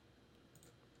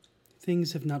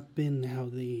 Things have not been how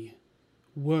they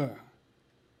were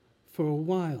for a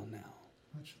while now,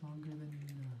 Much longer than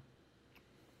you know.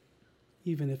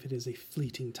 even if it is a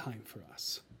fleeting time for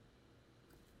us.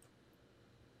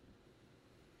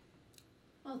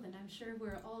 Well, then I'm sure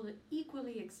we're all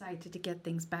equally excited to get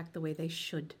things back the way they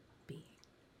should be.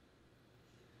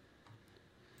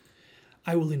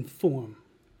 I will inform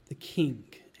the king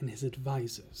and his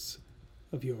advisors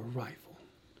of your arrival.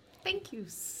 Thank you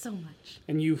so much.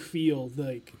 And you feel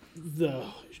like the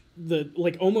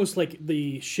like almost like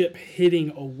the ship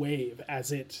hitting a wave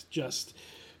as it just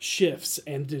shifts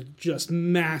and just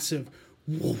massive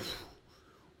woof,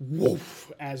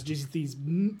 woof, as just these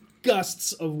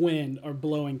gusts of wind are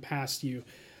blowing past you.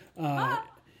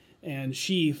 And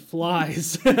she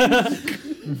flies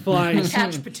flies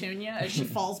Catch Petunia as she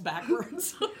falls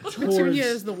backwards. Petunia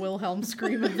is the Wilhelm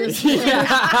scream of this.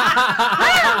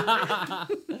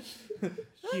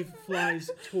 She flies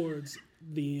towards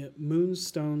the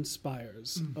Moonstone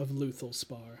Spires of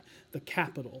Luthelspar, the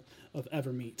capital of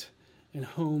Evermeet and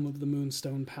home of the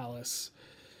Moonstone Palace,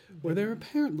 where there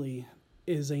apparently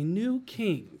is a new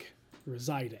king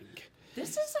residing.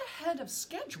 This is ahead of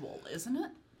schedule, isn't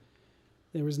it?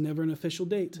 There was never an official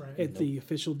date. Right. The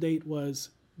official date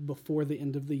was before the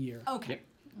end of the year. Okay.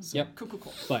 So, Yep.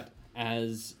 Cool. But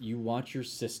as you watch your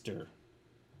sister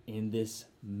in this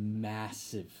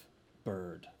massive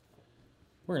bird,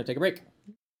 we're going to take a break.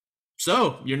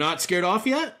 So, you're not scared off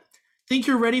yet? Think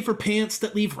you're ready for pants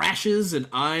that leave rashes and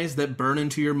eyes that burn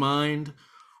into your mind?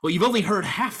 Well, you've only heard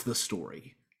half the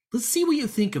story. Let's see what you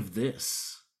think of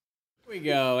this. Here we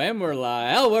go, and we're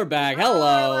live. Oh, we're back.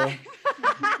 Hello.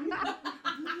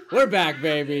 We're back,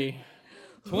 baby.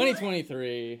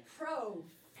 2023.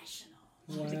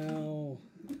 Wow.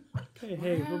 Okay,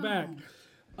 hey, we're back.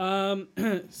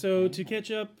 So to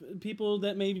catch up, people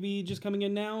that may be just coming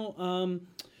in now,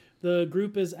 the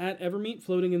group is at Evermeet,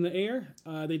 floating in the air.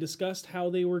 They discussed how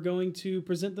they were going to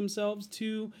present themselves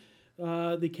to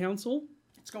the council.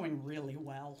 It's going really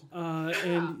well.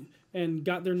 And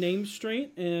got their names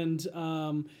straight and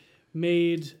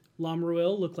made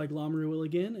Lamruel look like Lamruel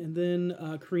again. And then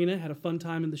Karina had a fun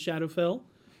time in the Shadowfell,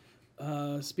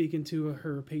 speaking to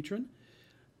her patron.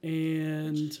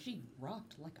 And She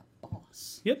rocked like a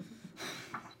boss. Yep.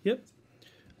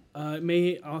 It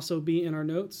may also be in our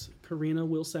notes, Karina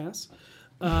Wilsass.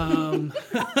 You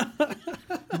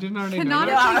didn't already know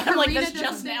Canonically, that? I'm like, Karina that's just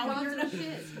doesn't think now. gods are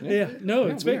shit. Yeah, no,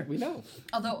 it's fair. We know.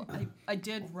 Although I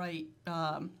did write,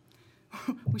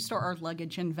 we store our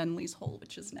luggage in Venley's hole,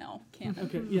 which is now canon.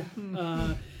 Okay, yeah.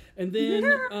 And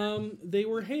then they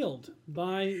were hailed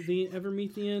by the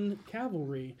Evermethian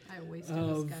cavalry I wasted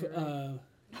this guy,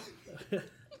 right?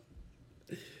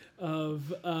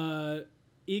 of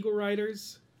Eagle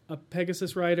Riders, a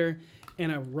Pegasus Rider,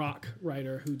 and a Rock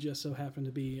Rider, who just so happened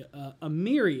to be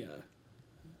Amiria,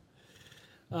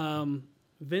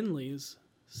 Venley's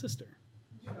sister.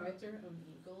 Rider of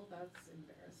eagle? That's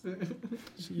embarrassing.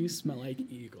 You smell like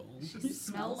eagle. She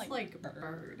smells like a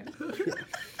bird.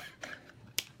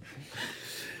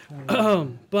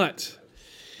 But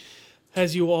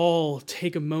as you all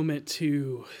take a moment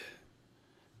to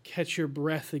catch your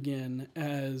breath again,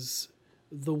 as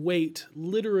the weight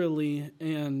literally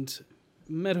and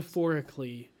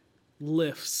metaphorically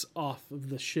lifts off of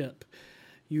the ship,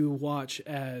 you watch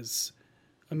as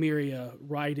Amiria,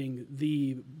 riding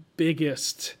the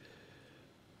biggest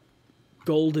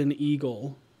golden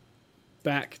eagle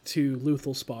back to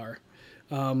Luthelspar.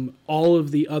 All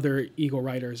of the other Eagle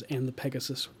Riders and the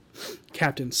Pegasus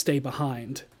captain stay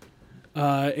behind.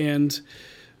 And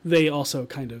they also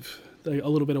a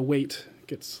little bit of weight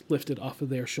gets lifted off of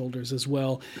their shoulders as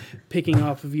well. Picking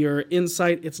off of your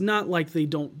insight, it's not like they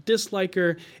don't dislike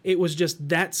her. It was just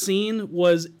that scene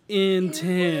was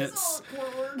intense.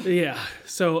 Yeah.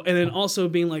 So, and then also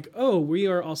being like, oh, we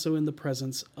are also in the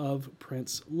presence of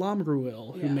Prince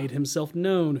Lomruil, who made himself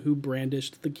known, who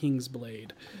brandished the King's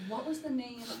Blade. What was the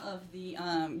name of the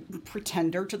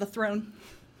pretender to the throne?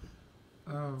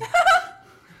 Oh.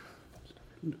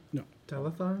 No.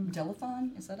 Delathon?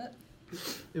 Delathon? Is that it?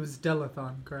 It was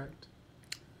Delathon, correct.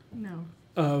 No.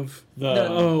 Of The-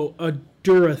 a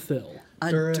Durathil.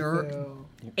 Durathil.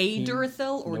 A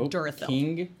Durathil or Nope, Durathil?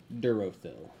 King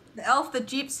Durothil. The elf that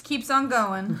keeps on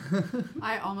going.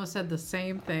 I almost said the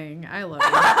same thing. I love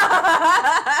it.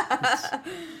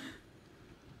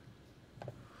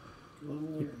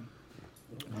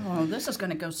 Oh, this is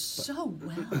going to go so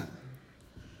well.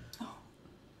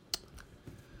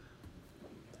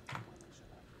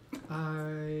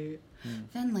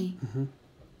 Venley,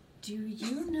 do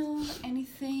you know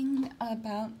anything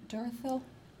about Durathil?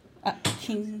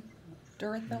 King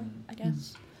Durathil, I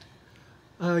guess?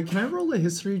 Can I roll a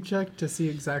history check to see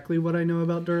exactly what I know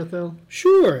about Durathil?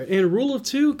 Sure. And rule of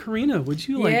two, Karina, would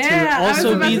you like Yeah, to I was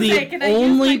also about be to the say, can I use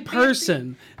only my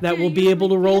person that will be able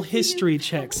to roll history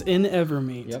checks in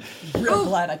Evermeet? Yep. Real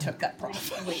glad I took that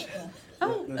prof.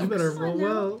 Oh, You better roll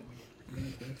well.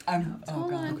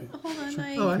 hold on. Hold on.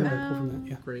 Oh, I have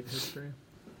um, great history.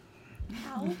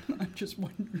 help. I'm just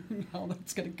wondering how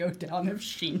that's going to go down if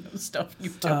she knows stuff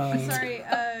you Uh, don't. Sorry,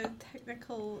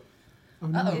 technical Oh,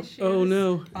 no. issues. Oh,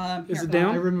 no. Is Here, it I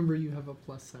down? remember you have a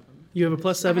 +7. You have a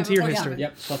 +7 to your history.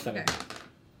 Yep, +7.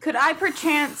 Could I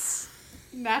perchance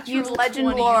Natural use legend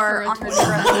 20 lore for a on the 20.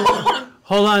 Durathil?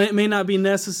 Hold on, it may not be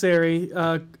necessary.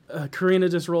 Karina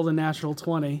just rolled a natural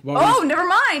 20. Oh, never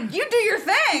mind. You do your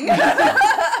thing.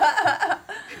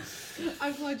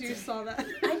 I'm glad you saw that.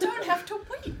 I don't have to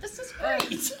wait. This is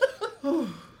great.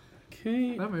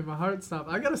 Okay. That made my heart stop.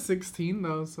 I got a 16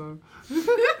 though, so.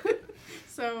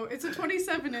 So it's a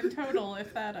 27 in total.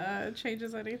 If that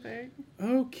changes anything.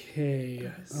 Okay.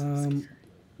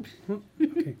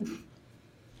 Okay.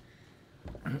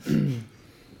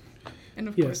 And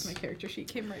of Yes. course, my character sheet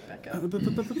came right back up.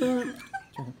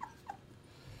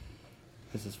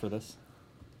 This is for this.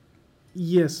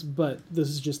 Yes, but this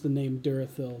is just the name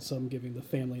Durathil, so I'm giving the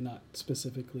family, not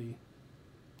specifically.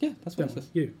 Yeah, that's what that this is.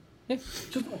 You.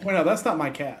 Just point out, that's not my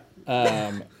cat.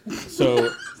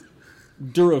 So,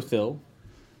 Durothil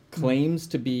claims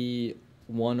to be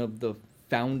one of the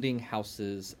founding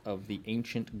houses of the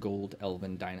ancient Gold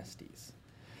Elven dynasties.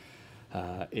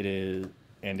 It is,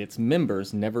 and its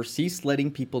members never cease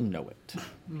letting people know it.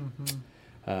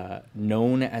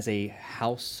 Known as a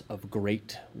house of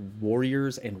great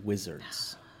warriors and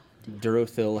wizards,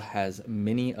 Durothil has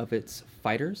many of its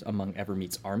fighters among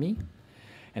Evermeet's army,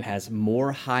 and has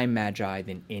more high magi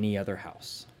than any other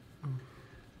house.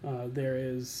 There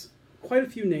is quite a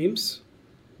few names.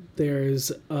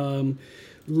 There's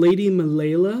Lady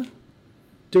Malela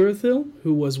Durothil,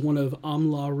 who was one of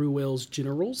Amla Ruel's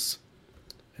generals,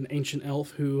 an ancient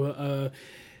elf who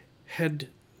had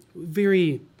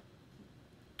very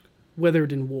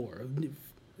weathered in war,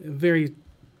 very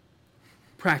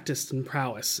practiced in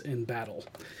prowess in battle.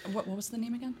 What was the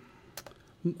name again?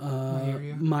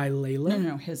 Mylela.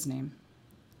 No, his name.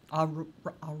 Aruel.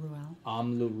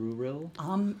 Amlururil?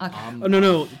 Oh,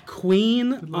 no,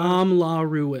 Queen Amla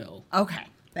Ruel. Okay.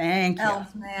 Thank you.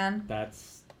 Elves, man.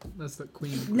 That's the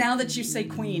queen. Now that you say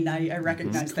queen, I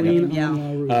recognize the Queen name. Yeah.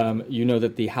 Amaru. you know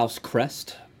that the house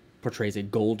crest portrays a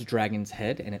gold dragon's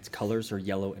head, and its colors are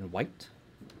yellow and white.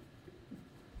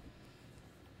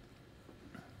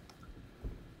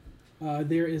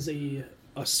 There is a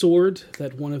sword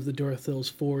that one of the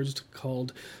Dorothils forged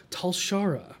called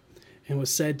Talshara, and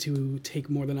was said to take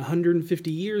more than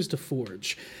 150 years to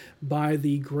forge by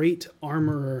the great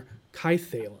armorer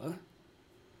Kaithala.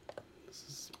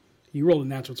 You rolled a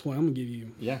natural 20. I'm gonna give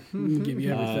you. Yeah. I'm gonna give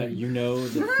you everything. You know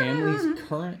the family's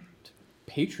current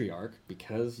patriarch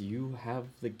because you have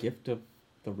the gift of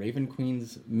the Raven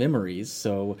Queen's memories,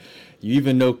 so you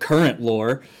even know current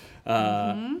lore.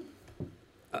 One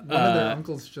of their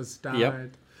uncles just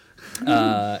died.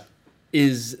 Yep.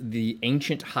 Is the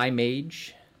ancient high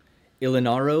mage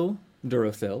Ilinaro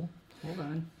Dorothil. Hold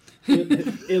on.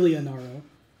 Ilianaro.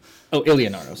 Oh,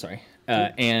 Ilianaro, sorry.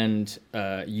 And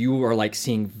you are like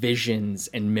seeing visions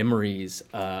and memories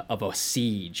of a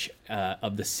siege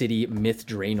of the city Myth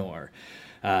Draenor,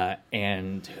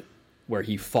 and where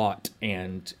he fought,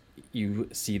 and you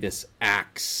see this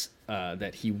axe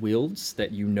that he wields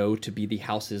that you know to be the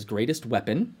house's greatest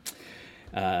weapon.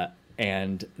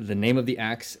 And the name of the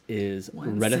axe is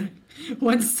Retta.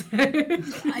 One sec.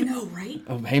 I know, right?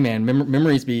 Oh, hey man,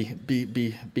 memories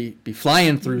be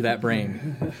flying through that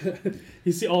brain.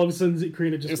 You see, all of a sudden,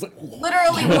 Karina just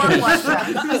Literally more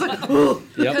blood.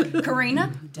 Yep.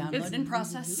 Karina, download in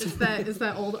process. Is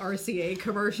that old RCA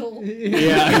commercial?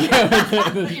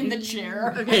 Yeah. In the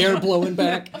chair. Hair blowing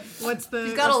back. What's the?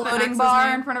 She's got a loading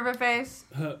bar in front of her face.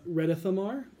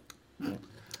 Redethamar.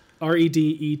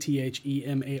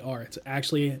 Redethamar. It's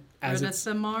actually as it's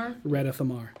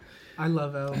Redethamar. I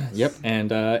love elves. Yep,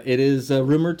 and it is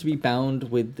rumored to be bound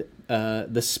with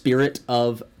the spirit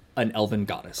of an elven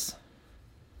goddess.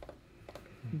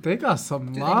 They got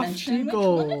some they lofty mention which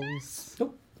one it goals.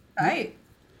 Right.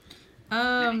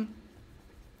 So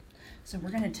we're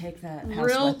gonna take that house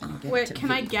real weapon and get quick. to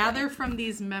Can I Vicky. gather from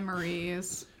these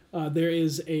memories? There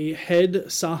is a head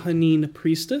Sahanine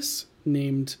priestess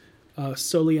named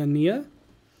Soliania.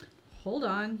 Hold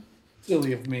on.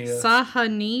 Silly of me.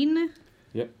 Sahanine.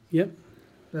 Yep.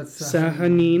 That's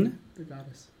Sahanine, the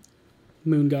goddess.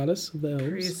 moon goddess of the elves.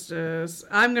 Priestess.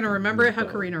 I'm gonna remember it how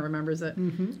Karina remembers it.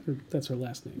 That's her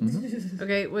last name.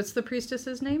 Okay, what's the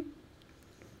priestess's name?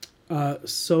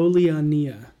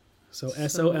 Soliania. So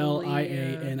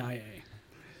Soliania.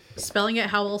 Spelling it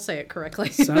how we'll say it correctly.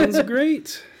 Sounds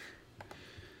great.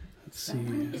 Let's see. That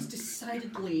one is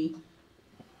decidedly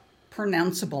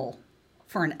pronounceable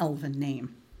for an elven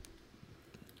name.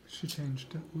 She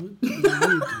changed it. What?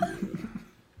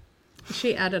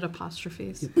 She added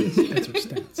apostrophes. That's her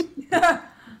stats.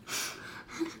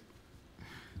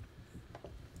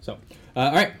 So,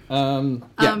 all right.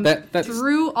 That's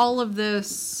Through all of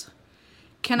this,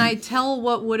 can I tell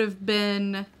what would have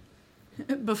been,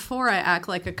 before I act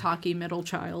like a cocky middle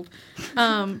child,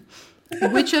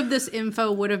 which of this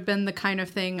info would have been the kind of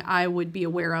thing I would be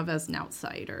aware of as an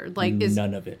outsider? Like,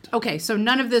 none of it. Okay, so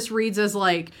none of this reads as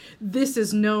like, this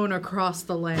is known across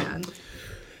the land.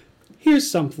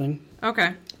 Here's something.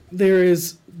 Okay.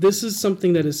 This is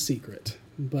something that is secret,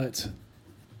 but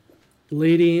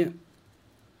Lady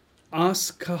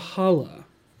Askahala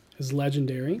is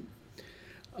legendary.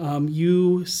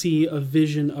 You see a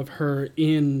vision of her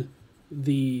in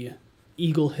the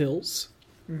Eagle Hills,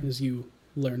 as you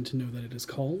learn to know that it is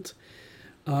called,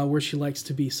 where she likes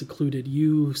to be secluded.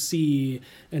 You see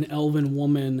an elven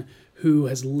woman who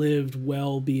has lived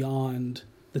well beyond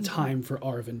the time for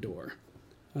Arvindor.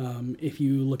 If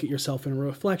you look at yourself in a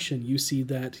reflection, you see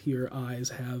that your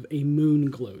eyes have a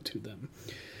moon glow to them.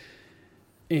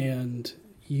 And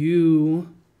you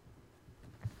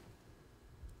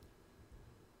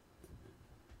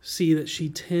see that she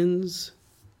tends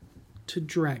to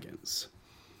dragons.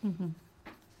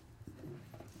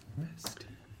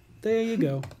 There you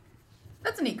go.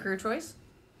 That's a neat career choice.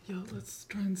 Yo, let's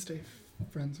try and stay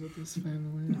friends with this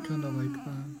family. I kind of like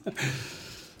them.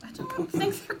 I don't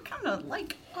think they're gonna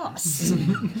like us.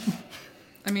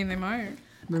 I mean, they might.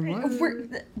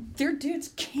 Their dude's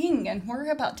king, and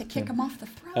we're about to kick him off the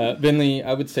throne. Vinley,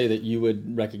 I would say that you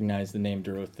would recognize the name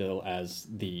Dorothil as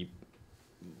the,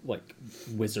 like,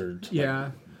 wizard.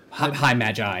 Yeah. High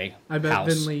Magi I bet house.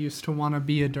 Vinley used to want to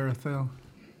be a Dorothil.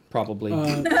 Probably.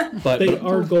 But they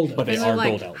are gold But they elves. are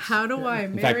like, gold elves. how do I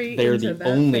In fact, marry they're into the that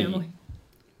only family?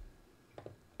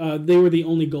 They were the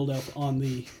only gold elf on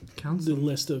the Council.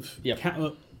 list of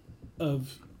Yep.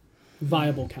 of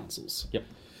viable councils. Yep.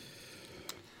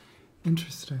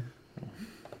 Interesting.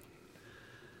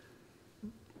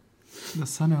 The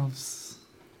Sun Elves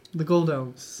The gold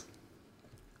elves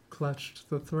clutched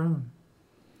the throne.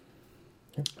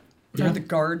 Are the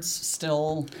guards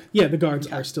still? Yeah, the guards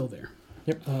are still there.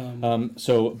 Yep.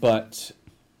 But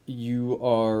you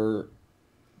are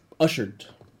ushered,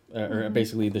 or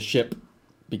basically the ship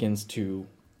begins to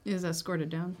Is escorted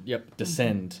down.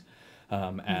 descend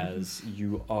as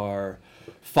you are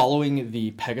following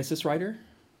the Pegasus rider,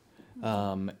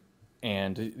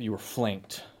 and you are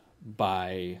flanked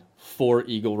by 4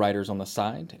 eagle riders on the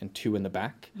side and 2 in the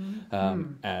back,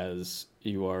 as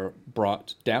you are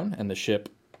brought down and the ship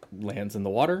lands in the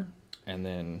water, and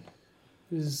then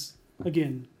Is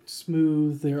again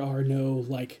smooth. There are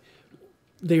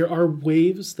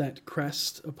waves that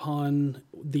crest upon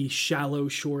the shallow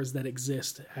shores that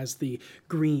exist as the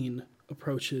green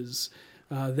approaches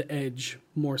the edge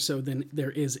more so than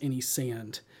there is any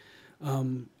sand.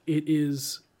 It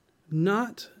is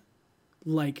not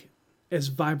like as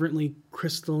vibrantly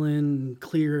crystalline,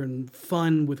 clear, and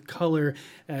fun with color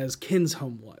as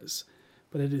Kinsholm was,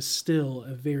 but it is still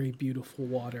a very beautiful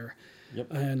water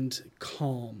and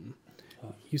calm.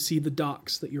 You see the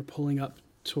docks that you're pulling up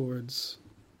towards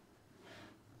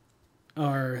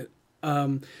are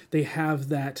they have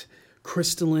that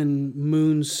crystalline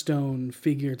moonstone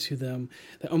figure to them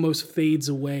that almost fades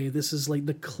away. This is like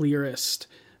the clearest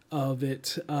of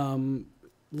it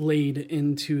laid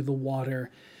into the water,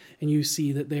 and you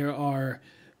see that there are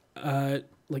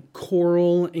like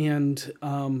coral and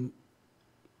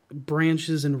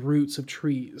branches and roots of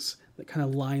trees that kind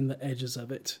of line the edges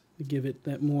of it to give it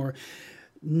that more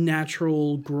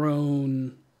natural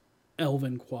grown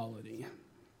elven quality.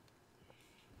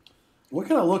 What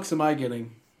kind of looks am I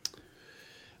getting?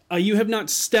 You have not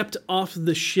stepped off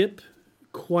the ship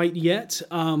quite yet,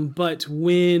 but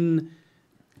when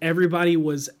everybody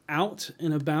was out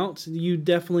and about, you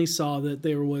definitely saw that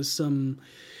there was some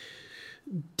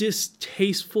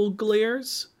distasteful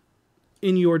glares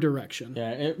in your direction.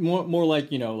 Yeah, more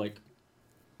like, like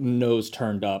nose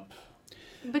turned up.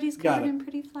 But he's covered in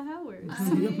pretty flowers.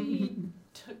 I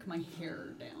took my hair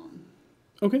down.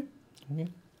 Okay.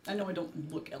 I know I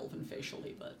don't look elven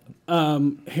facially, but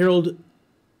Harold,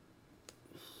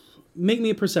 make me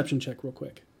a perception check real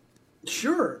quick.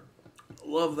 Sure.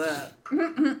 Love that.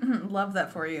 Love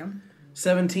that for you.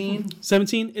 17.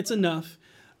 17, it's enough.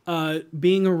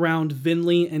 Being around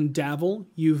Vinley and Davil,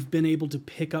 you've been able to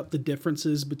pick up the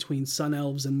differences between sun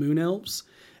elves and moon elves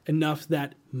enough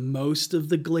that most of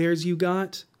the glares you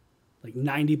got, like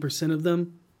 90% of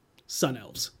them, sun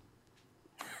elves.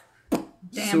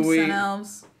 Damn sun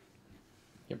elves.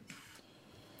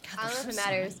 I don't know if it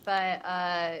matters, but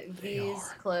V's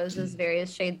clothes is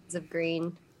various shades of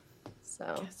green.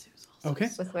 So Okay.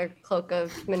 with my cloak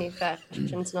of many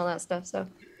factions and all that stuff. So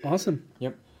Awesome.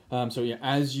 Yep. So yeah,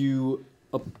 as you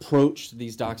approach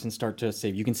these docks and start to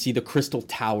save, you can see the crystal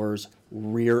towers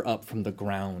rear up from the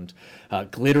ground,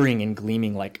 glittering and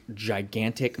gleaming like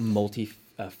gigantic,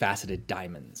 multi-faceted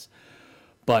diamonds.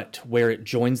 But where it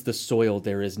joins the soil,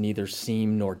 there is neither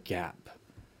seam nor gap.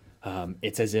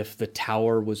 It's as if the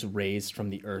tower was raised from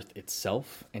the earth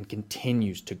itself and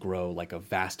continues to grow like a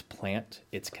vast plant,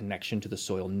 its connection to the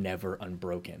soil never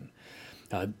unbroken.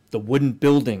 The wooden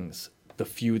buildings, the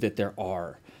few that there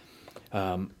are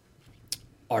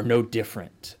no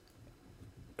different,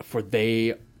 for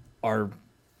they are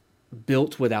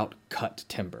built without cut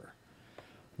timber.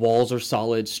 Walls are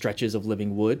solid stretches of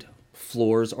living wood.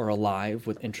 Floors are alive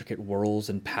with intricate whorls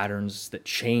and patterns that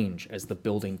change as the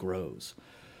building grows.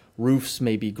 Roofs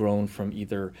may be grown from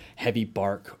either heavy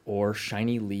bark or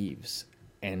shiny leaves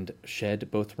and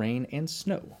shed both rain and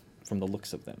snow from the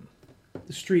looks of them.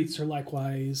 The streets are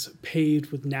likewise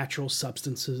paved with natural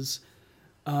substances,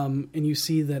 and you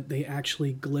see that they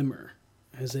actually glimmer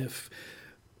as if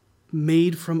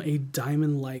made from a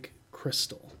diamond-like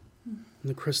crystal. And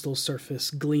the crystal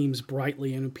surface gleams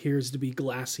brightly and appears to be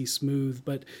glassy smooth,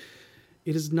 but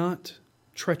it is not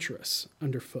treacherous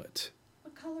underfoot.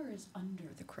 what color is under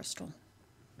the crystal?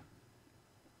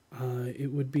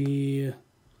 It would be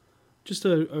just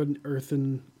an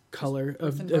earthen color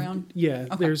earthen brown? Yeah,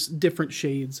 Okay. there's different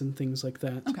shades and things like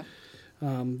that. Okay.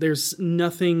 There's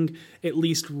nothing, at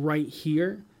least right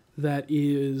here, that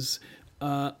is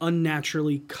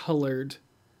unnaturally colored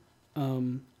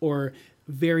or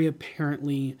very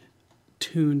apparently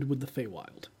tuned with the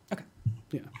Feywild. Okay.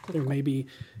 Yeah, there may be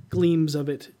gleams of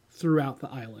it throughout the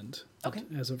island. but Okay.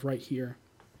 As of right here,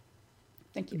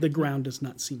 Thank you. the ground does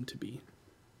not seem to be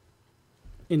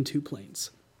in two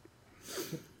planes.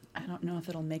 I don't know if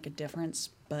it'll make a difference,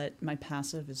 but my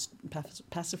passive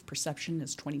perception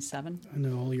is 27. I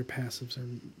know all your passives are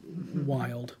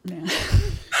wild. Yeah.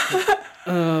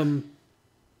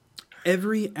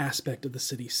 Every aspect of the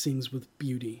city sings with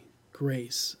beauty,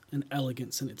 grace, and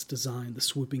elegance in its design, the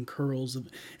swooping curls of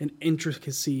an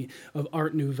intricacy of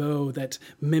Art Nouveau that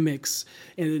mimics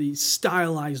a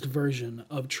stylized version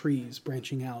of trees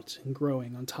branching out and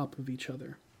growing on top of each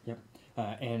other. Yep.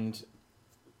 And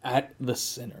at the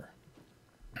center,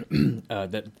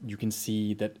 that you can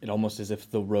see that it almost as if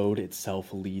the road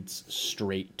itself leads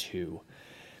straight to,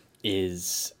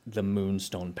 is the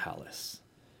Moonstone Palace.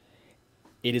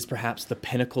 It is perhaps the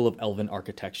pinnacle of elven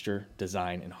architecture,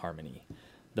 design, and harmony.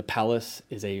 The palace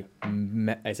is a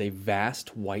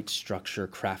vast white structure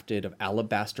crafted of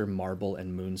alabaster marble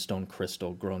and moonstone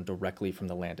crystal grown directly from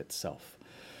the land itself.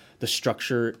 The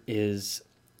structure is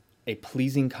a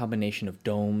pleasing combination of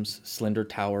domes, slender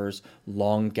towers,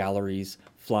 long galleries,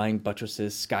 flying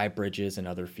buttresses, sky bridges, and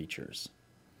other features.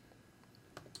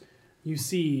 You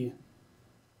see,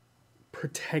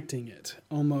 protecting it,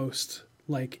 almost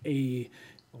like a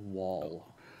wall,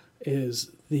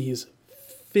 is these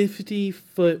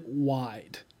 50-foot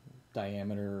wide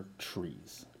diameter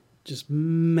trees. Just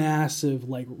massive,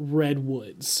 like,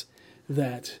 redwoods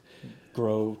that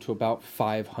grow to about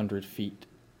 500 feet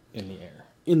in the air.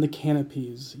 In the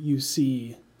canopies, you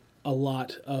see a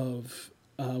lot of,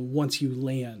 once you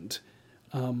land,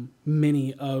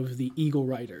 many of the eagle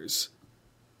riders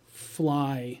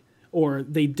fly, or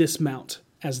they dismount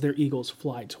as their eagles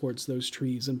fly towards those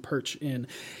trees and perch in,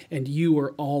 and you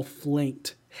are all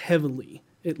flanked heavily,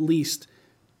 at least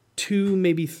 2,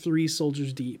 maybe 3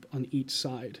 soldiers deep on each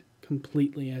side,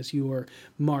 completely as you are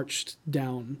marched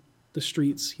down the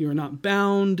streets. You are not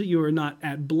bound, you are not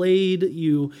at blade,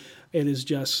 it is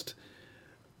just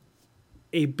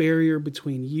a barrier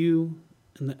between you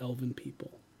and the elven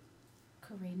people.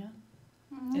 Karina?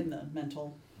 In the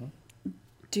mental.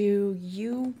 Do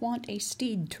you want a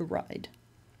steed to ride?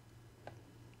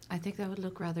 I think that would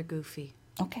look rather goofy.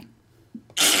 Okay.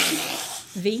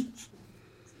 V?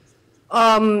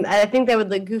 I think that would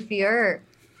look goofier.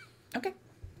 Okay.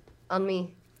 On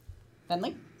me.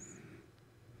 Finley?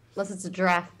 Unless it's a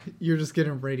giraffe. You're just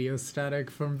getting radio static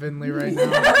from Vinley right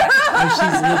now as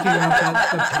she's looking up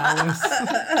at the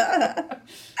palace.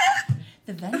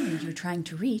 The venue you're trying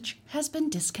to reach has been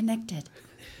disconnected.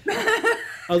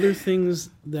 Other things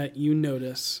that you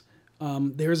notice,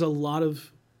 there's a lot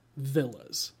of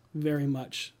villas, very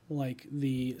much like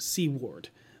the Sea Ward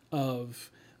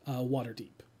of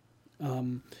Waterdeep.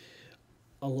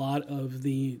 A lot of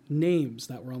the names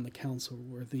that were on the council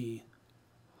were the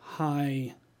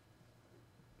high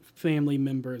family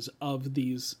members of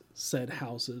these said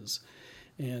houses.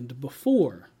 And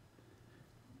before,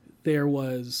 there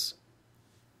was,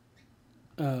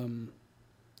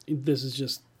 this is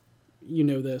just, you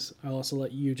know this, I'll also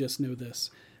let you just know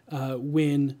this.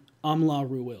 When Amla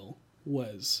Ruil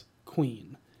was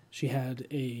queen, she had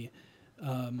a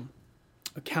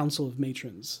council of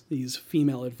matrons, these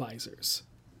female advisors.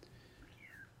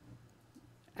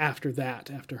 After that,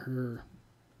 after her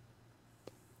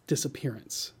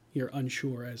disappearance, you're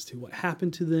unsure as to what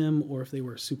happened to them or if they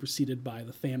were superseded by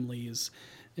the families,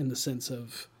 in the sense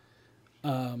of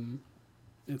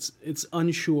it's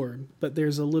unsure, but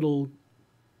there's a little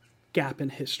gap in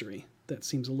history that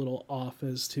seems a little off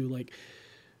as to, like,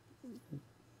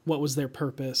 what was their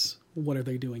purpose, what are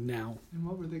they doing now. And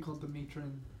what were they called? The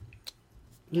matron?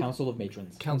 Council of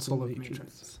Matrons. Council of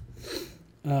Matrons.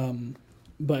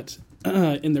 But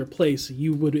in their place,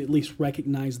 you would at least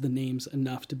recognize the names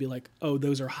enough to be like, oh,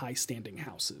 those are high-standing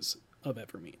houses of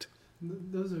Evermeet.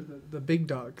 Those are the big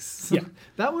dogs. Yeah.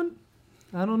 That one?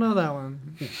 I don't know that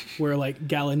one. Yeah. Where, like,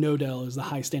 Galanodel is the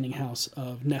high-standing house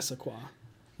of Nessaquah.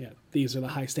 Yeah, these are the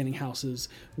high-standing houses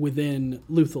within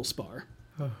Luthelspar.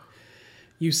 Oh.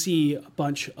 You see a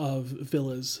bunch of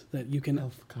villas that you can...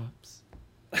 Elf cops.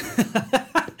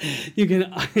 You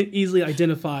can easily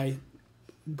identify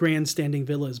grandstanding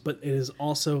villas, but it is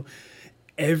also,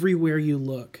 everywhere you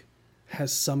look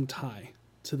has some tie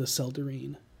to the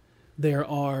Seldarine. There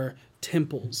are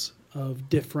temples of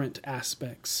different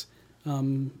aspects.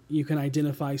 You can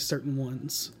identify certain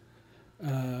ones,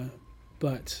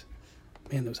 but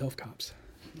man, those elf cops.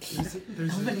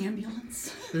 There's an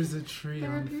ambulance. There's a tree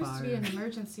There on appears fire. to be an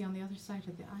emergency on the other side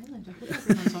of the island. I hope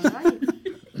everyone's all right.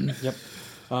 Yep.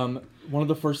 One of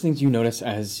the first things you notice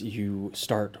as you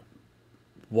start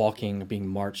walking, being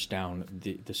marched down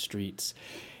the streets,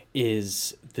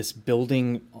 is this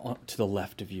building to the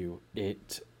left of you.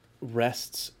 It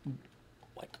rests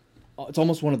like it's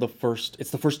almost one of the first.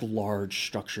 It's the first large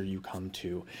structure you come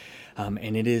to,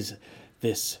 and it is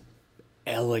this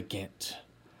elegant,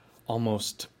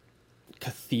 almost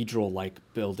cathedral-like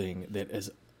building that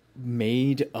is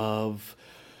made of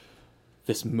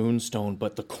this moonstone,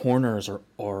 but the corners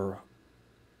are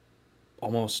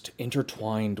almost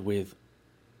intertwined with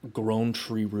grown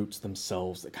tree roots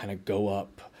themselves that kind of go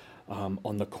up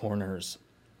on the corners.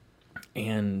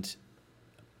 And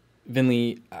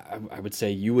Vinley, I would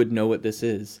say you would know what this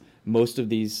is. Most of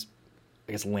these,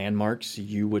 I guess, landmarks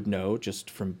you would know just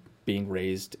from being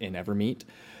raised in Evermeet.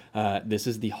 This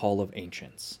is the Hall of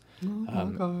Ancients. Oh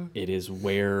my God. It is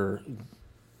where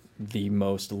the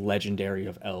most legendary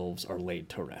of elves are laid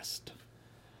to rest.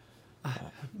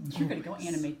 You're gonna go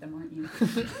animate them, aren't you?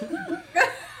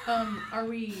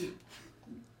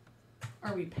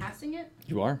 Are we passing it?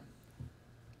 You are.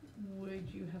 Would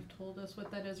you have told us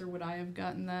what that is, or would I have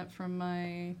gotten that from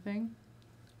my thing?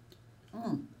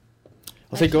 I'll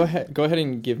say go ahead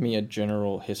and give me a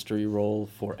general history roll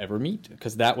for Evermeet,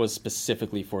 because that was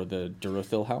specifically for the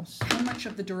Durathil house. How much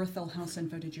of the Durathil house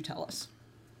info did you tell us?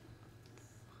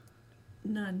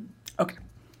 None. Okay.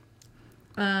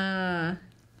 That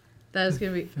is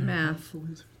gonna be math.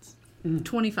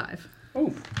 25.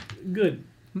 Oh, good.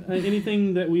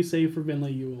 Anything that we say for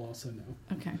Vinley, you will also know.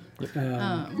 Okay.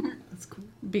 That's cool.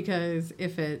 Because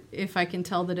if I can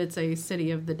tell that it's a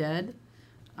city of the dead,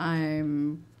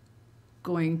 I'm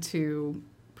going to,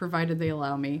 provided they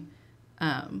allow me,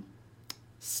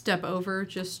 step over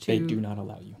just to. They do not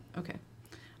allow you. Okay.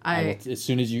 As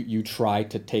soon as you try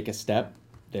to take a step,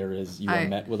 you are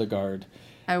met with a guard.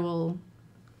 I will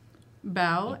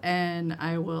bow and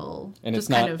I will. And just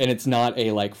it's not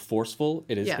a like forceful.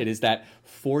 It is. Yeah. It is that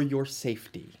for your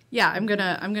safety. Yeah, I'm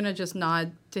gonna just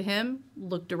nod to him,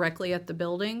 look directly at the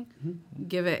building,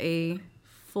 give it a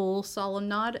full solemn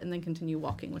nod, and then continue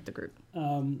walking with the group.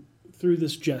 Through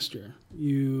this gesture,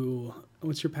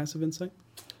 what's your passive insight?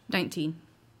 19.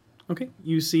 Okay,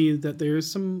 you see that there's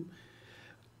some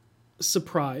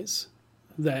surprise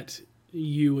that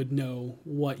you would know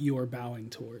what you're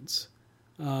bowing towards.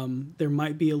 There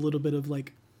might be a little bit of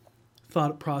like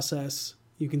thought process.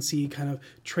 You can see kind of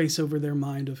trace over their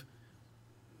mind of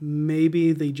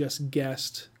maybe they just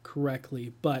guessed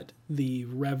correctly, but the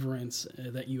reverence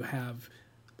that you have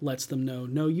lets them know,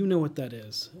 no, you know what that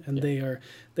is, and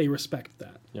they respect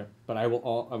that. Yeah, but I would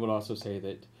also say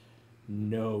that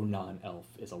no non-elf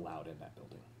is allowed in that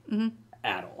building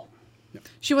at all.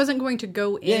 She wasn't going to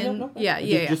go in.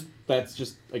 That's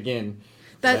just again.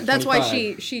 That's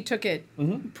why she took it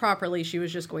properly. She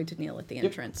was just going to kneel at the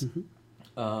entrance.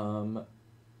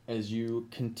 As you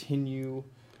continue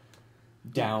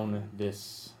down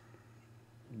this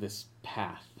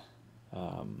path.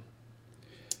 Are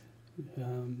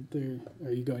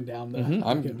you going down the?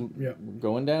 I'm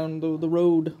going down the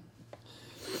road.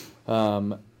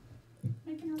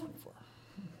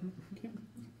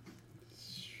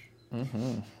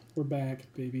 We're back,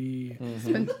 baby.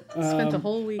 Spent a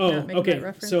whole week not making that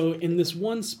reference. So in this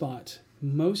one spot,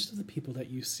 most of the people that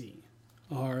you see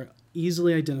are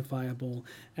easily identifiable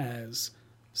as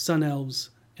sun elves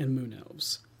and moon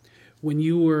elves. When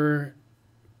you were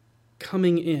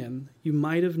coming in, you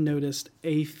might have noticed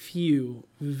a few,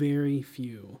 very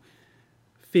few,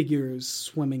 figures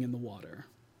swimming in the water,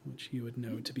 which you would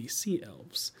know to be sea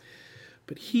elves.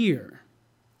 But here,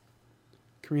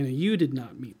 Karina, you did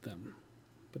not meet them.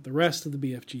 But the rest of the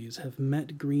BFGs have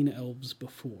met green elves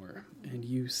before, and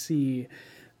you see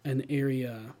an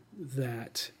area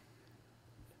that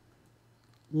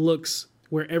looks,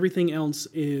 where everything else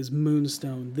is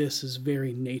moonstone, this is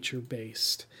very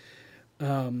nature-based.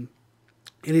 It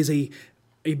is a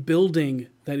building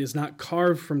that is not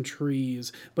carved from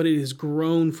trees, but it is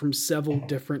grown from several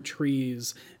different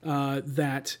trees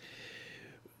that,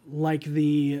 like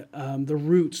the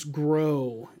roots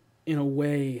grow in a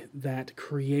way that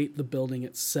create the building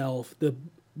itself. The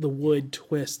wood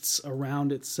twists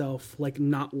around itself like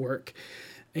knotwork,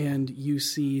 and you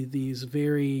see these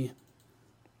very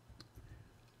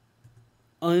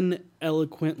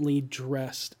uneloquently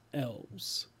dressed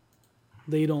elves.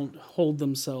 They don't hold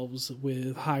themselves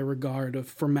with high regard of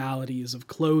formalities of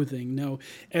clothing. No,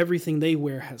 everything they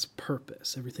wear has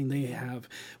purpose. Everything they have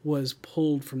was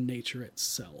pulled from nature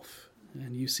itself.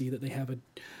 And you see that they have a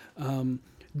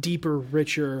deeper,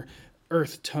 richer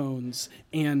earth tones,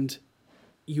 and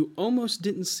you almost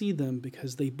didn't see them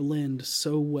because they blend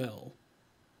so well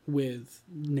with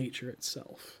nature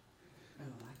itself.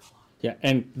 Yeah,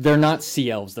 and they're not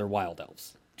sea elves, they're wild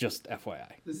elves. Just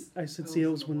FYI. I said sea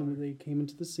elves when they came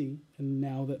into the sea, and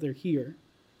now that they're here,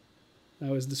 I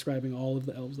was describing all of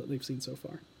the elves that they've seen so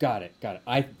far. Got it.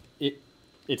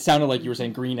 It sounded like you were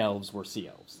saying green elves were sea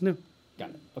elves. No. Got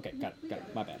it. Okay, got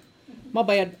it. My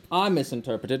bad. I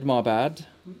misinterpreted. My bad.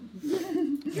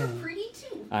 You're pretty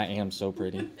too. I am so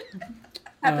pretty.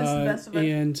 Happens to the best of us.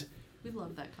 And We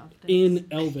love that confidence. In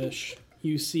Elvish,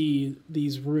 you see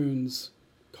these runes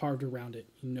carved around it.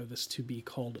 You know this to be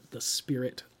called the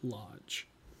Spirit Lodge.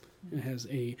 It has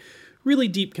a really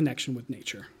deep connection with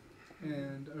nature.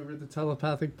 And over the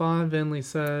telepathic bond, Vinley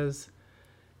says,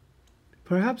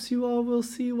 "Perhaps you all will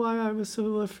see why I was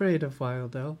so afraid of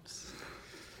wild elves."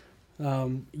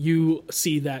 You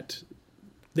see that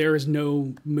there is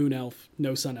no moon elf,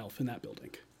 no sun elf in that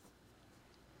building.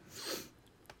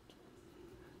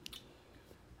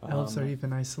 Elves are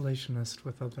even isolationist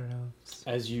with other elves.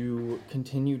 As you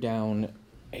continue down,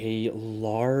 a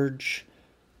large,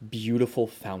 beautiful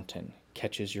fountain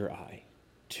catches your eye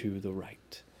to the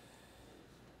right.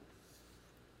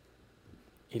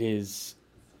 It is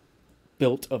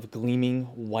built of gleaming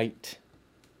white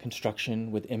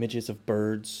construction with images of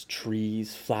birds,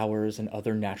 trees, flowers, and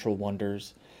other natural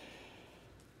wonders.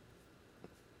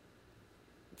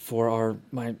 For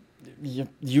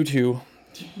you two,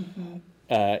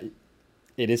 it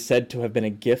is said to have been a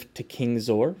gift to King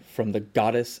Zor from the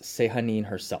goddess Sehanine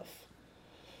herself.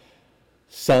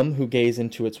 Some who gaze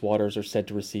into its waters are said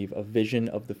to receive a vision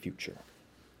of the future.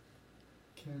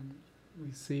 Can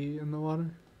we see in the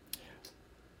water?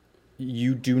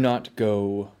 You do not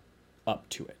go up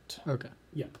to it. Okay.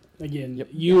 Yeah. Again,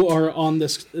 you are on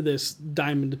this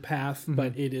diamond path,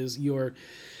 but it is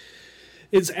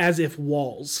it's as if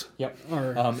walls. Yep.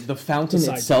 Are the fountain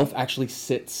beside itself actually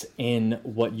sits in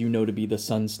what you know to be the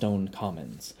Sunstone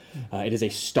Commons. It is a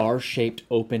star-shaped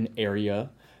open area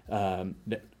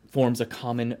that forms a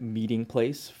common meeting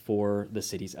place for the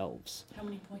city's elves. How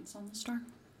many points on the star?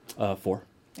 4.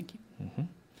 Thank you.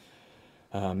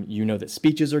 Mm-hmm. You know that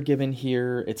speeches are given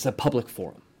here. It's a public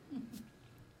forum.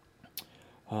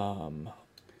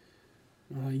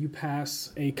 You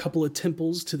pass a couple of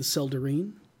temples to the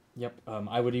Seldarine. Yep.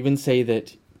 I would even say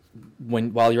that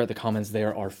while you're at the Commons,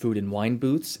 there are food and wine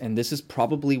booths, and this is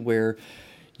probably where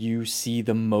you see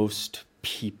the most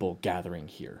people gathering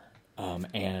here.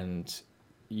 And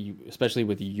you, especially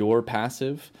with your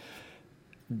passive,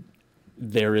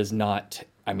 there is not.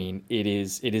 I mean, it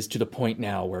is to the point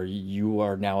now where you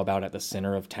are now about at the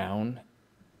center of town,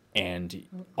 and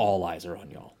all eyes are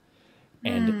on y'all,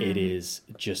 and it is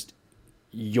just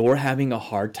you're having a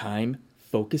hard time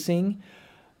focusing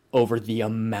over the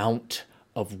amount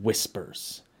of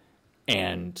whispers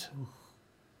and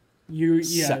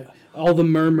all the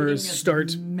murmurs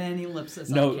start. Many lips as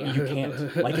no, you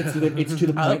can't. Like it's to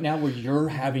the point now where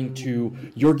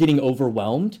you're getting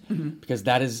overwhelmed because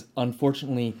that is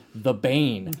unfortunately the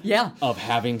bane of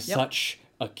having such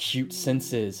acute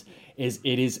senses.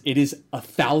 It is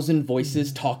 1,000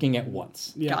 voices talking at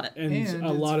once. Yeah. Got it. And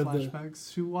a lot of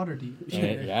flashbacks to Waterdeep.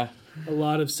 Yeah. A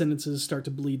lot of sentences start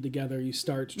to bleed together. You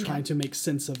start trying to make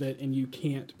sense of it, and you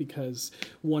can't because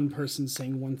one person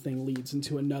saying one thing leads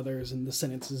into another's, and the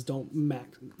sentences don't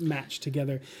match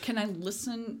together. Can I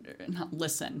not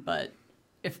listen, but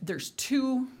if there's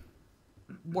 2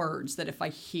 words that if I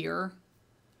hear,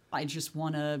 I just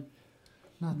want to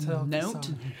not tell note?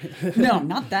 No,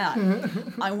 not that.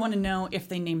 I want to know if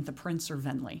they named the prince or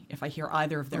Venley, if I hear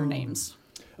either of their names.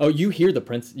 Oh, you hear the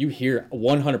prince. You hear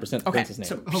 100% the prince's name.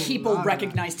 So people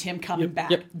recognized him coming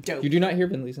back. Yep. Dope. You do not hear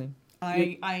Vinley's name.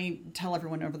 I tell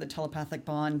everyone over the telepathic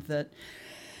bond that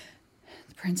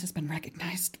the prince has been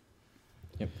recognized.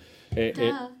 Yep. It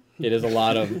is a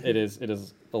lot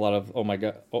of oh my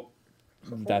god. Oh,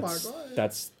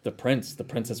 that's the prince. The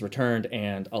prince has returned,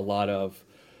 and a lot of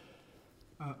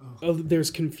there's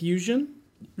confusion.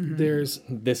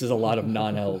 This is a lot of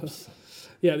non-elves.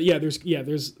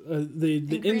 There's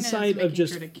the insight of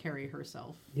just her to carry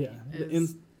herself. Yeah,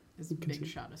 as big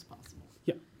shot as possible.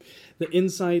 Yeah, the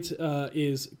insight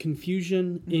is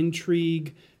confusion,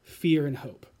 intrigue, fear, and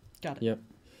hope. Got it. Yep.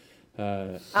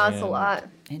 That's a lot.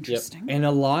 Interesting. Yep. And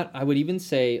a lot. I would even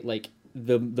say like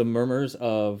the murmurs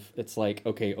of it's like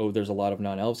okay, there's a lot of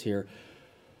non-elves here.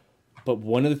 But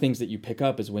one of the things that you pick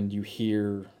up is when you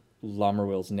hear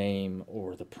Lomerwill's name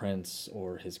or the prince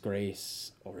or his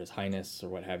grace or his highness or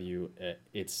what have you,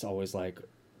 it's always like,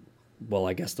 well,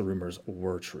 I guess the rumors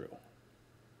were true.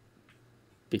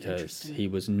 Because he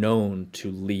was known to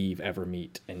leave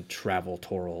Evermeet and travel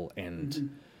Toril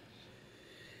and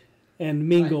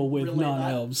mingle with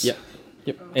non-elves. Yep.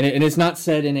 And it's not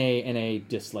said in a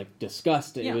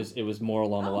disgust. It was more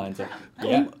along the lines of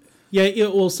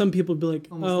well, some people would be like,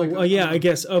 I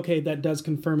guess, okay, that does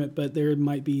confirm it, but there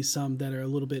might be some that are a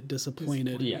little bit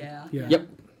disappointed. Yeah. Yep.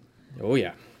 Oh,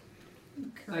 yeah.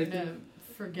 Karina,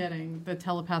 forgetting the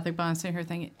telepathic bond, saying her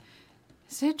thing.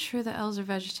 Is it true that elves are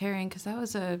vegetarian? Because that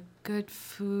was a good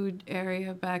food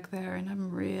area back there, and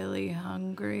I'm really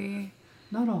hungry.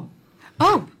 Not all.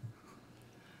 Oh!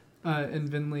 And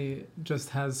Vinley just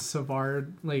has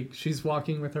Savard, like, she's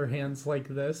walking with her hands like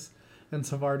this, and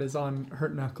Savard is on her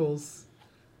knuckles.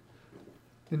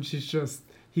 And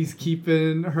he's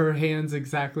keeping her hands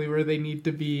exactly where they need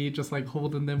to be, just like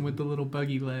holding them with the little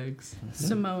buggy legs.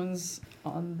 Simone's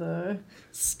on the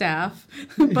staff,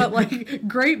 but like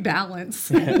great balance.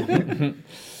 The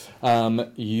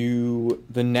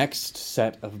next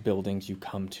set of buildings you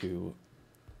come to,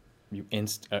 you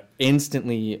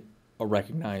instantly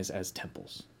recognize as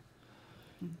temples.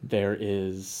 There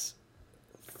is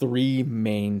 3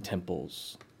 main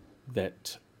temples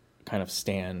that kind of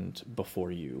stand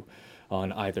before you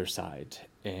on either side,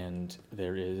 and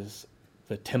there is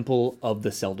the Temple of the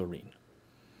Seldarine,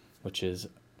 which is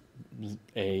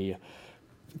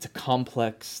it's a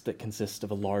complex that consists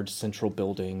of a large central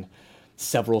building,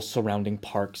 several surrounding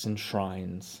parks and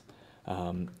shrines,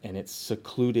 and it's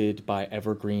secluded by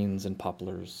evergreens and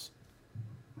poplars.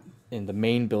 In the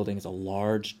main building is a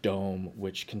large dome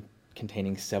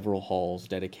containing several halls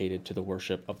dedicated to the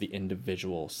worship of the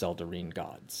individual Seldarine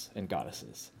gods and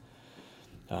goddesses.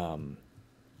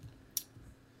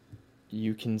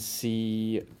 You can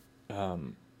see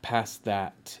past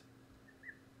that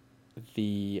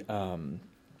is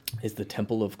the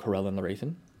Temple of Corellin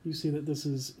Larathan. You see that this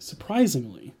is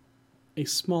surprisingly a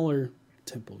smaller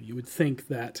temple. You would think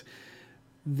that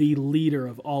the leader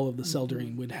of all of the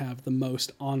Seldarine would have the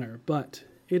most honor, but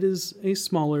it is a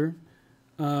smaller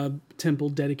temple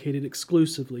dedicated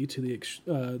exclusively to the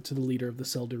leader of the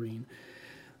Seldarine.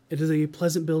 It is a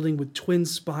pleasant building with twin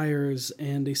spires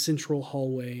and a central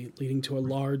hallway leading to a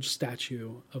large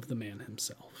statue of the man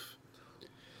himself.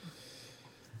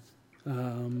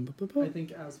 I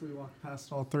think as we walk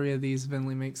past all 3 of these,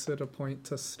 Vinley makes it a point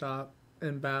to stop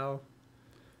and bow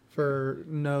for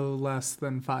no less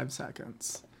than 5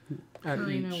 seconds at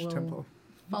Karina each will temple.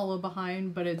 follow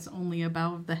behind, but it's only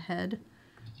above the head,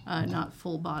 not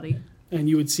full body. And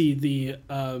you would see the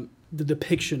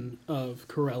depiction of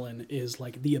Corellin is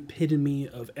like the epitome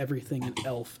of everything an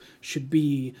elf should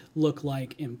look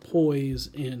like in poise,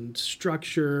 in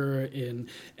structure, in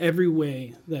every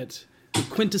way that the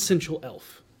quintessential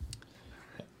elf.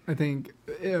 I think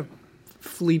a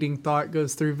fleeting thought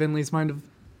goes through Vinley's mind of,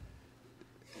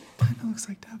 kind of looks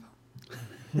like Dabo.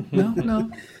 No,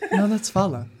 that's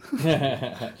Fala.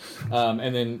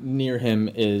 And then near him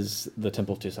is the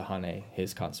Temple to Sahane,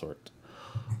 his consort.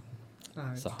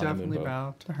 I Sahane definitely Moonbow.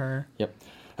 bow to her. Yep.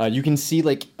 You can see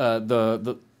like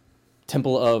the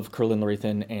Temple of Corellin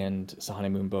Larathan and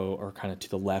Sahane Moonbow are kind of to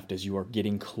the left. As you are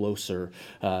getting closer,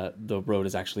 the road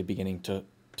is actually beginning to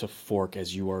fork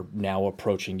as you are now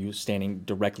approaching. You standing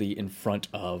directly in front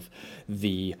of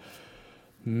the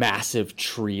massive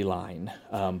tree line,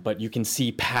 but you can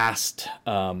see past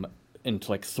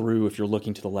into like through, if you're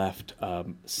looking to the left,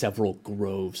 several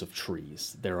groves of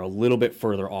trees. They're a little bit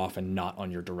further off and not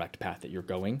on your direct path that you're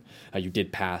going. You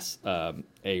did pass the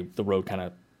road kind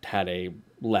of had a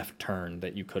left turn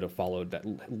that you could have followed that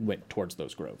went towards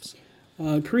those groves.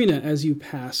 Karina, as you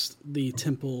pass the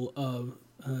Temple of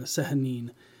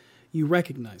Sehanin, you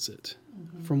recognize it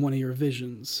from one of your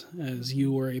visions, as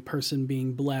you were a person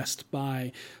being blessed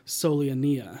by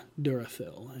Soliania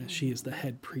Durathil, as she is the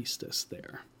head priestess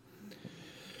there.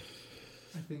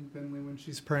 I think Vinley, when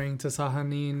she's praying to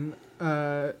Sahanin,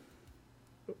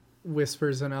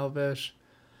 whispers in Elvish,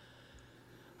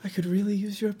 I could really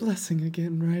use your blessing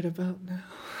again right about now.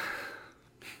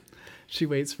 She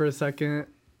waits for a second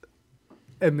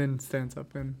and then stands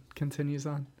up and continues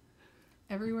on.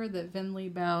 Everywhere that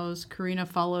Vinley bows, Karina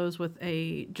follows with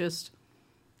a just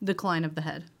decline of the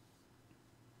head.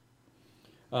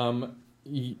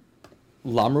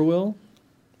 Lamruil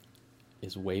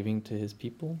is waving to his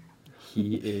people.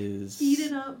 He is Eat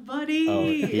it up, buddy. Oh,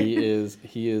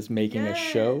 he is making a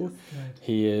show.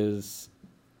 He is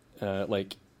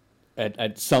like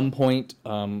at some point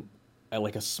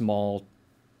like a small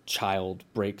child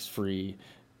breaks free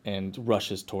and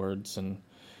rushes towards and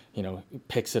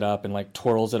picks it up and like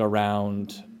twirls it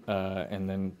around and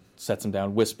then sets them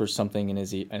down, whispers something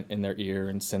in their ear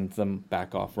and sends them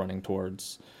back off running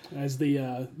towards. As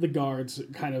the guards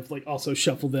kind of like also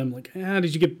shuffle them, like, how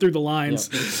did you get through the lines?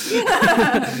 Yep.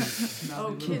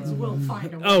 Oh, kids will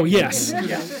find a way. Oh, yes.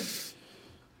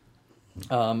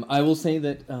 Yeah. I will say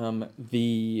that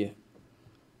the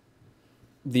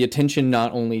attention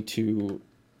not only to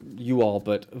you all,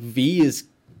 but V is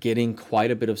getting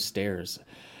quite a bit of stares.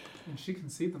 And she can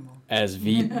see them all. As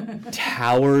V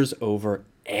towers over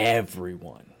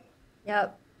everyone.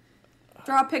 Yep.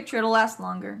 Draw a picture, it'll last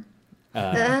longer.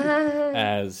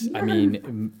 As I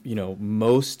mean,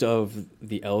 most of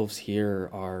the elves here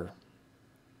are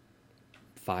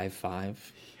 5'5",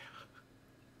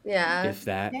 Yeah. If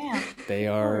that. Yeah. They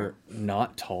are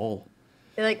not tall.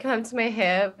 They like come to my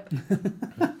hip,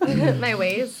 my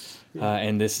waist.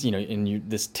 And this,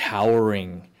 this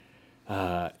towering,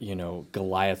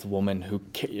 Goliath woman who,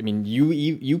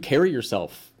 you carry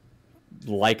yourself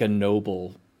like a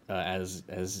noble,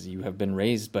 as you have been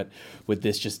raised, but with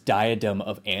this just diadem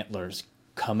of antlers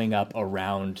coming up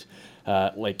around,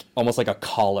 almost like a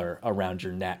collar around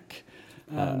your neck.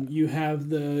 You have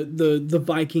the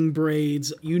Viking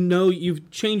braids.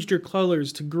 You've changed your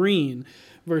colors to green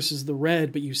versus the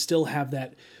red, but you still have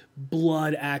that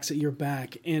blood axe at your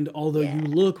back. And although you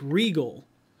look regal,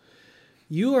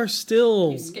 you are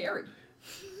still scary,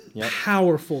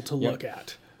 powerful to look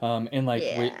at.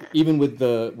 Even with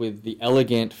the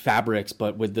elegant fabrics,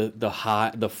 but with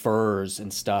the furs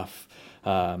and stuff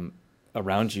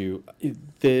around you,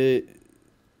 the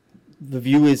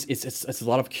view it's a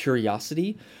lot of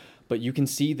curiosity, but you can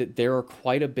see that there are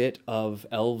quite a bit of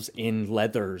elves in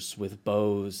leathers with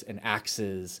bows and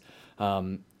axes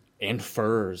and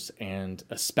furs, and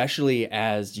especially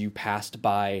as you passed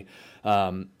by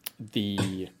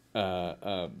the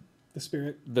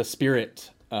spirit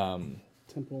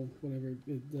temple, whatever.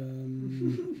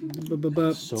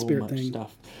 So spirit much thing.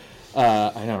 stuff.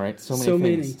 I know, right? So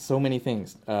many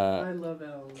things. I love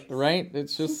elves. Right?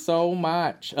 It's just so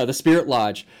much. The Spirit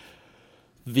Lodge,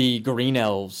 the green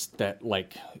elves that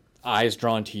eyes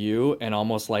drawn to you, and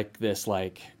almost like this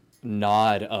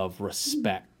nod of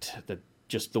respect, that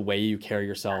just the way you carry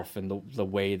yourself and the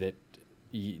way that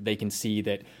they can see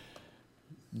that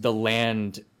the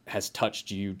land has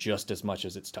touched you just as much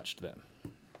as it's touched them.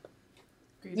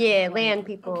 Yeah, land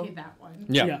people. Okay, that one.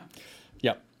 Yeah.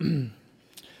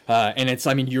 And it's,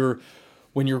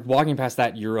 when you're walking past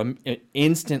that, you're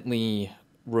instantly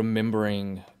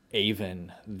remembering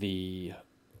Avon, the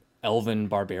elven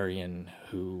barbarian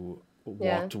who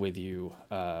walked with you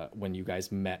when you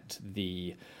guys met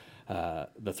the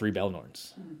three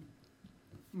Belnorns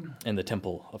in the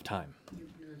Temple of Time.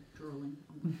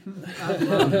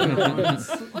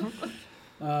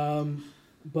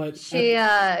 But she,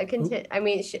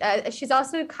 she's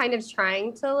also kind of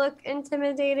trying to look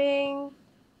intimidating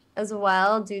as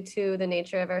well due to the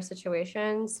nature of our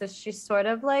situation. So she sort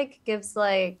of gives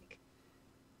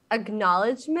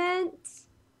acknowledgement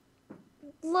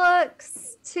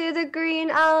looks to the green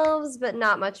elves, but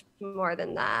not much more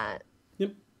than that.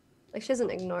 Yep. She doesn't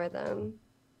ignore them.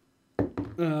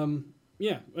 And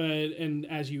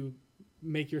as you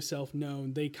make yourself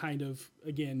known, they kind of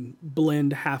again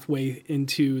blend halfway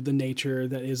into the nature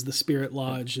that is the Spirit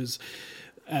Lodge.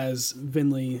 As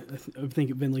Vinley, I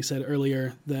think Vinley said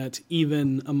earlier, that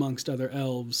even amongst other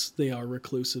elves, they are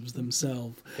reclusives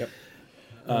themselves. Yep.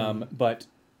 But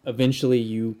eventually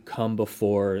you come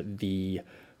before the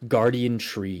guardian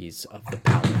trees of the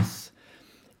palace,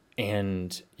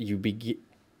 and you begin.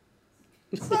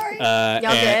 Sorry. Y'all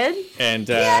good? And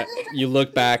you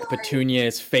look back. Petunia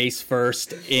is face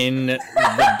first in the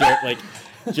dirt,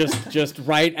 just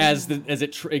right as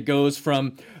it goes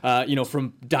from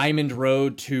from Diamond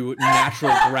Road to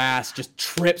natural grass, just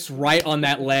trips right on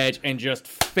that ledge and just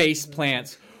face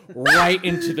plants right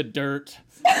into the dirt.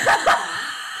 Can I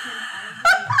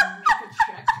make a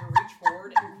check to reach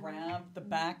forward and grab the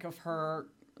back of her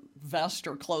vest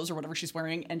or clothes or whatever she's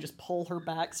wearing and just pull her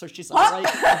back so she's upright?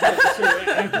 So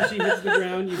after she hits the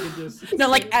ground, you can just...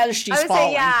 No, as she's I would falling.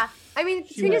 say, yeah.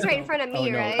 Petunia's right in front of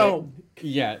me, right? Oh.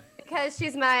 Yeah. Because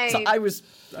she's my I was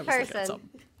person.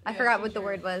 I forgot what the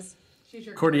word was.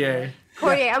 Courtier.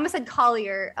 Courtier. I almost said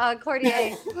collier.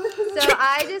 Courtier. So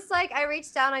I just I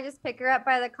reach down, I just pick her up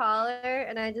by the collar,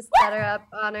 and I just set her up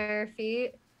on her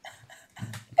feet.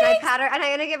 And I pat her, and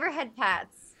I'm gonna give her head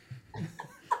pats.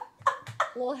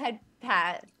 Little head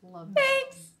pat. Love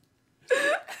Thanks.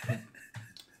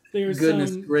 There's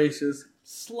Goodness gracious.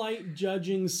 Slight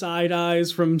judging side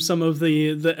eyes from some of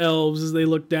the elves as they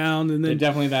look down, and then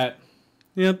definitely that.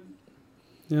 Yep.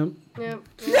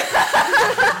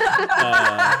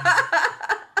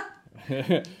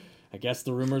 I guess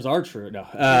the rumors are true. No,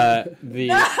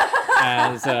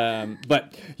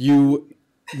 but you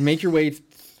make your way,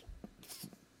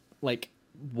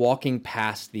 walking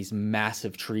past these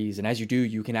massive trees, and as you do,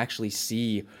 you can actually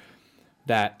see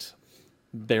that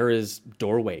there is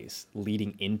doorways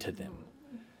leading into them,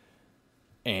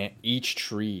 and each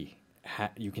tree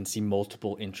you can see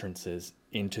multiple entrances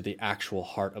into the actual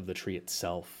heart of the tree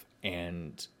itself.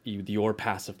 And your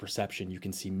passive perception, you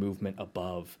can see movement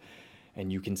above,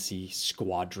 and you can see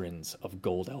squadrons of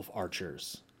gold elf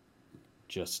archers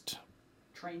just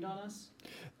trained on us.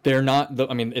 They're not.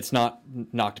 It's not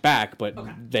knocked back, but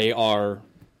they are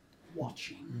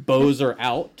watching. Bows are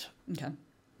out. Okay.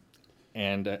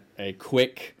 and a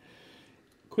quick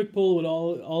pull would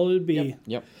all it would be.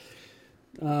 Yep.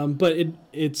 But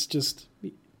it's just,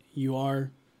 you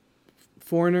are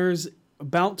foreigners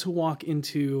about to walk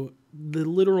into the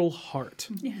literal heart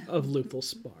of Luthal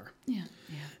Spar. Yeah.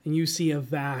 And you see a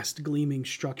vast gleaming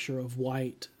structure of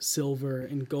white, silver,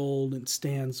 and gold, and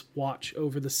stands watch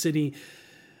over the city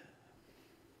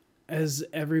as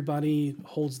everybody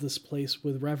holds this place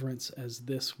with reverence, as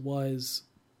this was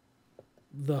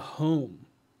the home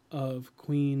of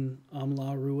Queen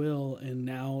Amla Ruil, and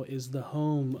now is the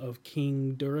home of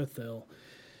King Durathil.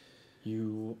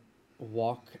 You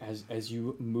walk, as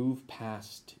you move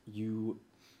past, you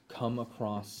come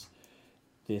across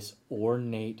this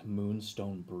ornate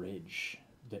moonstone bridge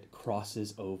that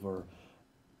crosses over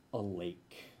a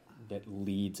lake that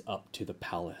leads up to the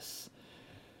palace.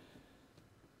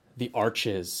 The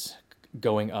arches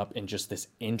going up in just this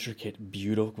intricate,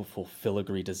 beautiful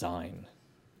filigree design,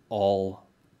 all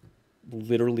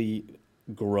literally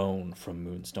grown from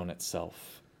moonstone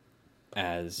itself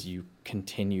as you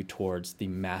continue towards the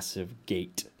massive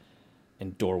gate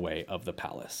and doorway of the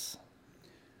palace.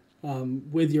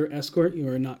 With your escort, you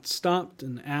are not stopped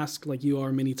and asked like you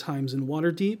are many times in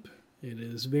Waterdeep. It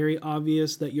is very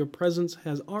obvious that your presence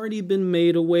has already been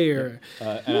made aware.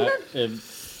 In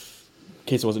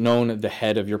case it wasn't known, the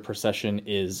head of your procession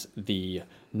is the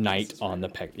knight on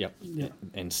the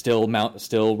and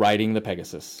still riding the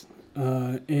Pegasus.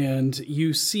 And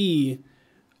you see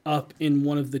up in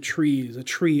one of the trees, a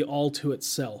tree all to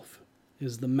itself,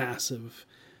 is the massive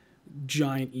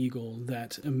giant eagle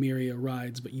that Emiria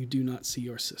rides, but you do not see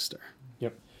your sister.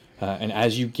 Yep. And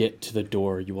as you get to the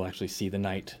door, you will actually see the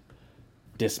knight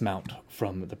dismount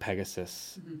from the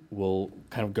Pegasus. Will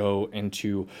kind of go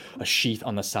into a sheath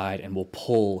on the side and will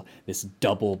pull this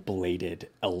double-bladed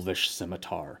elvish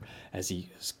scimitar as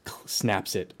he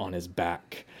snaps it on his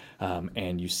back.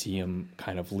 And you see him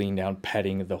kind of lean down,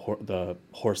 petting the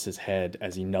horse's head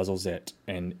as he nuzzles it,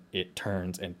 and it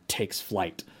turns and takes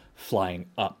flight, flying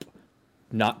up,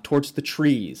 not towards the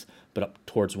trees, but up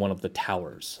towards one of the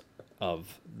towers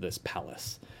of this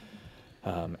palace.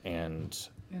 And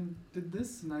did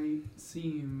this knight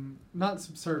seem not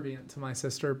subservient to my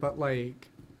sister, but like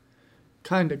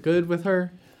kind of good with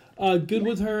her? Good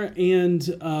with her, and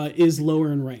is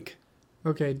lower in rank.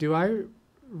 Okay, do I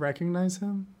recognize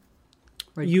him?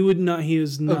 Like, you would not. He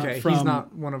is not. Okay, from, he's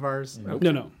not one of ours. Nope.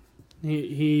 No.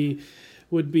 He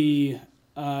would be.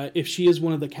 If she is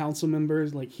one of the council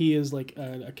members, like he is like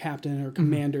a captain or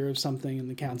commander of something, and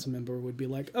the council member would be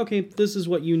like, okay, this is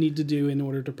what you need to do in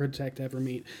order to protect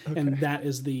Evermeet. Okay. And that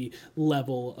is the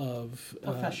level of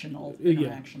professional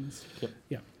interactions.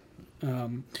 Yeah.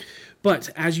 But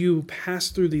as you pass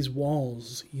through these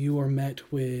walls, you are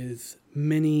met with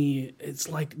many, it's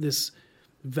like this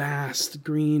vast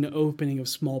green opening of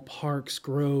small parks,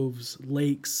 groves,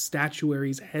 lakes,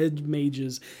 statuaries, head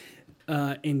mages,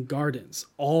 and gardens,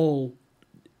 all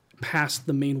past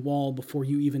the main wall before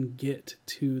you even get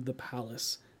to the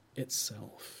palace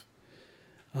itself.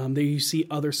 There you see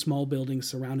other small buildings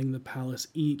surrounding the palace,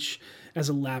 each as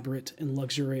elaborate and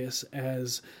luxurious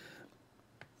as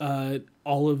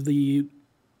all of the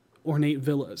ornate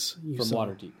villas you from saw.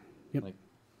 Waterdeep. Yep.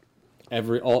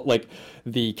 Like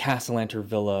the Castellanter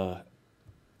Villa,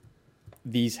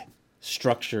 these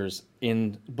structures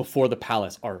before the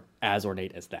palace are as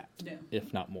ornate as that,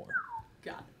 if not more.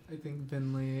 God. I think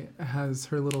Vinley has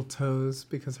her little toes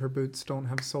because her boots don't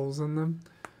have soles in them.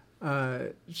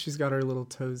 She's got her little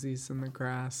toesies in the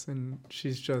grass, and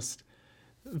she's just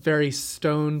very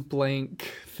stone blank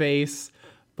face,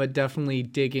 but definitely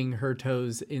digging her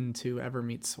toes into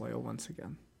Evermeet soil once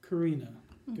again. Karina,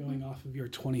 going off of your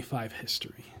 25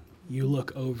 history, you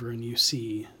look over and you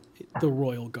see the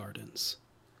royal gardens,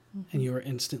 and you are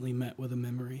instantly met with a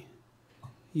memory.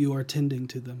 You are tending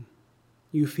to them.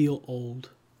 You feel old.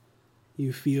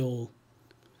 You feel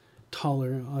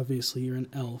taller. Obviously, you're an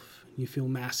elf. You feel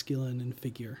masculine in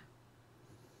figure.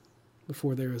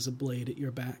 Before there is a blade at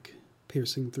your back,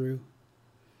 piercing through.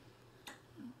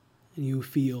 And you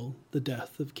feel the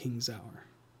death of King Zaur.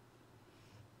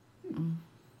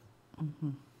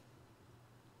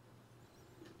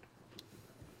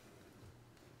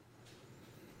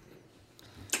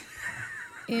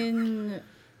 In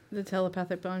the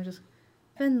telepathic bone, just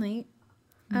Venli,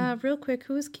 real quick,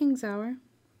 who is King Zaur?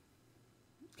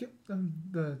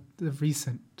 The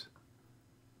recent,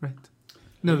 right?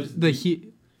 No, the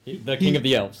king of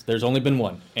the elves. There's only been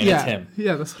one, and it's him.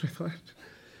 Yeah, that's what I thought.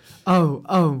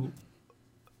 Oh.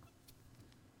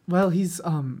 Well, he's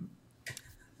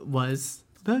was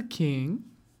the king.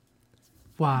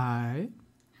 Why?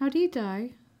 How'd he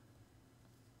die?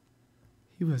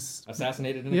 He was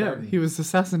assassinated in a Yeah, garden. he was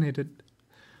assassinated.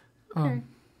 Okay.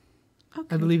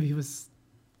 I believe he was.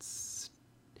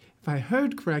 If I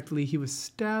heard correctly, he was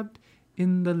stabbed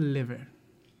in the liver.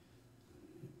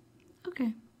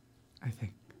 Okay. I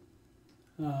think.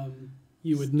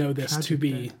 You would know this to Tragic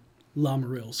be death.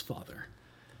 Lamaril's father.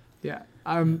 Yeah.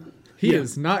 He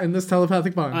is not in this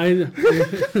telepathic bond.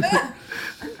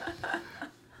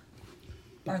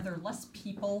 Are there less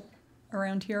people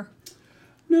around here?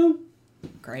 No.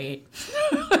 Great.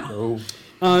 No.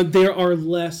 There are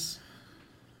less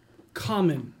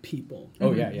common people.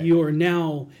 Oh, yeah, yeah. You are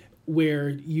now where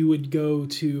you would go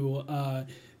to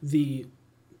the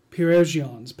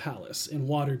Pirogion's palace in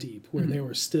Waterdeep, where there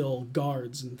were still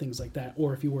guards and things like that.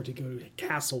 Or if you were to go to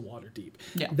Castle Waterdeep,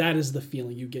 that is the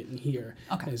feeling you get in here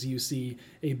as you see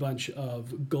a bunch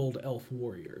of gold elf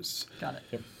warriors. Got it.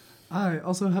 Yep. I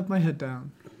also have my head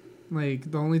down.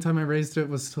 Like, the only time I raised it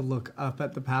was to look up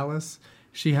at the palace.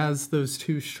 She has those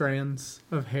 2 strands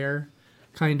of hair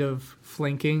kind of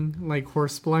flanking like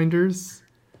horse blinders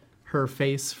her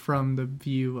face from the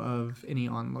view of any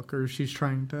onlookers. She's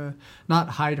trying to not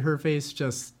hide her face,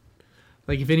 just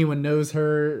like if anyone knows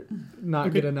her,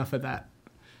 not get enough of that.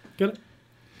 Got it.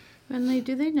 Renly,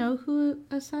 do they know who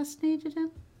assassinated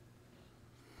him?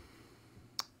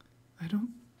 I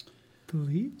don't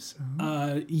believe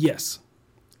so. Yes.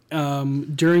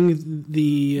 During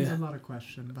the... There's a lot of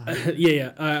question behind it.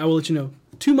 Yeah. I will let you know.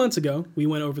 2 months ago, we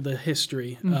went over the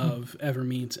history of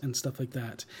Evermeet and stuff like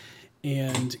that.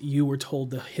 And you were told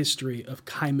the history of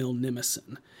Kymil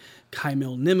Nimison.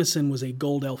 Kymil Nimison was a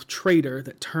gold elf trader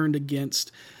that turned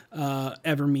against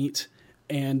Evermeet.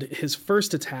 And his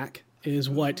first attack is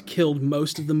what killed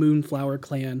most of the Moonflower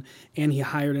clan. And he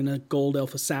hired in a gold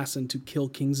elf assassin to kill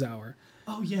King Zaur.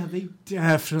 Oh, yeah, they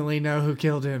definitely know who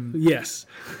killed him. Yes.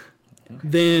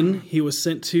 Then he was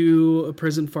sent to a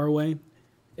prison far away,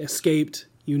 escaped.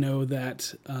 You know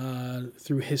that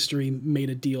through history,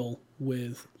 made a deal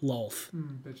with Lolth,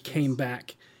 came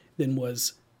back, then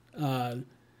was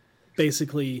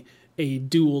basically a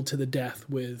duel to the death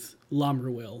with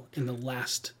Lomruil in the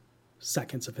last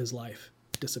seconds of his life,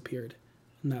 disappeared.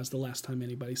 And that was the last time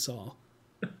anybody saw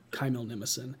Kymil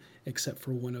Nimison, except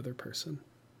for one other person.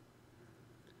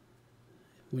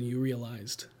 When you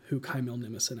realized who Kymil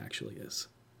Nimison actually is.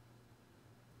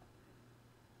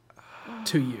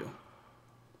 To you.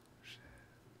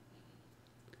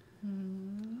 I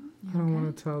don't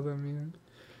want to tell them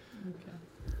yet.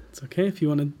 It's okay if you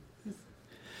want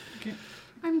to...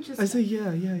 I'm just... I say,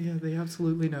 yeah, they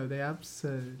absolutely know. They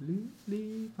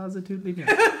absolutely, positively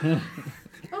know.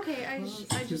 Okay,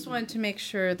 I just wanted to make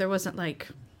sure there wasn't, like,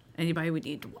 anybody we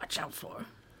need to watch out for.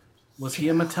 Was he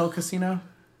a Mattel Casino?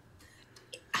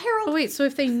 Harold. Oh, wait, so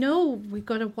if they know, we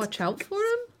gotta watch out for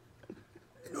him?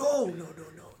 No.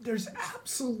 There's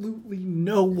absolutely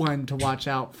no one to watch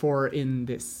out for in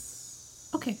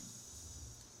this. Okay.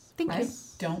 Thank you. I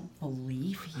don't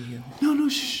believe you. No,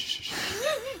 shh.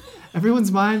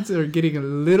 Everyone's minds are getting a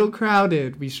little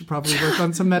crowded. We should probably work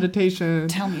on some meditation.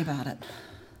 Tell me about it.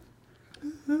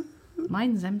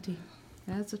 Mine's empty.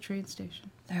 That's a train station.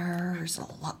 There's a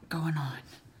lot going on.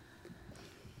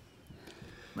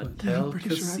 I'm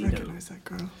pretty sure I recognize that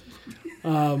girl.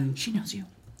 She knows you.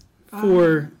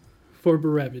 For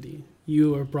brevity,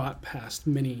 you are brought past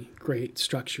many great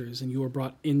structures, and you are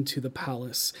brought into the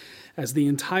palace as the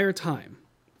entire time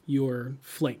you are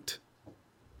flanked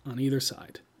on either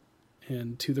side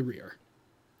and to the rear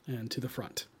and to the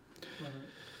front.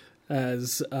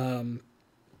 As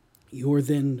you are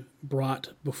then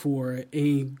brought before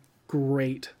a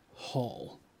great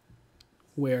hall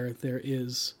where there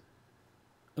is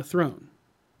a throne,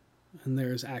 and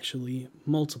there's actually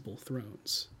multiple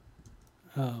thrones.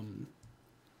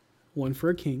 One for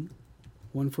a king,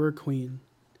 one for a queen,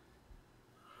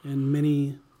 and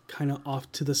many kind of off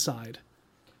to the side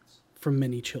for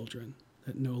many children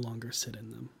that no longer sit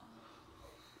in them.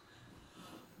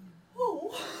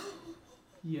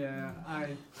 Yeah, I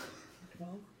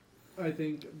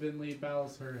think Vinley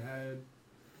bows her head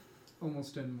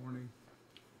almost in mourning.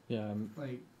 Yeah,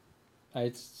 Like,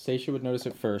 I'd say she would notice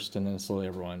it first, and then slowly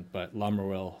everyone. But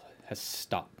Lomruil has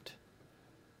stopped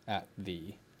at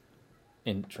the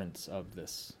entrance of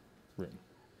this room.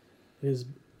 This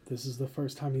is the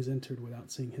first time he's entered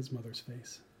without seeing his mother's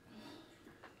face.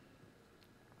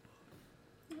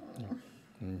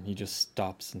 And he just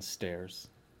stops and stares.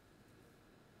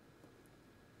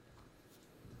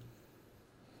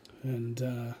 And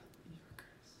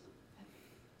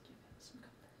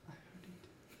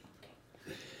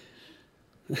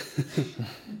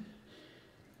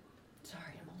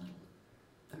Sorry, I'm a little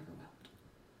overwhelmed.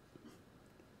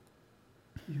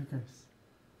 Your Grace.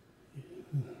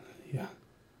 Yeah.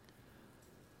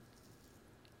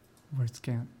 Words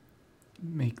can't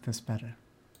make this better.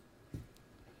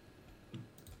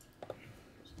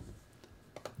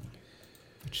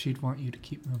 But she'd want you to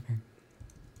keep moving.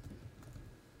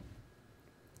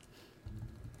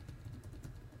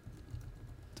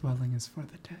 Dwelling is for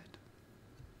the dead.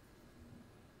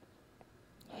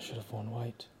 I should have worn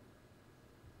white.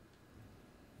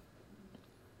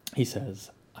 He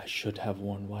says, I should have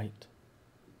worn white.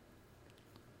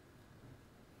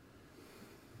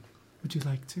 Would you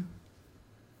like to?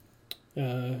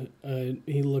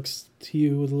 He looks to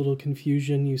you with a little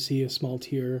confusion. You see a small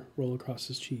tear roll across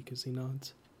his cheek as he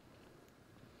nods.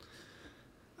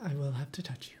 I will have to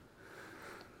touch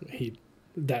you.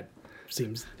 That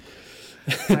seems...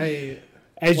 I,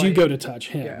 As you like, go to touch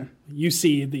him, yeah. you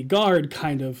see the guard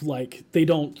kind of like, they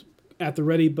don't at the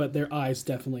ready, but their eyes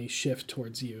definitely shift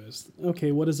towards you as,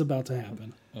 okay, what is about to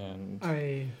happen? And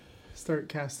I start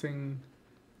casting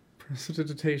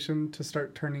prestidigitation to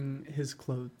start turning his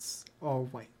clothes all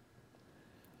white.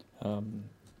 all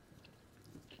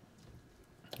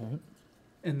right.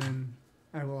 And then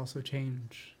I will also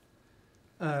change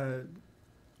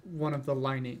one of the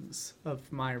linings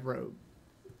of my robe,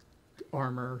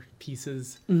 armor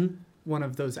pieces, one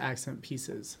of those accent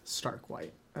pieces, stark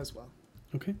white as well.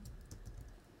 Okay.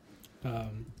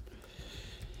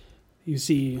 You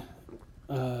see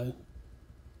a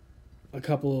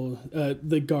couple,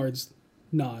 the guards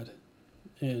nod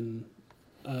in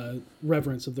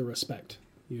reverence of the respect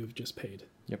you have just paid.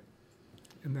 Yep.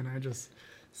 And then I just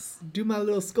do my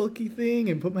little skulky thing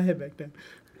and put my head back down.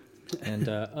 And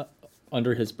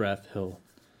under his breath, he'll...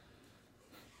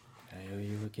 I owe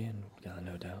you again,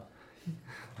 no doubt.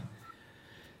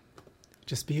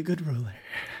 Just be a good ruler.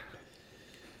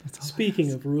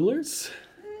 Speaking of rulers,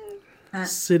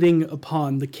 sitting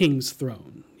upon the king's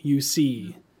throne, you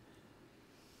see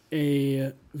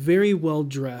a very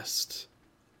well-dressed,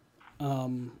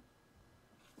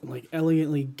 like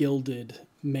elegantly gilded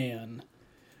man.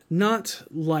 Not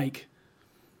like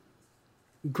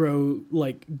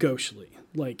gauchely.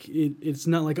 Like it's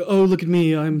not like, oh, look at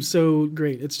me, I'm so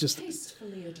great. It's just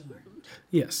Tastefully adorned.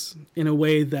 yes, in a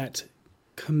way that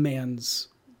commands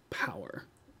power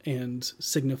and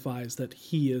signifies that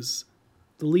he is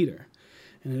the leader.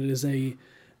 And it is an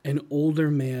older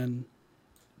man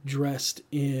dressed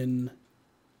in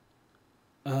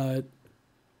a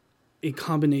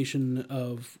combination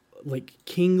of like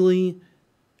kingly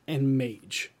and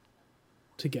mage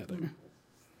together.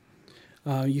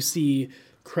 You see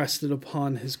crested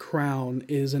upon his crown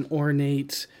is an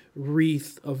ornate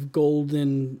wreath of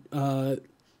golden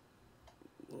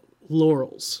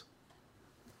laurels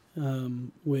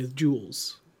with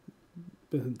jewels.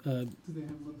 Do they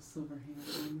have little silver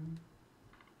hands on them?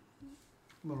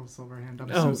 Little silver hand. I'm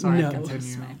Oh, so sorry. no. Continue.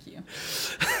 Smack you.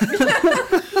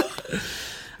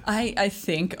 I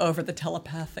think over the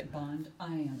telepathic bond,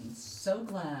 I am so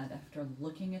glad after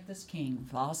looking at this king,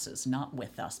 Voss is not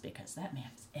with us because that man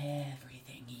is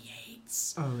everything he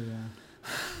hates. Oh yeah.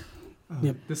 Oh,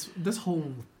 Yep. This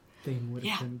whole thing would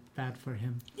have been bad for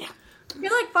him. Yeah. I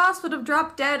feel like Voss would have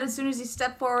dropped dead as soon as he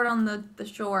stepped forward on the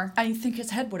shore. I think his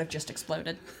head would have just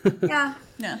exploded. Yeah.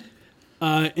 Yeah.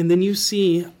 And then you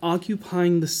see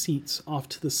occupying the seats off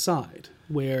to the side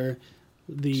where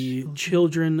the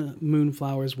children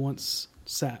Moonflowers once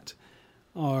sat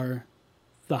are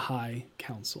the High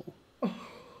Council.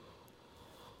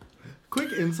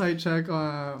 Quick insight check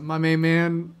on my main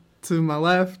man to my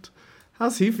left.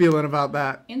 How's he feeling about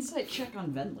that? Insight check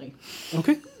on Venley.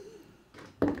 Okay.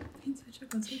 Insight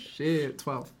check on Venley. Shit,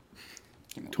 12.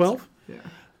 12? Yeah.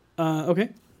 Okay.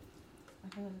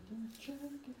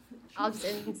 I'll just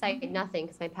insight nothing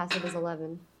because my passive is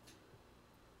 11.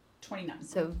 29.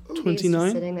 So he's 29?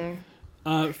 just sitting there.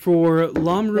 For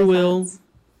Lamruil, thoughts?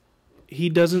 he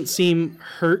doesn't seem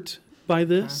hurt by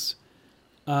this,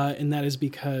 and that is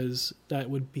because that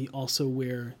would be also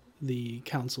where the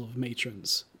Council of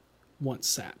Matrons once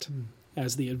sat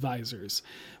as the advisors,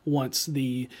 once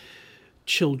the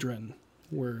children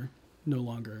were no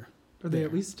longer Are they there.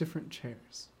 at least different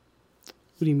chairs?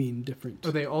 What do you mean different?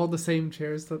 Are they all the same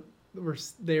chairs that were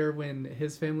there when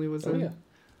his family was in? yeah.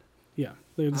 Yeah,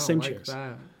 they're the I same don't like chairs.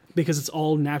 that. Because it's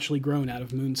all naturally grown out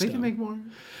of Moonstone. They can make more.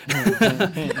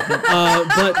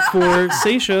 But for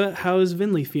Seisha, how is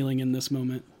Vinley feeling in this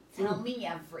moment? Tell me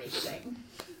everything.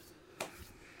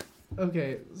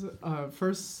 Okay, so,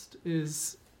 first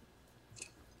is,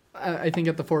 I think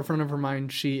at the forefront of her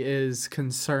mind, she is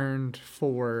concerned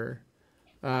for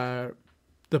the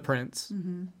prince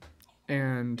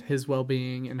and his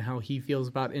well-being and how he feels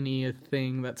about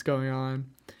anything that's going on.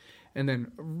 And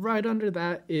then right under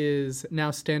that is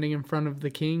now standing in front of the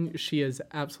king. She is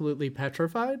absolutely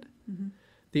petrified. Mm-hmm.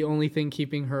 The only thing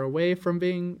keeping her away from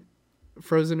being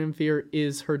frozen in fear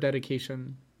is her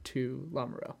dedication to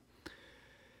Lamorel.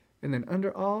 And then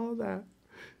under all that,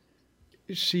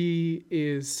 she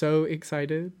is so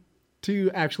excited to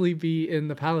actually be in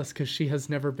the palace because she has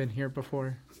never been here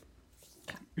before.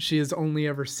 She has only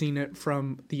ever seen it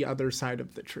from the other side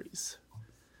of the trees.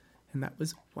 And that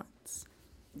was once.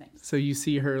 Nice. So you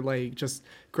see her like just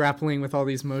grappling with all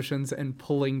these motions and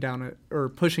pushing down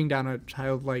a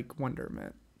childlike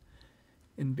wonderment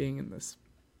in being in this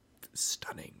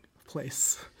stunning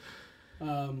place.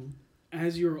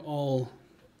 As you're all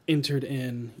entered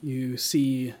in, you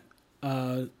see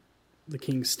the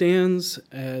king stands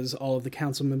as all of the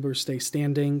council members stay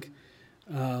standing,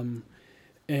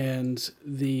 and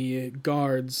the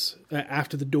guards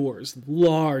after the doors,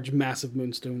 large, massive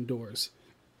moonstone doors,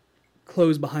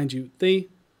 close behind you. They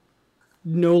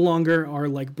no longer are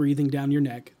like breathing down your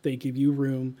neck. They give you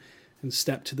room and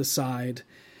step to the side.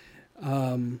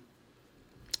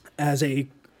 As a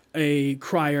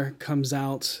crier comes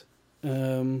out,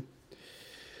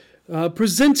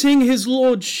 presenting his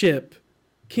lordship,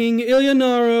 King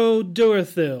Ilionaro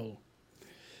Durathil.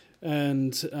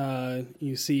 And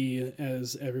you see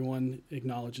as everyone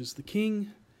acknowledges the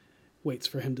king, waits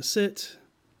for him to sit.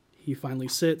 He finally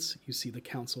sits. You see the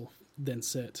council then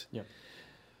sit. Yep.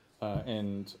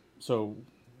 And so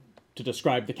to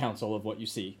describe the council of what you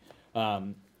see,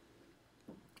 on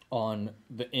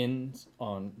the ends,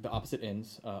 on the opposite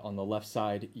ends, on the left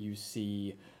side, you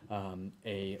see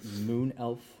a moon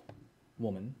elf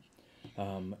woman,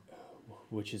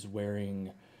 which is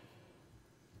wearing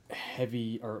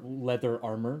heavy or leather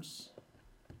armors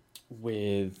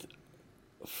with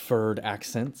furred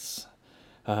accents,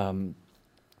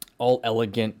 all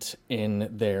elegant in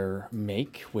their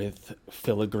make with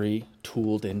filigree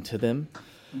tooled into them,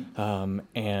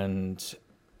 and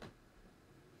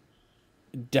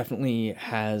definitely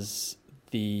has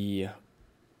the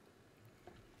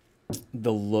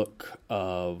look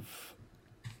of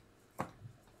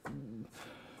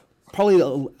probably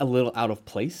a little out of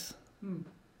place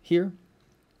here,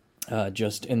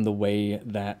 just in the way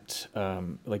that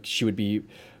like she would be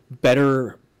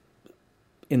better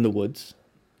in the woods,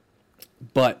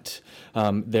 but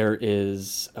there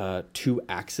is 2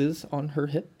 axes on her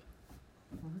hip,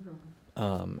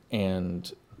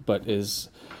 but is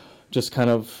just kind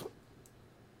of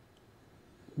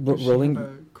rolling. Does she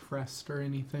have a crest or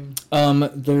anything?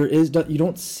 There is. You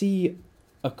don't see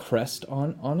a crest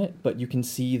on it, but you can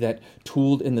see that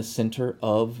tooled in the center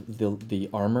of the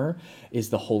armor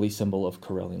is the holy symbol of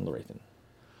Corellian Lorathan.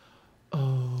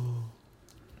 Oh.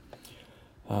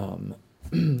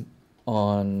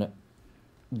 On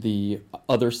the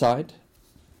other side,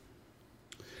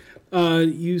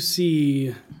 you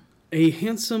see a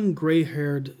handsome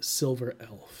gray-haired silver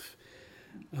elf.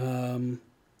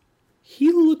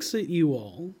 He looks at you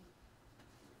all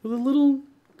with a little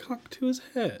cock to his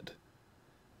head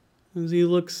as he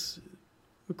looks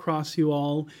across you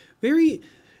all. Very,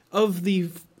 of the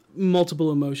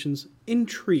multiple emotions,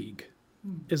 intrigue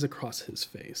is across his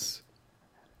face.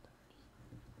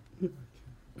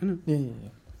 I know. Yeah.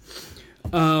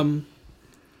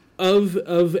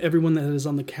 Of everyone that is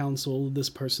on the council, this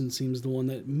person seems the one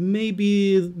that may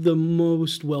be the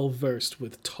most well versed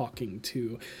with talking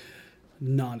to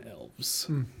non-elves.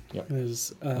 Yep.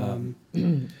 As,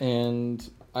 and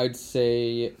I'd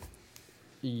say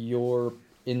your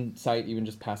insight, even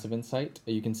just passive insight,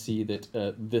 you can see that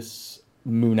this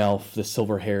moon elf, this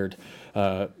silver-haired,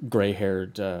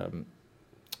 gray-haired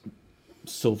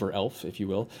silver elf, if you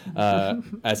will,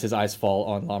 as his eyes fall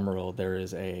on Lamorel, there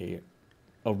is a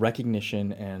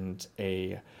recognition and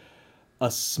a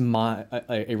smile,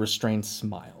 a restrained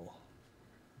smile.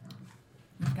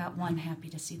 We've got one happy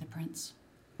to see the prince.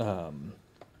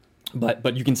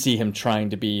 But you can see him trying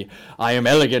to be, I am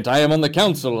elegant, I am on the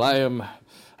council,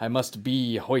 I must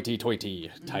be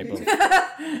hoity-toity type of. So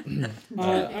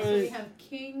we have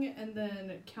king and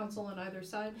then council on either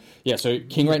side? Yeah, so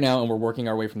king right now, and we're working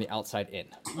our way from the outside in.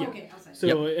 Yeah. Okay, outside.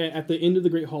 So at the end of the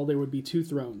Great Hall, there would be 2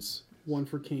 thrones, one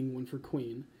for king, one for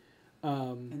queen.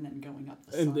 And then going up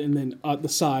the and then the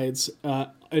sides,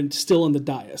 and still on the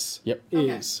dais. Yep.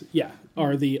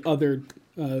 Are the other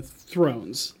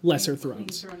thrones, lesser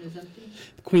thrones. Queen's throne is empty?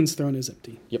 The queen's throne is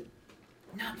empty. Yep.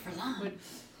 Not for long.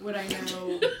 Would I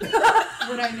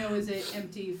know, is it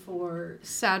empty for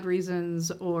sad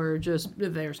reasons or just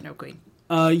there's no queen?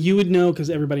 You would know because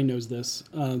everybody knows this.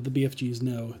 The BFGs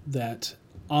know that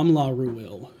Amla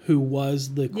Ruil, who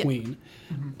was the queen,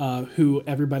 who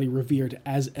everybody revered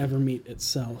as Evermeet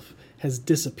itself, has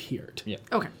disappeared. Yeah.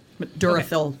 Okay. But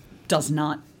Durathil does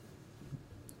not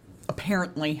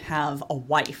apparently have a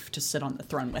wife to sit on the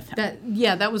throne with him.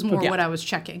 That was more Yeah. what I was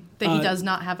checking. That he does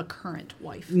not have a current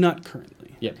wife. Not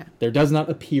currently. Yeah. There does not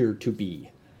appear to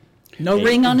be. No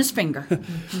ring on his finger.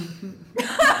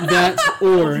 That,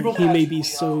 or he may be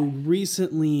so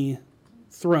recently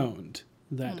throned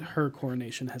that her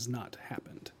coronation has not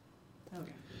happened.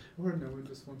 Or no one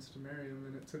just wants to marry him,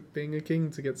 and it took being a king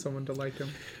to get someone to like him.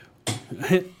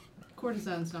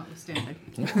 Courtesans notwithstanding.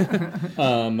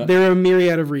 There are a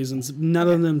myriad of reasons. None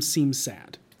of them seem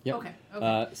sad. Yep. Okay.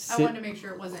 I wanted to make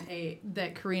sure it wasn't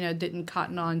that Karina didn't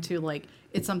cotton on to, like,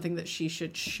 it's something that she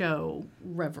should show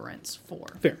reverence for.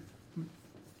 Fair.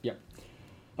 Yep.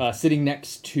 Sitting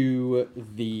next to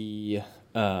the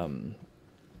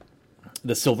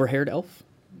silver-haired elf,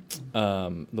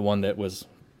 the one that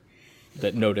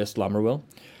noticed Lammerwill,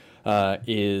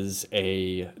 is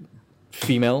a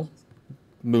female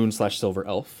moon/silver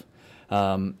elf.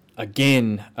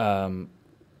 Again,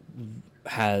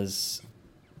 has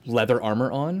leather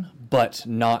armor on, but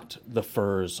not the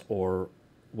furs or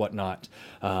whatnot.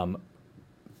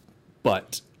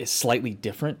 But is slightly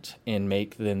different in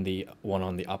make than the one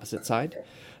on the opposite side.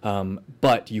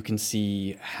 But you can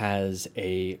see has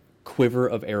a quiver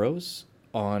of arrows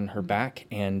on her back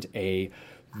and a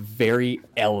very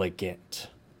elegant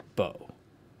bow.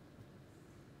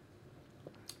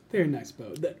 Very nice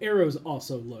bow. The arrows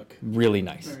also look Really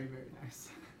nice. Very, very nice.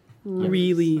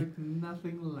 really Like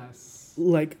nothing less.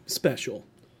 like special.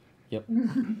 Yep.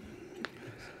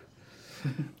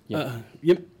 Yep.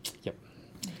 Yep.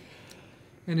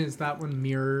 And is that one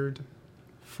mirrored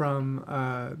from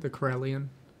the Corellian?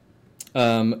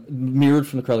 Mirrored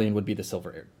from the Corellian would be the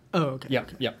silver. Oh, okay.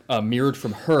 Yep. Yep. Mirrored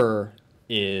from her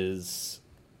is.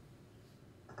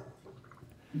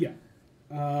 Yeah.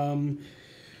 Do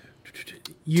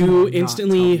You not tell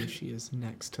instantly me she is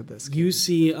next to this. you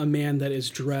see a man that is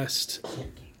dressed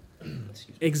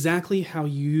exactly how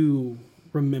you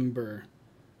remember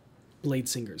blade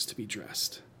singers to be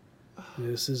dressed.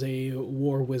 This is a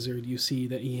war wizard. You see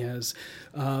that he has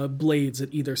blades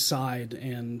at either side,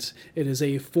 and it is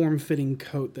a form-fitting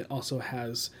coat that also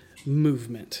has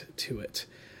movement to it.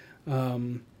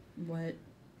 What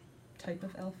type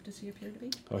of elf does he appear to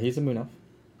be? Oh, he's a moon elf.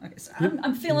 Okay, so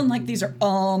I'm feeling like these are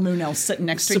all moon elves sitting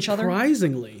next to each other.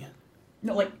 Surprisingly,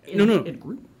 No, like in, No. in a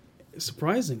group.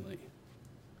 surprisingly,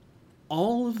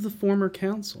 all of the former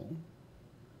council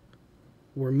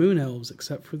were moon elves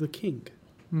except for the king,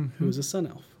 who is a sun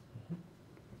elf.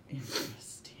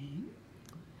 Interesting.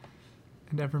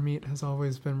 And Evermeet has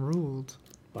always been ruled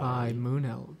by moon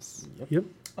elves. Yep.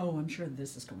 Oh, I'm sure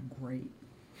this is going great.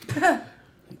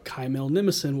 Kymel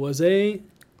Nimison was a...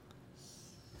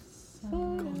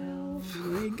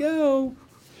 There you go.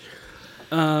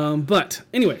 But,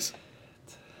 anyways,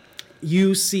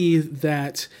 you see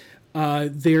that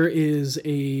there is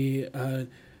a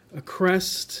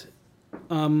crest,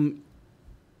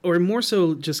 or more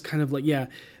so just kind of like,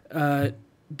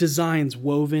 designs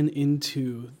woven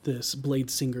into this Blade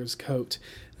Singer's coat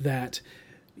that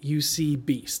you see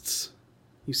beasts.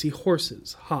 You see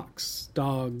horses, hawks,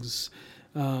 dogs,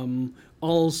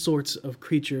 all sorts of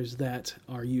creatures that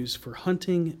are used for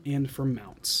hunting and for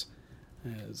mounts,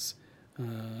 as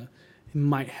it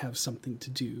might have something to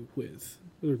do with,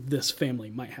 or this family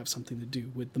might have something to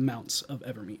do with the mounts of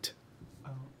Evermeet.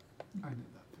 Oh, I know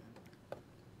that.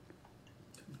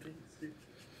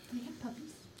 They have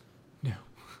puppies.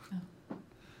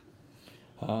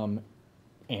 No.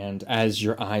 And as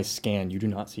your eyes scan, you do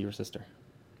not see your sister.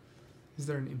 Is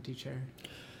there an empty chair?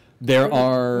 There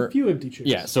are a few empty chairs.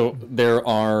 Yeah, so there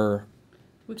are.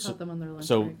 We caught them on their lunch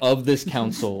So break. of this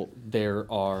council, there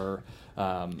are,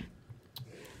 I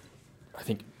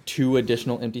think, 2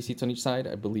 additional empty seats on each side.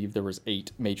 I believe there was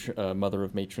 8 mother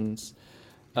of matrons.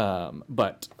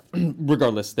 But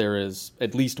regardless, there is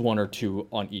at least 1 or 2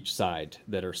 on each side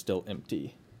that are still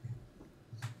empty.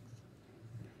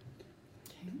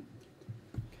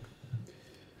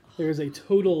 There is a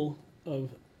total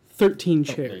of 13 there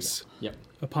you chairs go. Yep.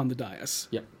 upon the dais.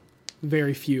 Yep.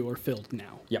 Very few are filled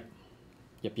now. Yep.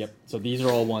 Yep. So these are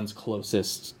all ones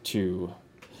closest to,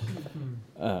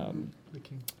 The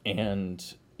king.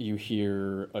 and you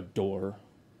hear a door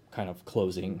kind of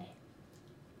closing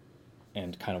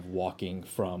and kind of walking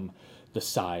from the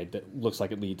side that looks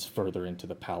like it leads further into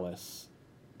the palace.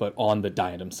 But on the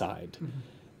diadem side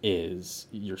is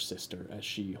your sister as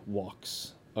she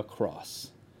walks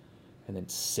across and then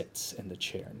sits in the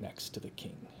chair next to the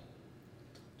king.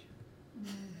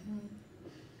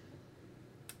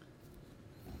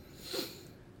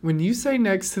 When you say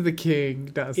next to the king,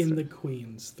 Dustin. In the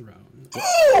queen's throne.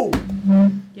 Oh!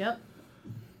 Yep.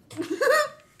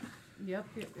 Yep.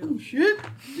 Oh, shit.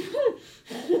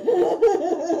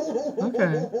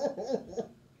 Okay.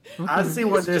 I see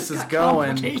where this is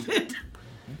going.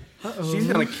 She's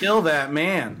gonna kill that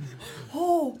man.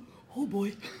 Oh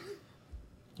boy.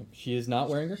 She is not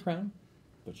wearing her crown,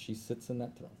 but she sits in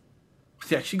that throne.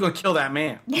 Yeah, she's gonna kill that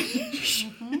man.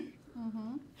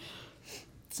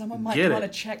 Someone might Get want to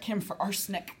it. check him for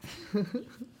arsenic.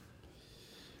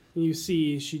 You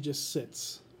see, she just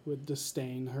sits with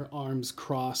disdain, her arms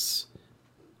cross,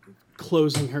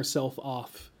 closing herself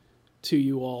off to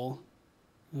you all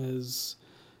as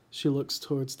she looks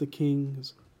towards the king.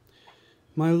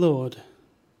 My lord,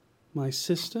 my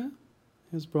sister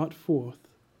has brought forth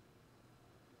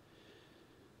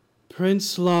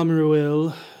Prince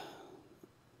Lamruil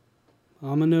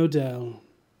Amanodel,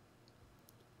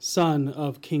 son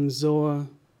of King Zor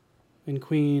and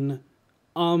Queen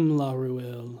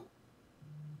Amlaruil,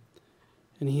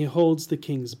 and he holds the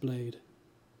king's blade.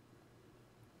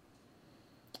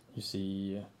 You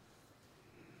see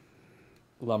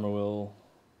Lamruil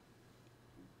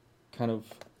kind of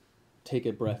take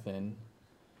a breath in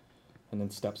and then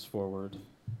steps forward.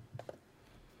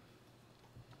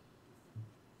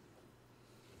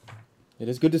 It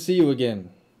is good to see you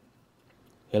again,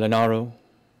 Helenaro.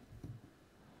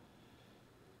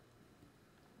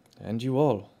 And you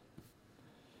all.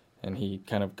 And he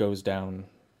kind of goes down.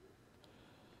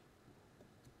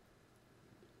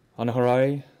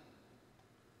 Anaharai,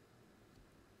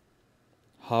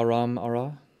 Haram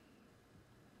Ara,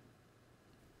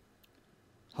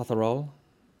 Hatharal,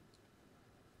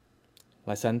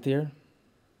 Lysanthir,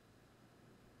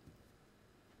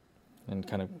 and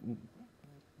kind of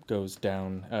goes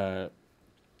down,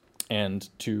 and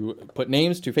to put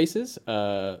names to faces,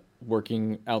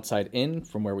 working outside in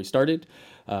from where we started.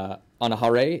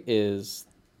 Anahare is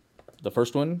the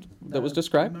first one that was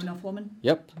described. Moon Elf woman?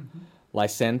 Yep.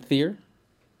 Lysanthir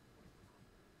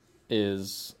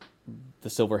is the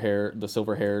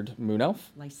silver-haired moon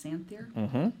elf. Lysanthir?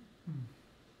 Mm-hmm.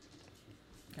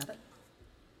 Got it.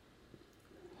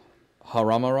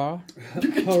 Haramara.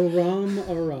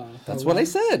 Haram-ara. That's what I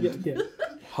said. Yeah.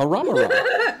 Haramara.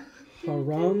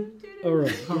 Haram-ara.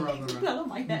 That on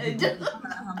my head.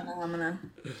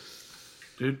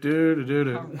 Haram-ara. I'm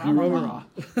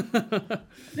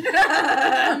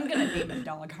gonna name a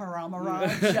dog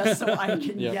Haramara just so I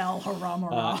can Yep. yell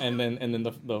Haramara. And then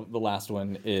the last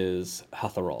one is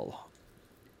Hatharal.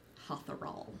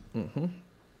 Hatharal. Mm-hmm.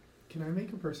 Can I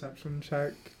make a perception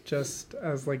check just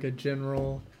as like a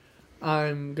general?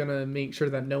 I'm gonna make sure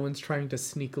that no one's trying to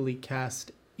sneakily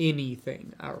cast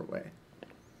anything our way.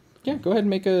 Yeah, go ahead and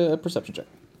make a perception check.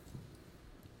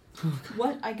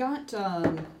 What I got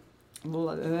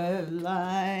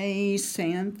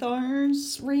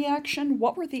Lysanthar's reaction.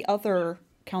 What were the other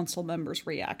council members'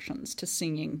 reactions to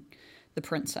singing the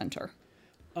Prince Center?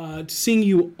 Seeing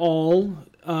you all,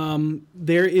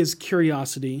 there is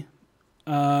curiosity.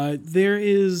 There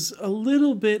is a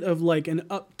little bit of like an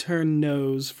upturned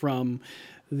nose from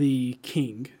the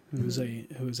king, who is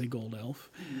a gold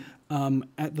elf,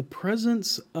 at the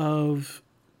presence of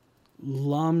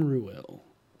Lamruil.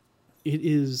 It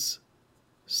is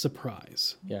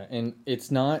surprise. Yeah, and it's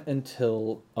not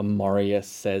until Amaria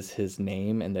says his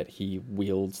name and that he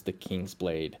wields the King's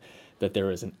Blade that there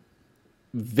is a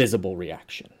visible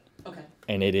reaction. Okay.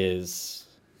 And it is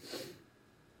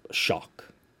shock.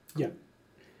 Yeah.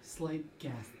 Slight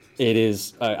gasp. It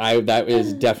is. That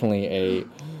is definitely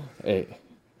a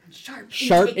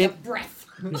sharp intake of breath.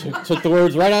 Took the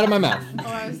words right out of my mouth. Oh,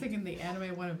 I was thinking the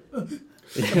anime one of.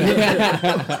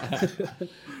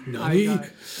 Nani?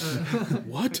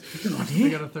 What? I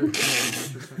got a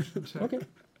 13. Okay.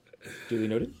 Duly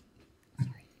noted.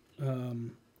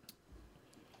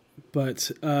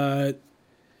 But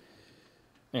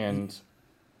and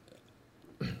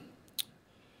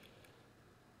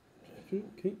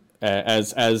okay.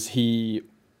 as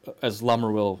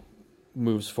Lamruil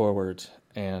moves forward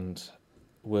and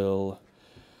will,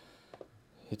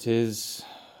 it is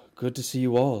good to see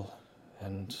you all,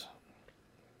 and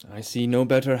I see no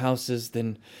better houses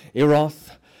than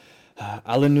Iroth,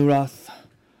 Alanurath,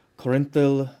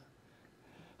 Corinthil,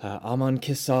 Aman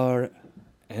Kisar,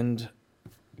 and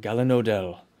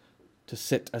Galanodel to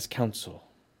sit as council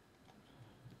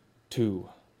to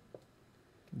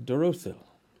Dorothil.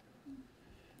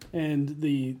 And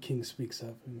the king speaks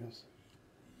up and goes,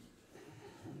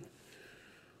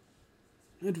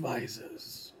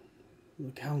 "Advisors,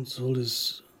 the council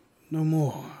is no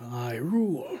more. I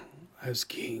rule as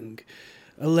king,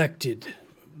 elected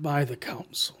by the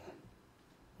council.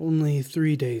 Only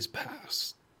 3 days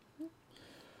passed.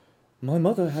 My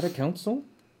mother had a council.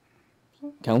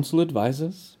 Council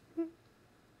advises.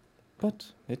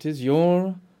 But it is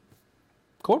your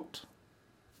court.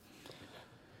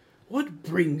 What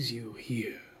brings you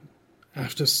here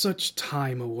after such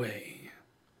time away?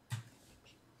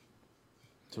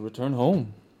 To return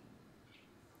home.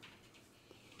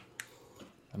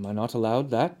 Am I not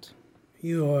allowed that?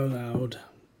 You are allowed.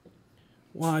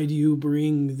 Why do you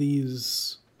bring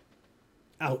these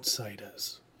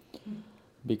outsiders?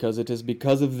 Because it is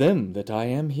because of them that I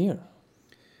am here.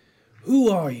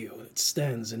 Who are you that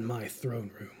stands in my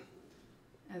throne room?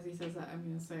 As he says that, I'm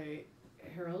going to say,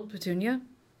 Harold. Petunia,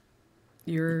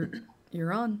 you're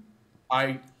on.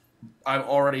 I'm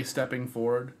already stepping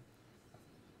forward,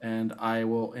 and I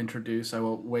will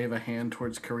wave a hand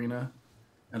towards Karina,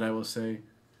 and I will say,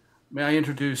 may I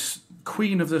introduce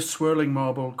Queen of the Swirling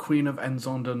Marble, Queen of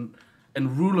Anzondon,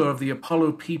 and ruler of the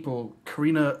Apollo people,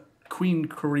 Queen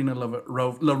Karina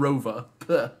Larova.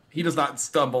 He does not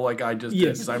stumble like I just did.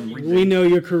 Yes, 'Cause I'm reading. we know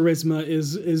your charisma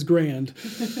is grand.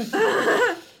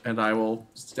 And I will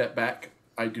step back.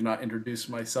 I do not introduce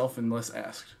myself unless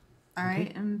asked. All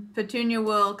right, and Petunia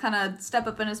will kind of step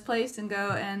up in his place and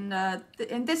go, and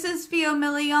this is Fio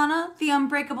Miliana, the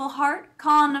Unbreakable Heart,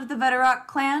 Khan of the Veterock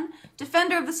clan,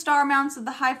 defender of the Star Mounts of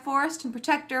the High Forest, and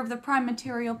protector of the Prime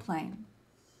Material Plane.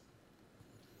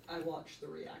 I watch the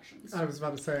reactions. I was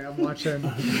about to say, I'm watching.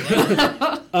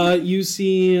 You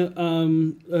see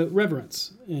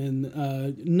reverence,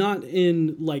 and not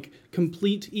in like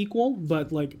complete equal,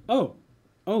 but like, oh,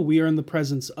 we are in the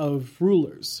presence of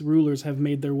rulers. Rulers have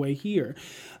made their way here.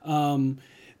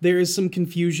 There is some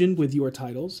confusion with your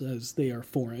titles, as they are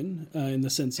foreign, in the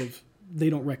sense of they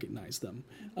don't recognize them.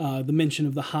 The mention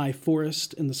of the High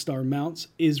Forest and the Star Mounts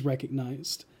is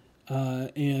recognized,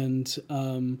 and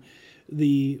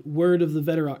the word of the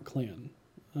Veterock clan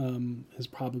has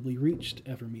probably reached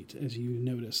Evermeet, as you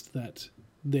noticed that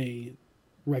they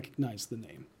recognize the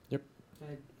name. Yep.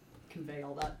 I convey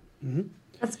all that. Mm-hmm.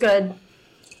 That's good.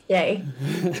 Yay.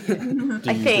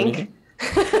 I think.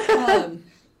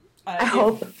 I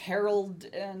hope. If Harold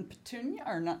and Petunia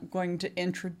are not going to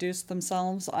introduce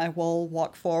themselves, I will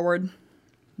walk forward,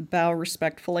 bow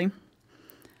respectfully.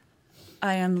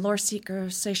 I am Lore Seeker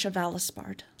Seisha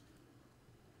Valispard.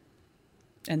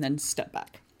 And then step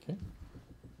back. Okay.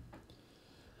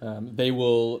 They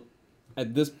will,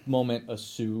 at this moment,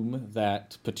 assume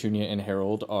that Petunia and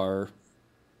Harold are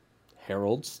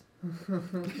heralds. They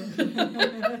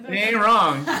ain't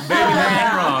wrong. Baby, they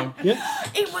ain't wrong.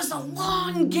 It was a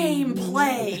long game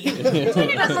play.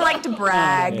 Petunia doesn't like to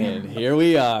brag. And here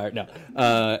we are. No.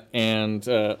 And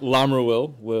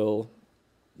Lamruil will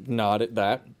nod at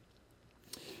that.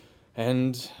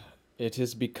 And it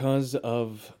is because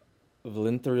of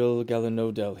Valinthriel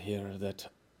Galanodel here that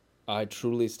I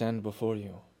truly stand before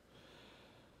you.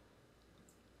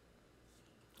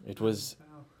 It was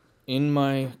in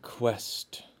my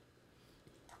quest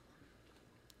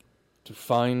to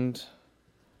find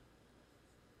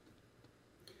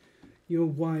Your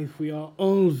wife, we are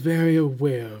all very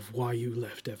aware of why you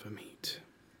left Evermeet.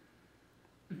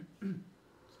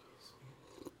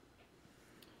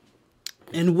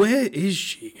 And where is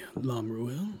she,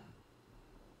 Lamruil?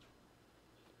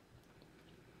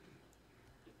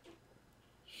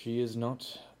 she is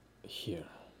not here.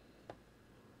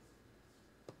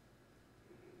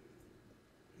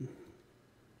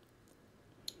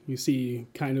 You see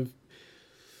kind of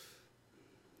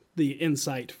the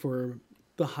insight for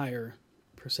the higher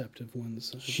perceptive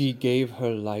ones. She gave her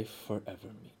life for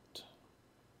Evermeet.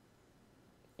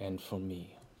 And for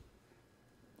me.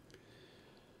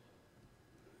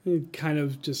 It kind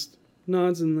of just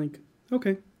nods and like,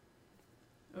 okay.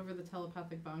 Over the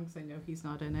telepathic bond, because I know he's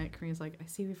not in it, Karina's like, I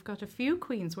see we've got a few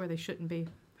queens where they shouldn't be.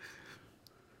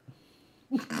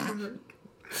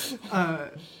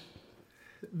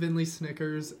 Vinley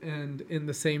snickers, and in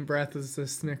the same breath as the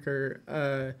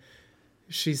snicker,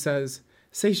 she says,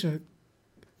 Seisha,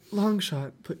 long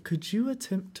shot, but could you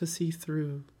attempt to see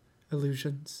through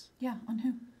illusions? Yeah, on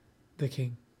who? The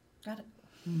king. Got it.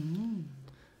 Mm-hmm.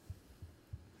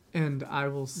 And I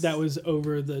will... That was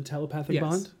over the telepathic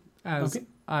bond? As okay.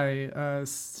 I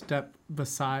step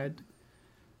beside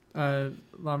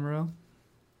Lamruil.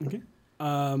 Okay.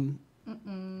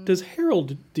 Does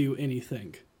Harold do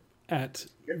anything at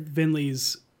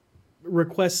Vinley's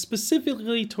request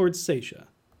specifically towards Seisha?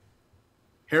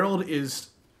 Harold is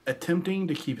attempting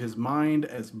to keep his mind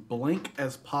as blank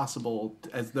as possible,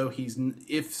 as though he's...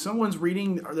 If someone's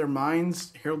reading their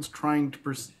minds, Harold's trying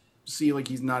to see like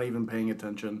he's not even paying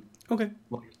attention. Okay.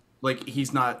 Like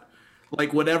he's not...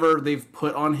 like whatever they've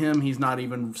put on him, he's not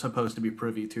even supposed to be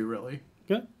privy to, really.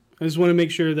 Okay. I just want to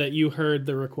make sure that you heard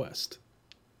the request.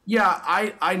 Yeah,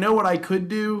 I know what I could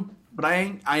do, but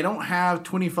I don't have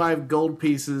 25 gold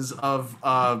pieces of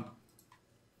an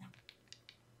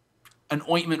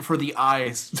ointment for the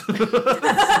eyes. If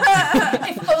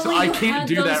So only I you can't had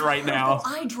do those that right now.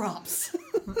 purple eye drops.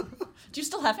 Do you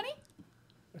still have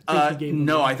any?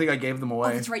 No, I think I gave them Oh,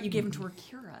 away. that's right. You gave them to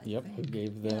Rakira. Yep, I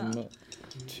gave them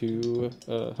to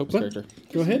Hope's What? character.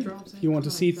 Go ahead. You want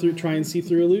to see through? Try and see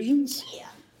through illusions. Yeah.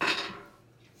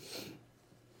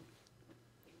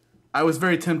 I was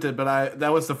very tempted, but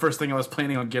that was the first thing I was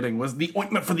planning on getting was the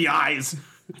ointment for the eyes.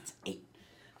 That's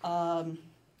 8.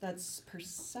 That's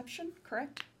perception,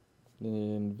 correct?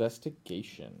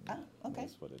 Investigation. Oh, okay.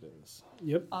 That's what it is.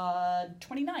 Yep.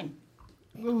 29.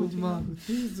 Oh my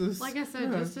Jesus! Like I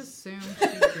said, just Christ. assume she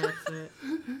gets it.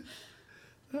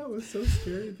 That was so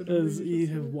scary. That As you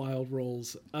have wild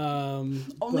rolls. Only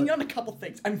But, on a couple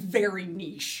things. I'm very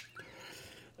niche.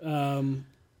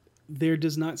 there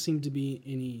does not seem to be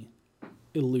any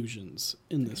illusions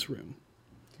in this room.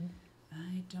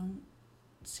 I don't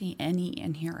see any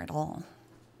in here at all.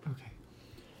 Okay.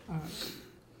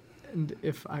 And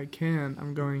if I can,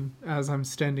 I'm going, as I'm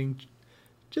standing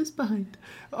just behind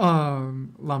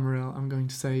Lamaril, I'm going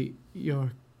to say,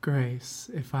 Your Grace,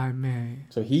 if I may.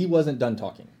 So he wasn't done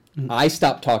talking. I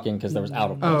stopped talking because there was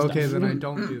out of Oh, stuff. okay, then I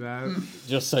don't do that.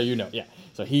 Just so you know, yeah.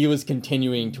 So he was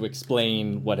continuing to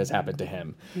explain what has happened to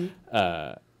him.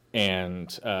 But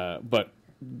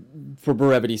for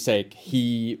brevity's sake,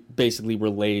 he basically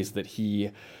relays that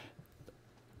he,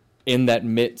 in that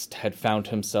midst, had found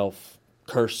himself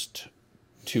cursed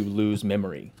to lose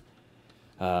memory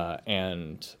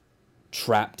and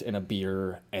trapped in a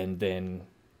beer, and then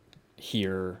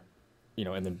here,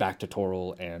 and then back to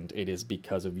Toril, and it is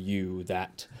because of you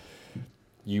that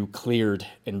you cleared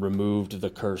and removed the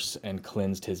curse and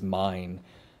cleansed his mind,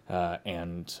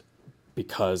 and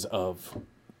because of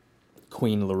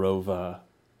Queen Larova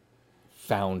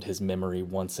found his memory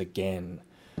once again,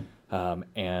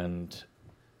 and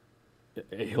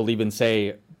he'll even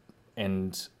say,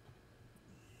 and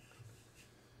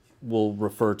we'll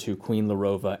refer to Queen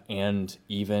Larova, and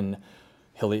even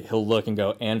he'll look and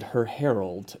go, and her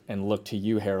herald, and look to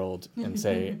you, Herald, and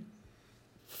say,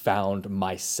 found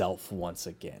myself once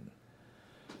again.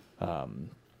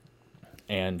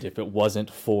 And if it wasn't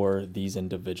for these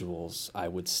individuals, I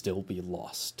would still be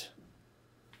lost.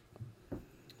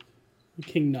 The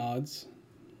king nods.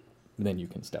 Then you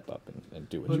can step up and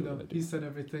do what Well, you no, want to do. he said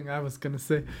everything I was going to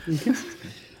say.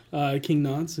 King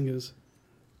nods and goes,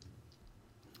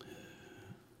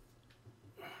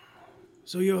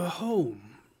 So you're home.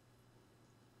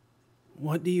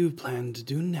 What do you plan to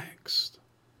do next?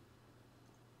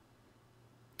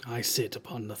 I sit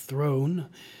upon the throne,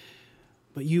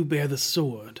 but you bear the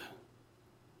sword.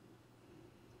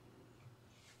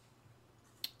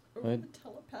 A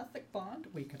telepathic bond?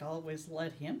 We could always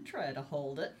let him try to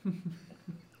hold it.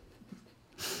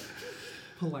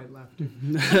 Polite laughter.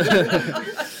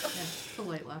 Yes,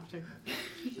 polite laughter.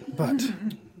 But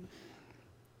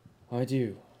I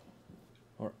do.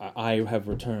 Or I have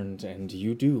returned, and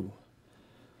you do.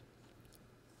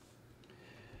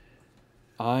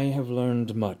 I have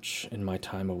learned much in my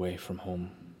time away from home.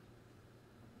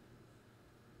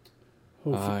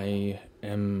 I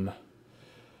am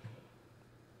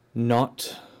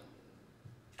not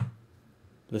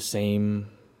the same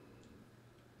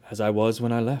as I was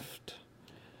when I left.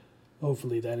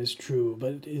 hopefully that is true,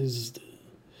 but it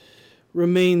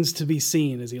remains to be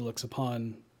seen as he looks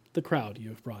upon the crowd you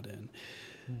have brought in.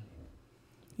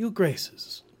 Your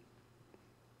Graces,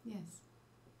 Yes.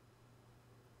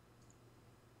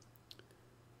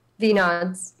 V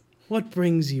nods. what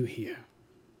brings you here?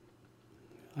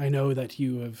 I know that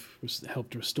you have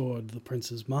helped restore the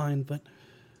prince's mind, but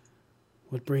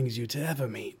what brings you to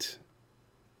Evermeet?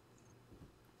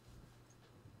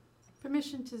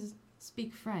 Permission to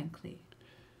speak frankly.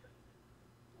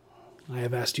 I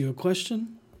have asked you a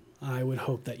question. I would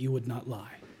hope that you would not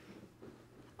lie.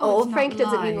 Oh, it's not frank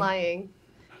doesn't mean lie. lying.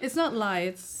 It's not lie,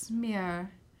 it's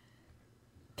mere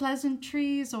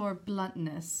pleasantries or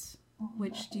bluntness.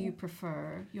 Which do you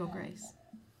prefer, Your Grace?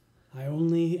 I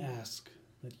only ask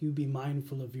that you be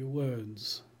mindful of your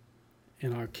words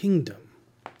in our kingdom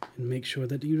and make sure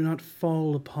that you do not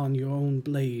fall upon your own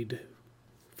blade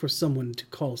for someone to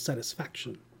call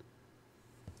satisfaction.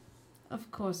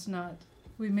 Of course not.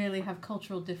 We merely have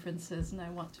cultural differences, and I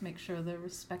want to make sure they're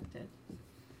respected.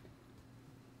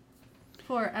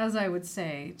 For, as I would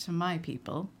say to my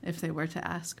people, if they were to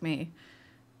ask me,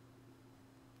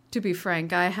 to be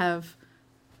frank, I have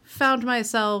found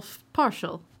myself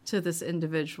partial to this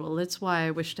individual. It's why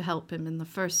I wish to help him in the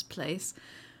first place.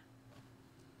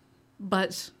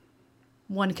 But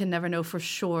one can never know for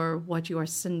sure what you are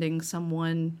sending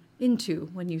someone into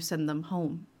when you send them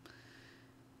home.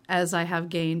 As I have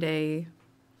gained a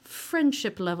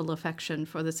friendship level affection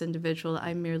for this individual,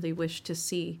 I merely wish to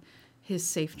see his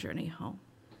safe journey home.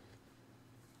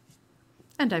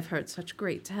 And I've heard such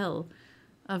great tell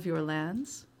of your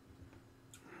lands.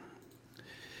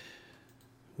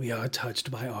 We are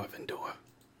touched by Arvindor.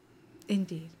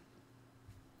 Indeed.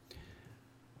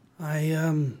 I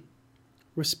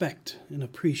respect and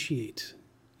appreciate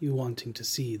you wanting to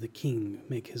see the king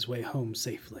make his way home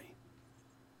safely.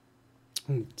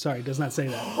 Sorry, does not say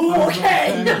that.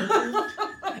 Okay.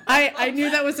 I knew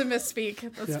that was a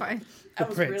misspeak. That's fine. The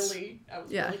prince. I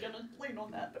was really gonna lean on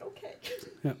that, but okay.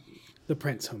 Yeah, the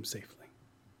prince home safely.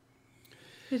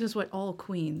 It is what all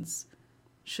queens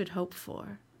should hope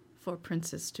for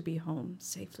princes to be home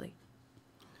safely.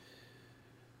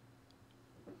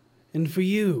 And for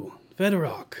you,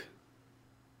 Vedorok,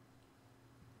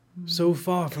 so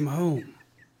far from home.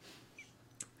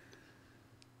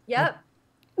 Yep.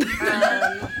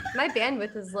 My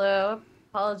bandwidth is low.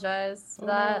 Apologize for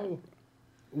that.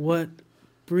 What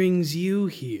brings you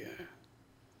here?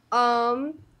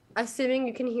 Assuming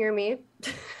you can hear me.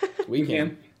 We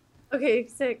can. Okay,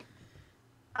 sick.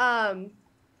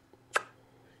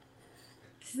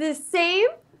 The same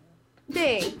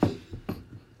thing.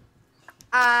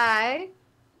 I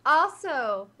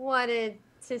also wanted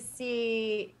to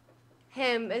see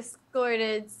him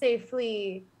escorted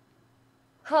safely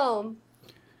home.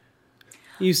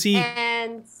 You see,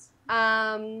 and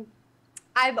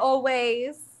I've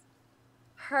always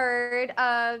heard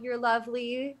of your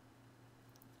lovely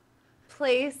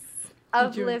place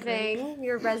of living,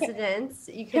 your residence.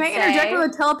 You could Can I interject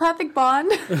with a telepathic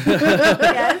bond?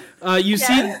 Yes. you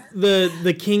see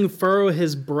the king furrow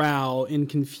his brow in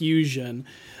confusion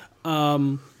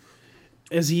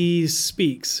as he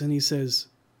speaks, and he says,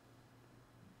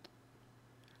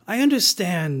 I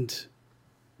understand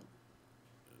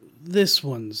this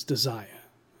one's desire,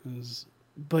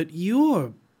 but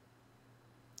your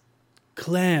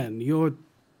clan, your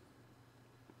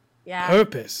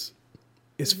purpose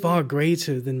is far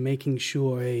greater than making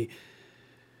sure a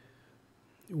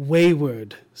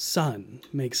wayward son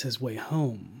makes his way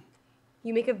home.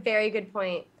 You make a very good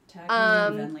point. Tag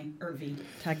me in, Venley. Or V.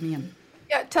 Tag me in.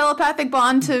 Yeah, telepathic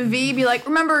bond to V. Be like,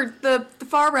 remember the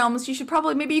Far Realms. You should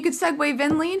probably maybe you could segue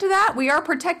Venley into that. We are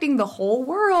protecting the whole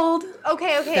world.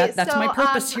 Okay. That's my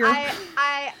purpose here.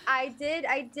 I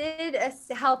did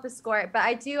help escort, but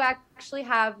I do actually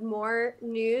have more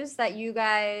news that you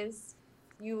guys,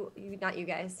 not you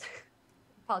guys,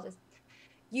 apologize.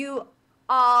 You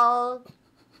all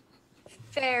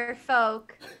fair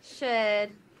folk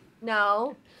should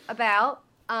know about.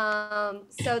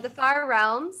 So the Far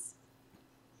Realms,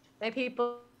 my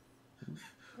people.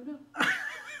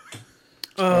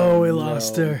 Oh, we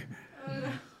lost her.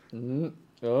 Wait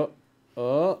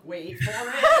for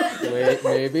it.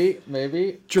 Wait,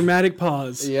 maybe. Dramatic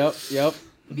pause. Yep.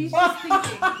 She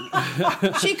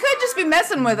could just be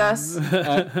messing with us.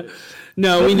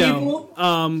 No, we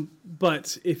know.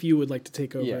 But if you would like to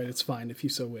take over it, it's fine if you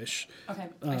so wish. Okay,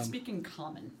 I speak in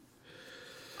common.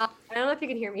 I don't know if you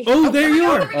can hear me. Oh, there you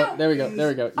are. Oh, there we go.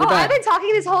 You're back. I've been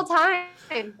talking this whole time.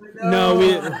 No,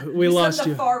 we lost said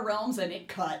you. the Far Realms and it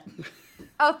cut.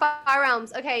 Oh, Far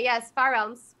Realms. Okay, yes, Far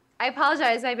Realms. I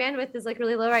apologize. My bandwidth is like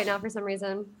really low right now for some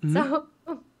reason. So,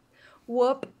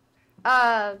 whoop.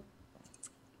 Yeah.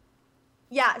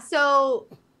 So,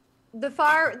 there's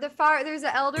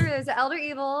an elder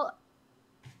evil,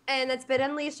 and it's been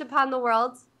unleashed upon the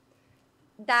world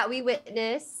that we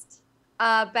witnessed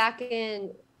back in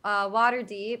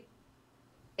Waterdeep,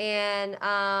 and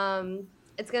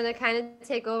it's gonna kind of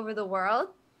take over the world.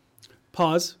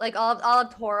 Pause. Like all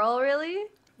of Toril, really.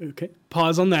 Okay.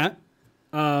 Pause on that.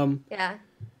 Yeah.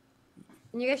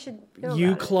 And you guys should know You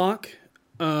about clock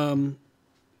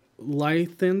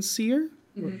Lythanseer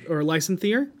or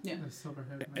Lycanthier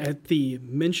at the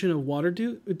mention of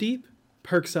Waterdeep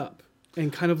perks up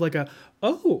and kind of like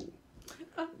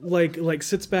like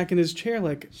sits back in his chair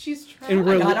like she's trying.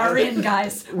 And got our in,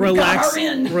 guys.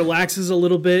 Relaxes a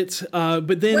little bit,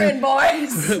 but then we're in,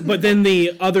 boys. But then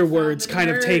the other words kind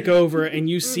of take over, and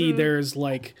you see there's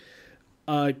like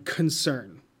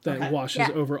concern that washes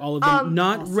over all of them.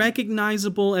 Not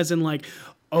recognizable as in like,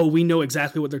 oh, we know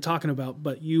exactly what they're talking about,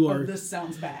 but you are. This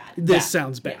sounds bad. This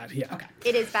sounds bad. Yeah. Okay.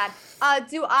 it is bad.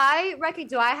 Do I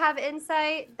have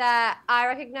insight that I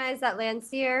recognize that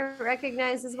Landseer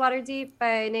recognizes Waterdeep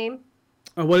by name?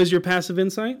 What is your passive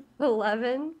insight?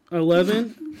 11.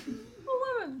 11.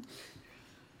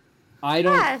 I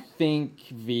don't think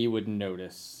V would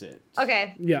notice it.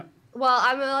 Okay. Yeah. Well,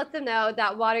 I'm gonna let them know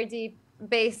that Waterdeep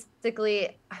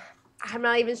basically. I'm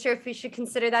not even sure if we should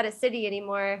consider that a city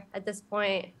anymore at this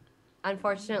point.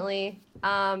 Unfortunately,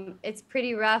 it's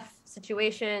pretty rough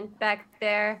situation back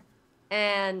there,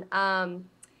 and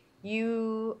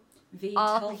you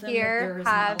all here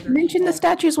have. Mention the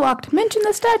statues walked. Mention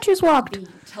the statues walked.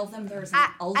 Tell them there's an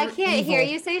elder I can't hear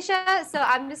evil. you, Seisha, so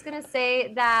I'm just gonna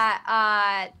say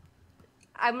that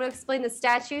I'm gonna explain the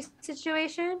statue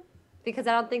situation because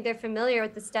I don't think they're familiar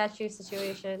with the statue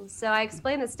situation. So I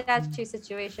explained the statue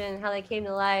situation, how they came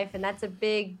to life, and that's a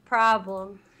big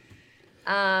problem.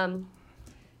 And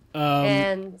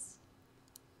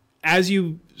as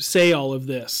you say all of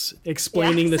this,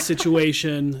 explaining the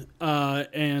situation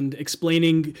and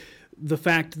explaining the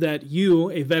fact that you,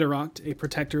 a Veteract, a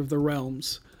protector of the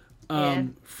realms,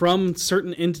 from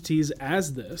certain entities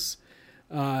as this,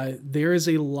 there is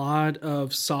a lot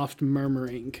of soft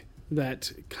murmuring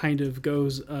that kind of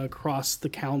goes across the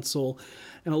council,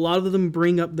 and a lot of them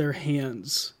bring up their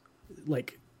hands,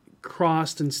 like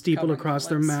crossed and steepled Covering across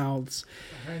their mouths.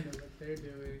 I know what they're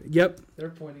doing. Yep. They're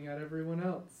pointing at everyone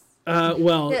else.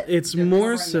 Well, it's They're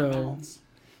more covering their so mouths.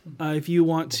 if you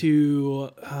want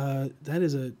to. That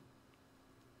is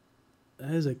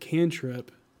a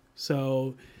cantrip,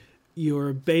 so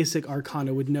your basic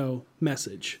Arcana would know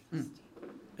message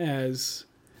as.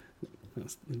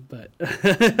 But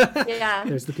Yeah.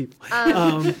 there's the people.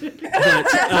 Um,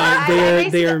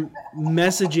 they are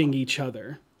messaging each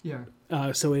other. Yeah.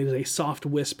 So it is a soft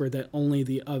whisper that only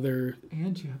the other.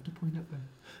 And you have to point at them.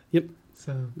 Yep.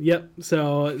 So. Yep.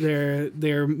 So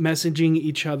they're messaging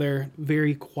each other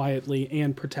very quietly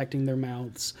and protecting their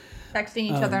mouths. Texting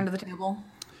each other under the table.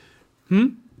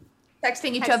 Hmm.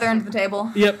 Texting each other under the table.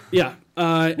 Yep. Yeah.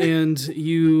 And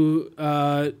you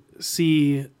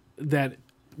see that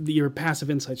your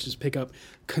passive insights just pick up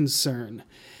concern,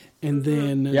 and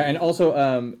then Yeah, and also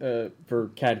for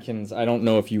Cadkins, I don't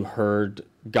know if you heard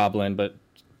Goblin, but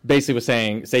basically was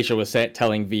saying Seisha was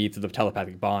telling V through the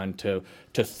telepathic bond to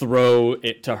throw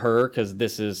it to her because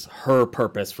this is her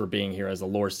purpose for being here as a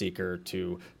lore seeker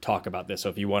to talk about this. So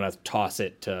if you want to toss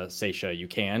it to Seisha, you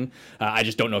can. I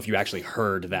just don't know if you actually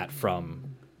heard that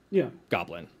from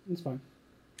Goblin. It's fine.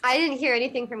 I didn't hear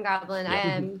anything from Goblin. I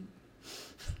am.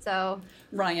 So.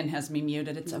 Ryan has me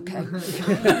muted. It's okay. I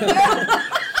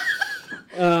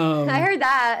heard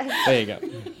that. There you go.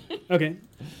 Okay.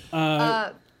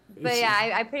 But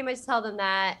yeah, I pretty much tell them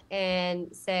that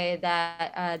and say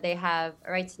that they have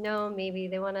a right to know. Maybe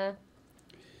they want to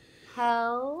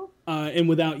help. And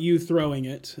without you throwing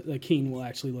it, the Keen will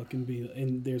actually look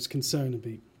and there's concern to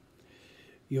be.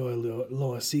 You're a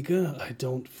lore seeker. I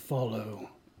don't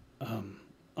follow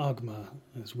Ogma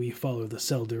as we follow the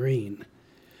Seldarine.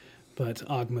 But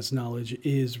Ogma's knowledge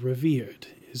is revered.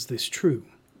 Is this true?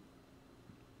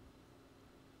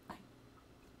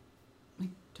 I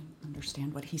don't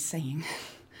understand what he's saying.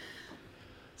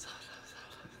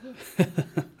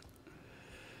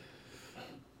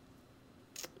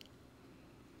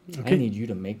 I need you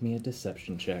to make me a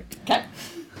deception check. Okay.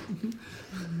 Can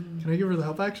I give her the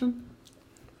help action?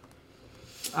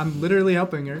 I'm literally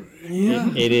helping her. Yeah.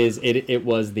 It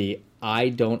was the I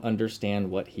don't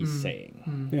understand what he's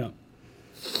saying. Yeah.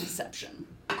 Deception.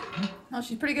 Oh,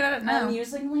 she's pretty good at it now.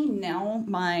 Amusingly, now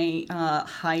my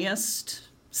highest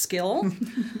skill.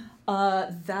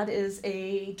 That is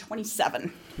a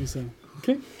 27.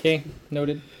 Okay. Okay,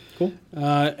 noted. Cool.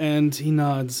 And he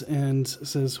nods and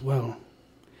says, well,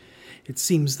 it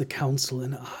seems the council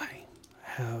and I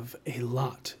have a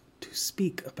lot to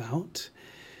speak about.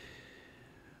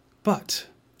 But,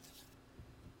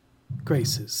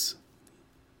 Graces,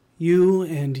 you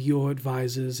and your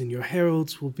advisors and your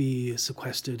heralds will be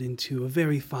sequestered into a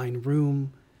very fine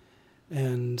room,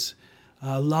 and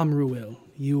Lamruil,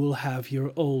 you will have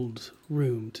your old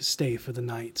room to stay for the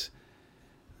night.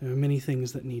 There are many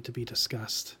things that need to be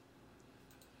discussed.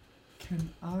 Can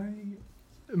I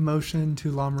motion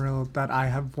to Lamriel that I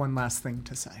have one last thing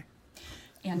to say?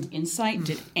 And insight,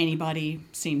 did anybody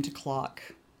seem to clock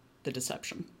the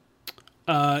deception?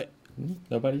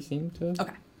 Nobody seemed to.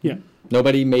 Okay. Yeah.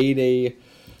 Nobody made a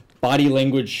body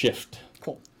language shift.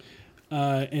 Cool.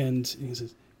 And he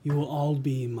says, you will all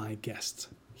be my guests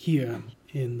here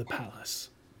in the palace.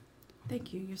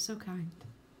 Thank you. You're so kind.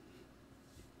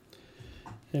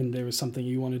 And there was something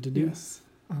you wanted to do? Yes.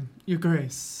 Your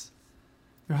Grace,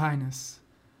 Your Highness,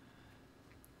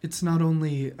 it's not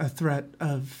only a threat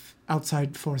of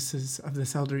outside forces of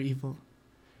this elder evil.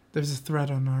 There's a threat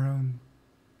on our own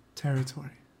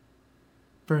territory.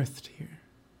 birthed here.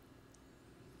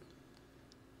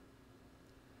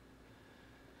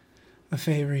 A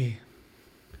fairy.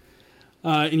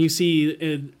 And you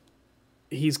see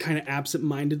he's kind of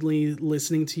absent-mindedly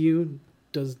listening to you.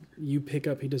 He does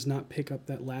not pick up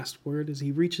that last word as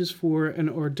he reaches for an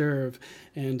hors d'oeuvre,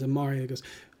 and Mario goes,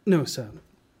 "No, sir,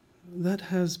 that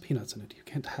has peanuts in it. You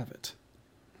can't have it."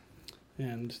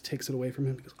 And takes it away from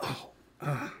him. He goes,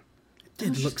 it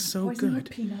did look so good.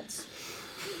 Peanuts.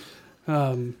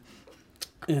 And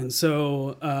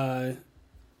so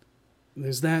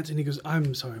there's that, and he goes,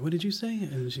 "I'm sorry, what did you say?"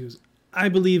 And she goes, "I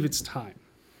believe it's time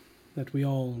that we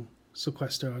all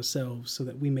sequester ourselves so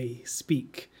that we may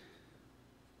speak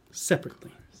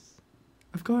separately."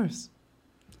 Of course.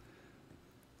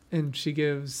 And she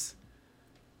gives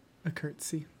a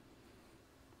curtsy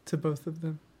to both of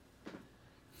them.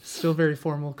 Still very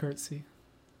formal curtsy.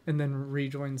 And then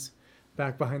rejoins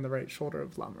back behind the right shoulder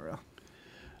of Lamarel.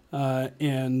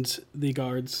 And the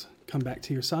guards come back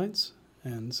to your sides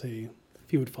and say,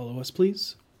 "If you would follow us,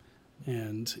 please."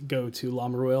 And go to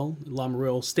Lamarel.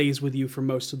 Lamarel stays with you for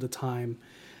most of the time.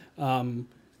 And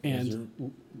you're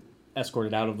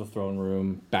escorted out of the throne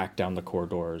room, back down the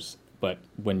corridors. But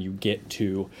when you get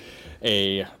to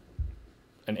an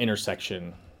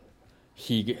intersection,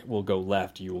 he will go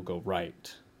left, you will go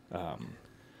right.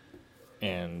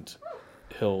 And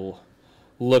he'll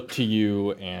look to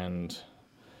you, and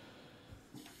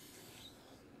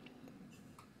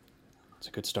it's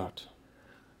a good start.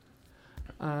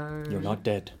 You're not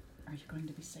dead. Are you going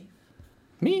to be safe?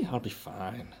 Me? I'll be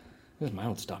fine. This is my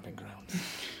old stomping ground.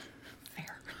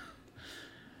 Fair.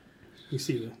 You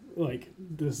see,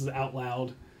 this is out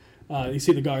loud. You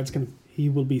see the guards he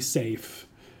will be safe.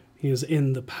 He is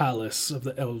in the palace of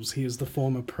the elves. He is the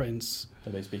former prince.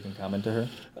 Are they speaking common to her?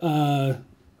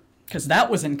 Because that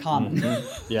was in common.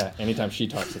 Mm-hmm. Yeah, anytime she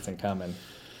talks, it's in common.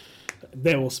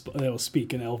 They will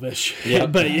speak in Elvish. Yeah.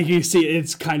 But you see,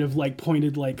 it's kind of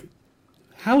pointed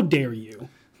how dare you?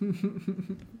 That's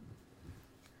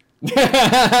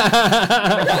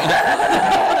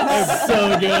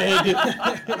so good.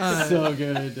 So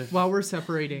good. While we're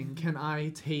separating, can I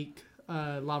take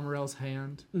Lamarel's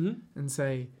hand and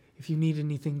say, "If you need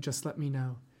anything, just let me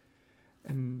know."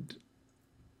 And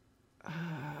I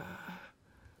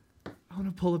want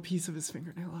to pull a piece of his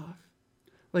fingernail off.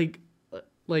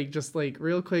 Just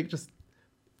real quick, just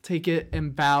take it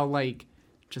and bow,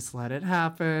 just let it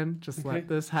happen. Just let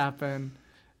this happen.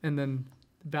 And then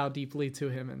bow deeply to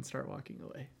him and start walking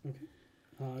away.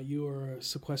 Okay. You are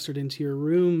sequestered into your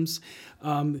rooms.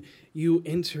 You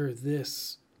enter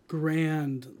this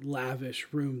grand, lavish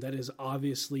room that is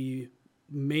obviously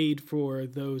made for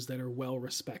those that are well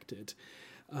respected.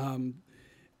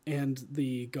 And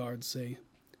the guards say,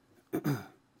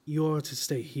 "You're to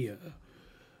stay here,"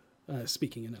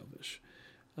 speaking in Elvish,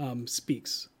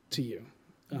 speaks to you.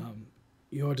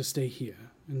 You're to stay here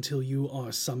until you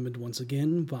are summoned once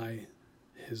again by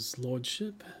his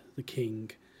lordship, the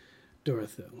King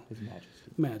Dorothil. His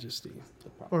Majesty.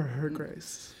 Or her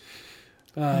grace.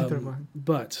 Either one.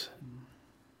 But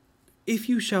if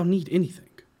you shall need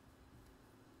anything,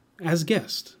 as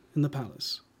guest in the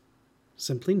palace,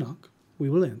 simply knock, we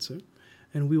will answer,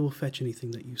 and we will fetch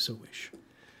anything that you so wish.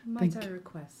 Might I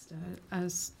request a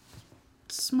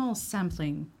small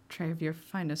sampling tray of your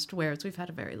finest wares? We've had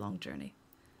a very long journey.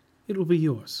 It will be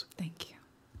yours. Thank you.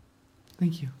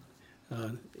 Thank you.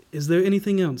 Is there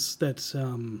anything else that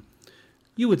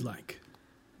you would like,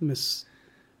 Miss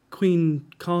Queen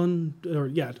Khan? Or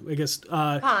I guess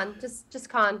Khan, just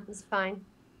Khan is fine.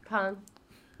 Khan,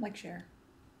 like Cher.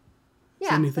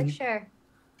 Yeah, anything? like Cher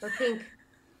or Pink.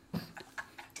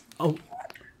 Oh,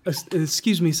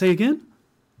 excuse me. Say again.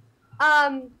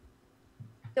 Don't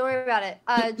worry about it.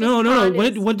 No. Khan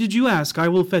is- What did you ask? I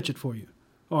will fetch it for you,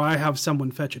 or I have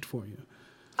someone fetch it for you.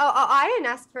 Oh, I didn't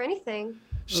ask for anything.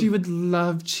 She would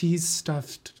love cheese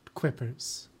stuffed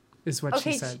quippers, is what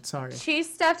Okay, she said. Sorry.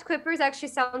 Cheese stuffed quippers actually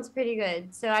sounds pretty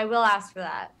good, so I will ask for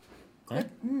that.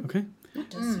 Okay. That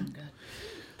does sound good.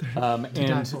 And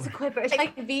It's a quipper. It's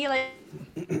like V,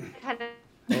 kind of.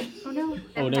 Oh no.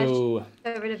 Oh no.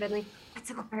 Over to Bentley.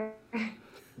 It's a quipper.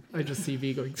 I just see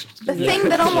V going. The thing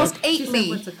that almost ate She said, me.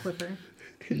 "What's a quipper?"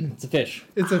 It's a fish.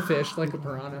 It's a fish, like a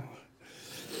piranha.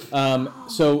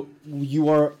 So you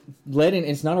are led in.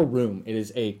 It's not a room. It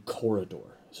is a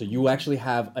corridor. So you actually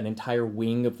have an entire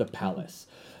wing of the palace.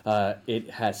 It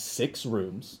has 6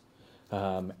 rooms,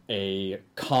 a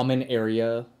common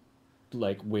area,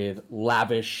 with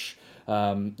lavish,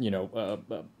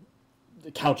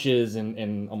 couches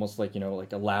and almost like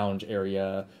a lounge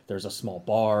area. There's a small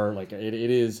bar. It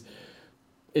is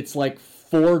It's like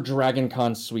 4 Dragon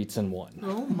Con suites in one.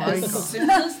 Oh my As god. soon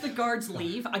as the guards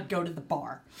leave, I go to the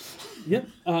bar. Yep.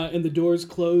 And the doors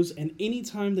close, and any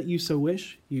time that you so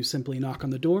wish, you simply knock on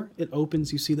the door. It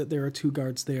opens. You see that there are 2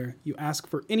 guards there. You ask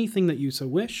for anything that you so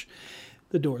wish.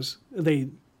 The doors, they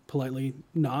politely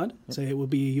nod, say it will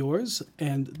be yours,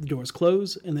 and the doors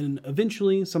close. And then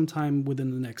eventually, sometime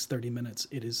within the next 30 minutes,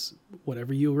 it is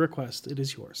whatever you request, it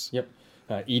is yours. Yep.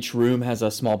 Each room has a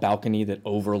small balcony that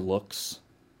overlooks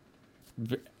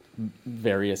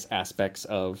various aspects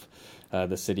of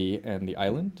the city and the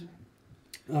island.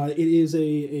 It is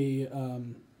a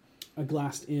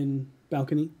glassed-in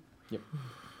balcony. Yep.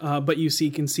 But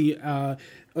you can see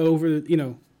over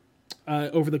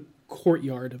the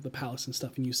courtyard of the palace and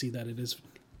stuff, and you see that it is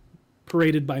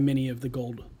paraded by many of the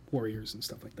gold warriors and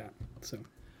stuff like that. So,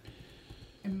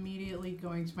 Immediately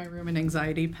going to my room and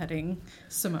anxiety petting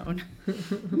Simone.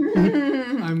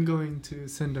 I'm going to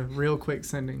send a real quick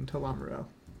sending to Lamarel.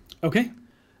 Okay.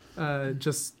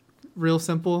 Just real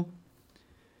simple.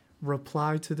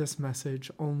 Reply to this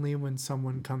message only when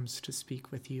someone comes to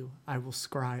speak with you. I will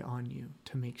scry on you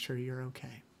to make sure you're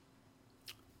okay.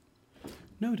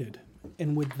 Noted.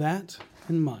 And with that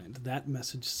in mind, that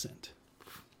message sent,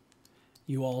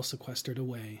 you all sequestered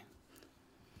away.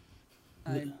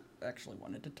 I actually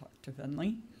wanted to talk to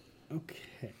Venli.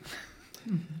 Okay.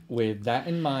 With that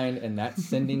in mind and that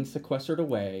sending sequestered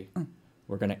away,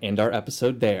 we're going to end our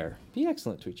episode there. Be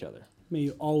excellent to each other. May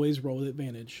you always roll with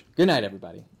advantage. Good night,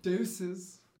 everybody.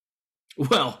 Deuces.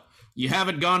 Well, you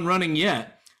haven't gone running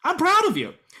yet. I'm proud of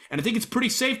you. And I think it's pretty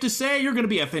safe to say you're going to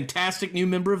be a fantastic new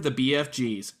member of the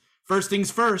BFGs. First things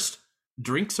first,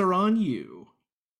 drinks are on you.